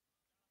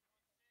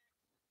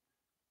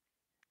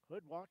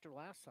 Hood walked her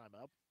last time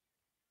up.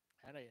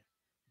 Had a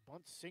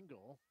bunt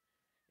single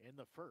in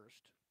the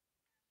first.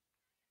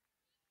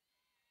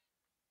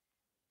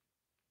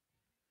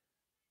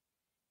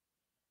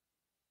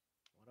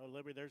 One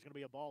delivery, there's going to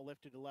be a ball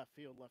lifted to left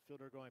field. Left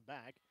fielder going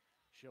back.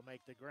 She'll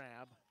make the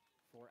grab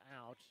for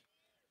out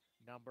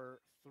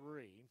number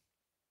 3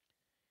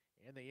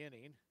 in the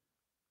inning.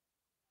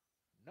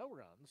 No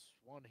runs,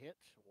 1 hit,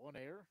 1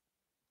 error,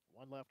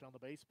 1 left on the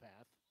base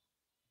path.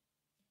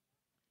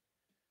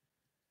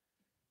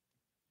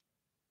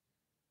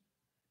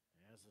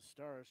 As the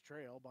Stars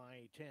trail by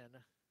a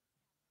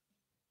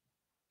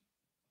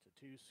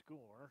 10-2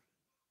 score.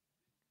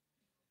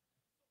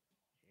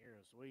 Here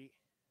as we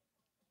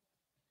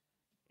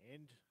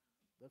end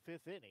the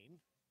 5th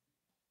inning.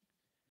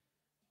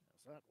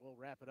 As that will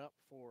wrap it up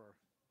for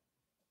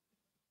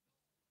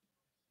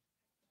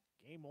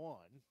game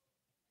 1.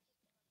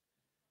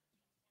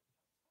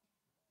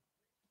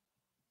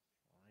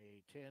 By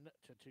a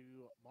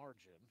 10-2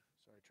 margin.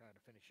 Sorry, trying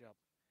to finish up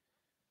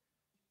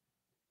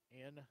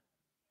in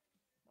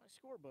my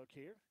scorebook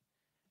here.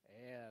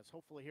 As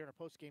hopefully here in a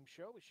post-game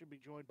show, we should be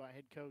joined by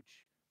head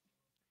coach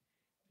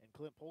and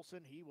Clint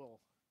Polson. He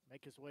will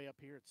make his way up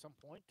here at some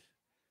point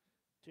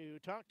to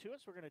talk to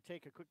us. We're going to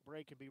take a quick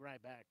break and be right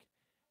back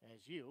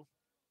as you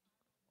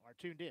are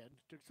tuned in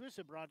to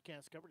exclusive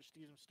broadcast coverage of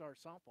Stephen Star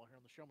Softball here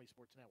on the Show Me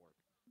Sports Network.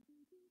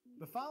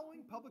 The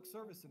following public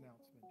service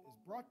announcement is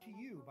brought to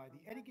you by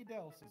the Eddie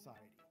Gaedel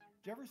Society,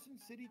 Jefferson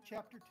City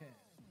Chapter 10,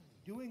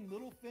 doing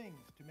little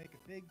things to make a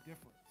big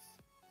difference.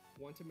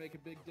 Want to make a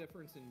big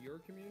difference in your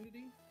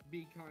community?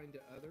 Be kind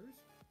to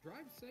others,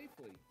 drive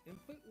safely, and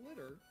put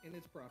litter in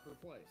its proper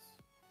place.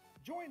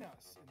 Join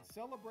us in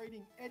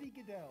celebrating Eddie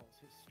Gaedel's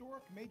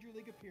historic Major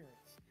League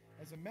appearance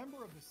as a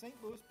member of the St.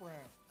 Louis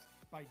Browns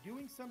by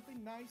doing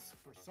something nice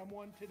for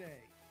someone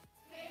today.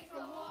 Take a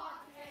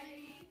walk,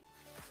 Eddie.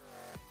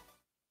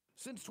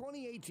 Since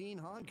 2018,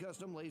 Han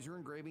Custom Laser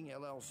Engraving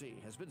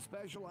LLC has been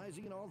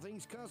specializing in all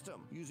things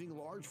custom, using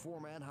large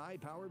format,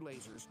 high-powered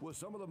lasers. With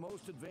some of the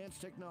most advanced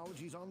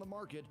technologies on the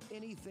market,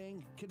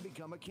 anything can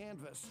become a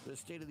canvas. This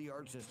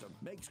state-of-the-art system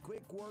makes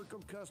quick work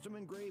of custom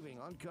engraving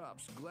on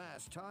cups,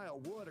 glass, tile,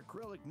 wood,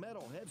 acrylic,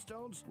 metal,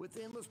 headstones with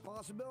endless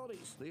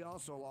possibilities. They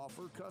also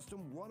offer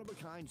custom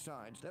one-of-a-kind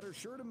signs that are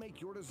sure to make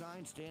your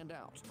design stand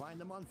out. Find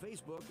them on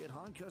Facebook at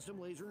Han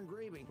Custom Laser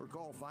Engraving or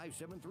call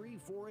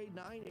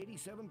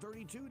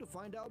 573-489-8732 to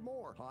find out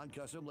more. Han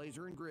Custom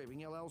Laser Engraving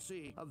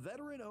LLC, a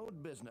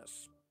veteran-owned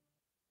business.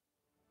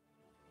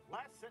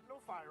 Last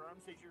Sentinel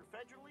Firearms is your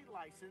federally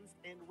licensed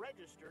and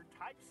registered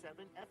Type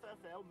 7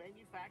 FFL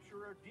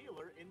manufacturer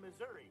dealer in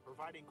Missouri,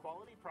 providing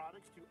quality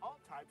products to all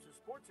types of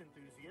sports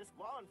enthusiasts,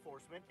 law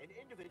enforcement, and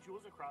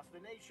individuals across the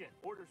nation.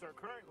 Orders are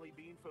currently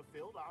being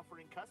fulfilled,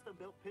 offering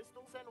custom-built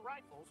pistols and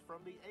rifles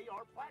from the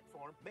AR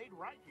platform made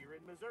right here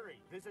in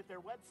Missouri. Visit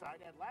their website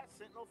at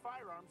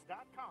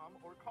lastsentinelfirearms.com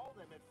or call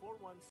them at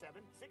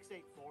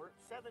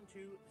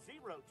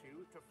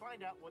 417-684-7202 to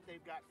find out what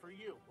they've got for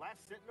you.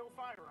 Last Sentinel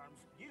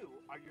Firearms,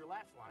 you are your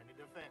last line of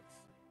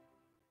defense.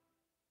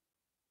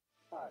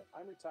 Hi,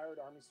 I'm retired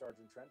Army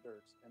Sergeant Trent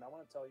Dirks, and I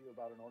want to tell you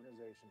about an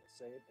organization that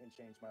saved and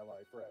changed my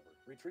life forever.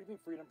 Retrieving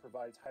Freedom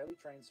provides highly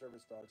trained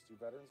service dogs to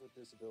veterans with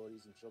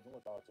disabilities and children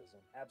with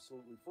autism,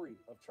 absolutely free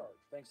of charge,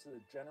 thanks to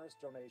the generous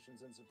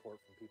donations and support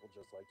from people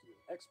just like you.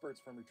 Experts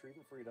from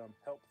Retrieving Freedom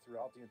help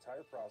throughout the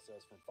entire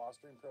process, from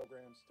fostering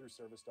programs through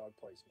service dog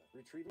placement.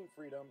 Retrieving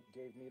Freedom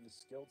gave me the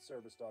skilled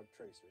service dog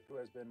Tracer, who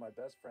has been my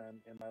best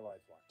friend and my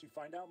lifeline. To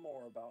find out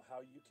more about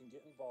how you can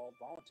get involved,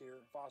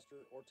 volunteer,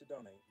 foster, or to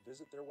donate,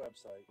 visit their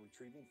website,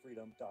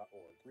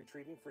 retrievingfreedom.org.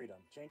 Retrieving Freedom,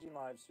 changing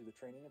lives through the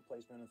training and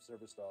placement of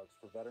service dogs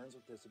for veterans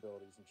with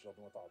disabilities and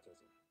children with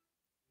autism.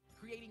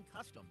 Creating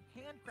custom,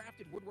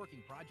 handcrafted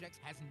woodworking projects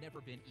has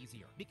never been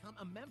easier. Become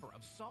a member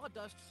of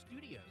Sawdust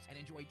Studios and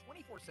enjoy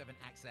 24/7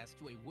 access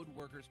to a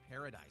woodworker's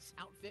paradise.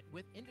 Outfit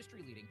with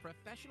industry-leading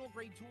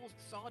professional-grade tools,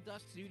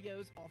 Sawdust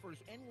Studios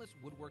offers endless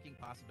woodworking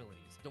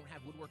possibilities. Don't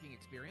have woodworking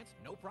experience?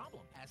 No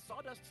problem, as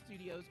Sawdust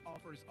Studios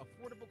offers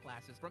affordable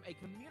classes from a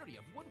community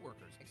of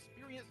woodworkers,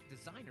 experienced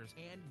designers,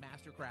 and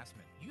master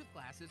craftsmen. Youth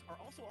classes are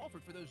also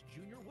offered for those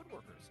junior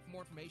woodworkers. For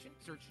more information,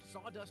 search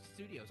Sawdust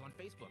Studios on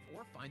Facebook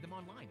or find them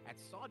online at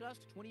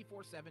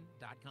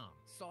sawdust247.com.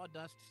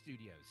 Sawdust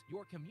Studios,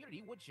 your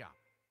community woodshop.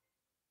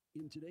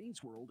 In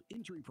today's world,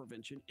 injury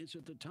prevention is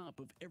at the top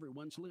of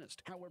everyone's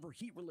list. However,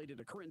 heat-related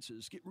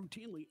occurrences get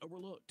routinely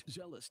overlooked.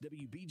 Zealous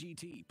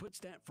WBGT puts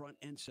that front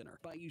and center.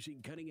 By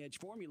using cutting-edge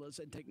formulas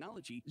and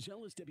technology,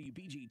 Zealous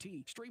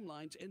WBGT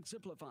streamlines and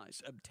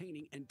simplifies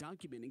obtaining and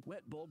documenting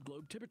wet bulb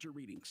globe temperature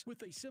readings.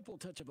 With a simple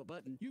touch of a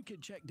button, you can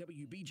check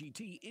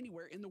WBGT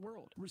anywhere in the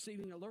world,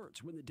 receiving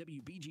alerts when the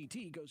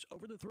WBGT goes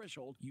over the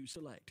threshold you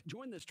select.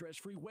 Join the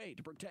stress-free way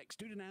to protect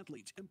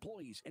student-athletes,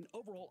 employees, and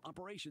overall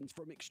operations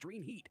from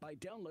extreme heat by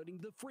downloading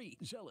the free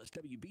Zealous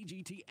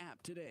WBGT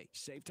app today.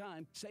 Save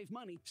time, save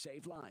money,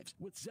 save lives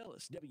with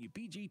Zealous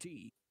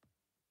WBGT.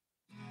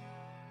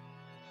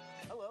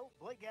 Hello,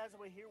 Blake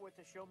Gazaway here with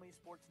the Show Me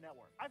Sports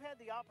Network. I've had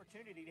the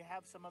opportunity to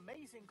have some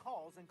amazing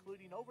calls,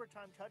 including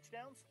overtime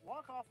touchdowns,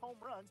 walk-off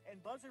home runs,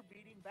 and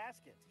buzzer-beating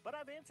baskets. But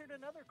I've answered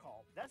another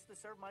call. That's to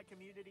serve my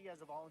community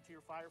as a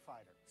volunteer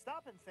firefighter.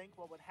 Stop and think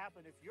what would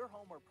happen if your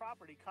home or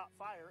property caught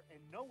fire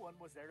and no one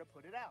was there to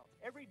put it out.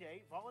 Every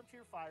day,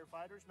 volunteer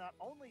firefighters not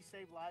only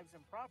save lives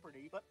and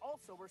property, but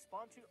also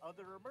respond to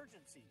other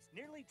emergencies.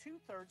 Nearly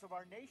 2/3 of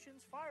our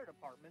nation's fire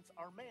departments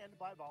are manned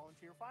by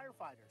volunteer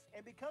firefighters.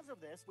 And because of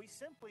this, we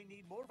simply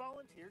need more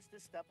volunteers to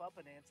step up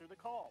and answer the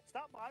call.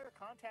 Stop by or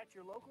contact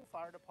your local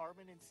fire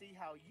department and see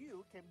how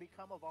you can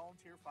become a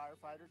volunteer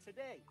firefighter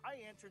today. I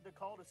answered the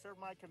call to serve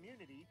my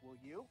community. Will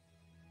you?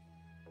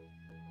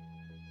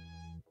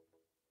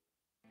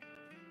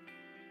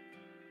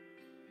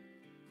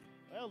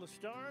 Well, the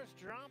Stars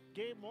dropped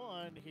game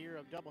one here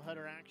of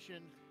doubleheader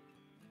action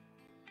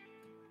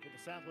with the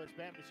Southwest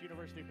Baptist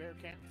University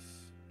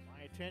Bearcats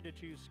by a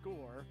 10-2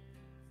 score.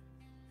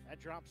 That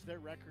drops their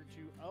record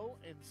to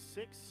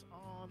 0-6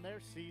 on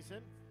their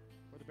season.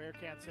 For the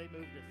Bearcats, they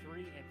moved to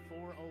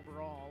 3-4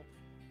 overall.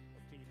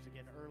 Both teams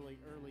again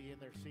early in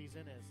their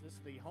season, as this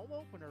is the home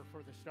opener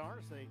for the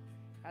Stars. They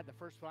had the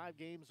first 5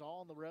 games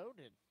all on the road,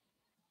 and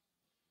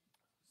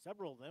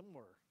several of them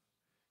were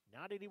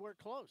not anywhere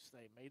close.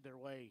 They made their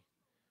way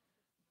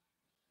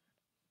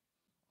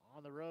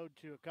on the road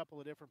to a couple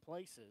of different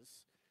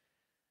places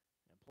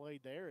and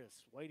played there,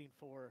 as waiting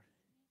for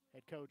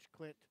head coach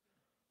Clint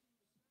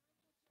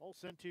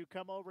Olson to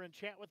come over and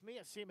chat with me.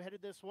 I see him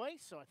headed this way,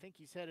 so I think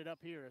he's headed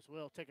up here as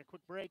well. Take a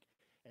quick break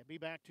and be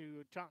back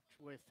to talk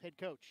with head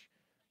coach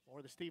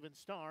for the Stevens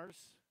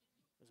Stars.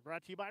 This is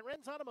brought to you by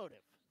Ren's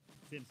Automotive.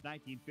 Since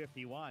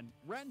 1951,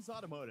 Ren's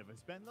Automotive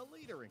has been the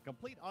leader in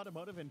complete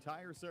automotive and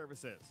tire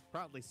services,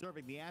 proudly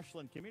serving the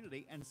Ashland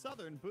community and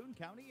southern Boone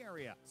County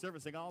area.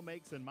 Servicing all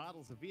makes and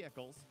models of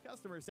vehicles,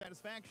 customer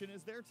satisfaction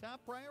is their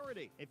top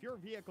priority. If your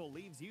vehicle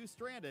leaves you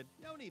stranded,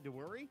 no need to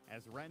worry,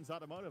 as Ren's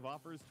Automotive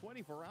offers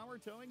 24-hour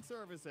towing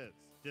services.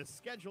 To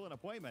schedule an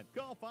appointment,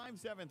 call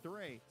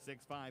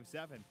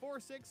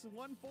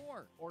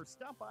 573-657-4614 or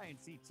stop by and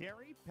see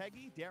Terry,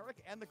 Peggy,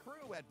 Derek, and the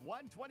crew at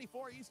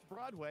 124 East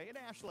Broadway in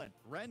Ashland.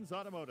 Ren's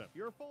Automotive,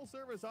 your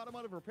full-service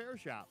automotive repair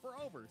shop for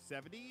over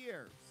 70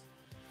 years.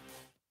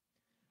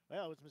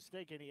 Well, it was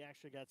mistaken. He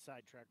actually got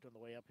sidetracked on the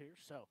way up here,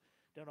 so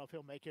don't know if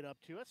he'll make it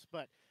up to us,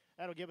 but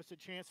that'll give us a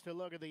chance to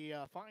look at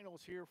the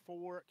finals here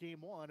for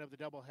game one of the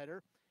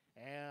doubleheader,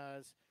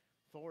 as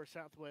for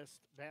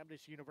Southwest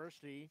Baptist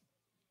University,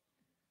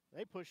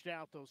 They pushed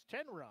out those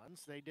 10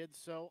 runs. They did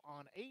so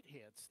on 8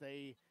 hits.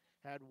 They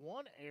had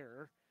 1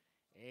 error,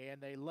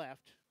 and they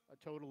left a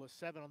total of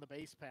 7 on the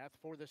base path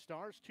for the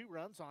Stars. 2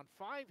 runs on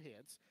 5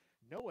 hits,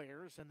 no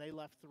errors, and they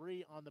left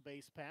 3 on the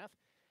base path.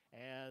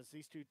 As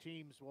these two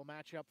teams will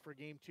match up for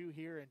game 2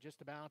 here in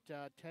just about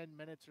 10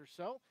 minutes or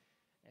so.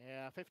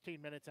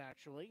 15 minutes,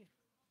 actually,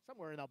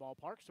 somewhere in that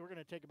ballpark. So we're going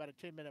to take about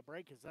a 10-minute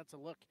break as that's a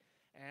look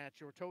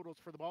at your totals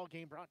for the ball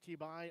game brought to you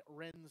by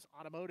Renz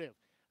Automotive.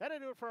 That'll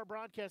do it for our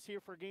broadcast here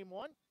for game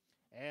 1,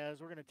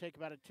 as we're going to take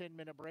about a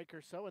 10-minute break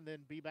or so and then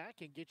be back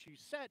and get you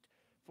set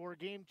for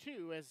game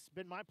 2. It's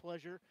been my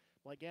pleasure,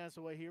 Blake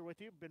Gazaway here with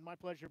you. Been my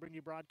pleasure to bring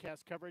you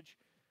broadcast coverage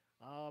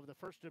of the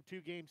first of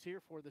 2 games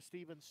here for the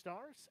Stevens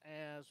Stars.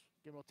 As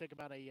again, we'll take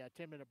about a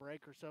 10-minute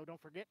break or so.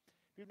 Don't forget,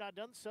 if you've not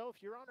done so,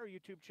 if you're on our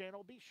YouTube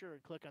channel, be sure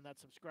and click on that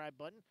subscribe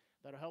button.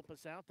 That'll help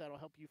us out. That'll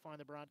help you find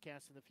the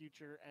broadcast in the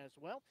future as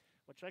well.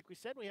 Which, like we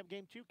said, we have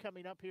game 2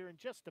 coming up here in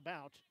just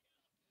about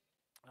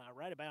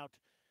right about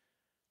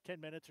 10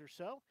 minutes or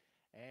so,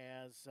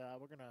 as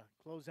we're going to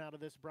close out of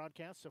this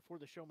broadcast. So for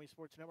the Show Me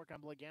Sports Network,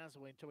 I'm Blake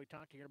Gazaway until we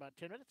talk to you in about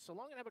 10 minutes. So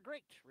long and have a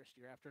great rest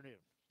of your afternoon.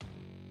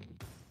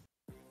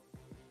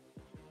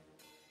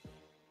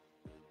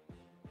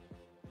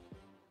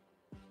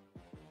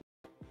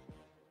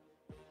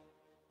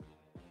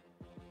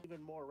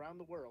 Even more around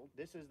the world,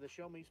 this is the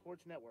Show Me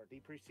Sports Network. The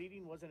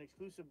preceding was an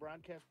exclusive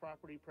broadcast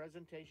property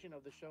presentation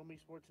of the Show Me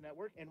Sports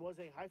Network and was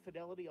a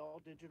high-fidelity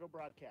all-digital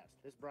broadcast.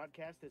 This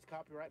broadcast is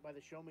copyright by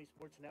the Show Me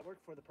Sports Network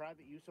for the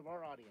private use of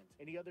our audience.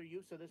 Any other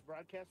use of this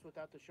broadcast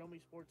without the Show Me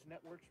Sports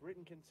Network's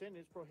written consent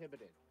is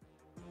prohibited.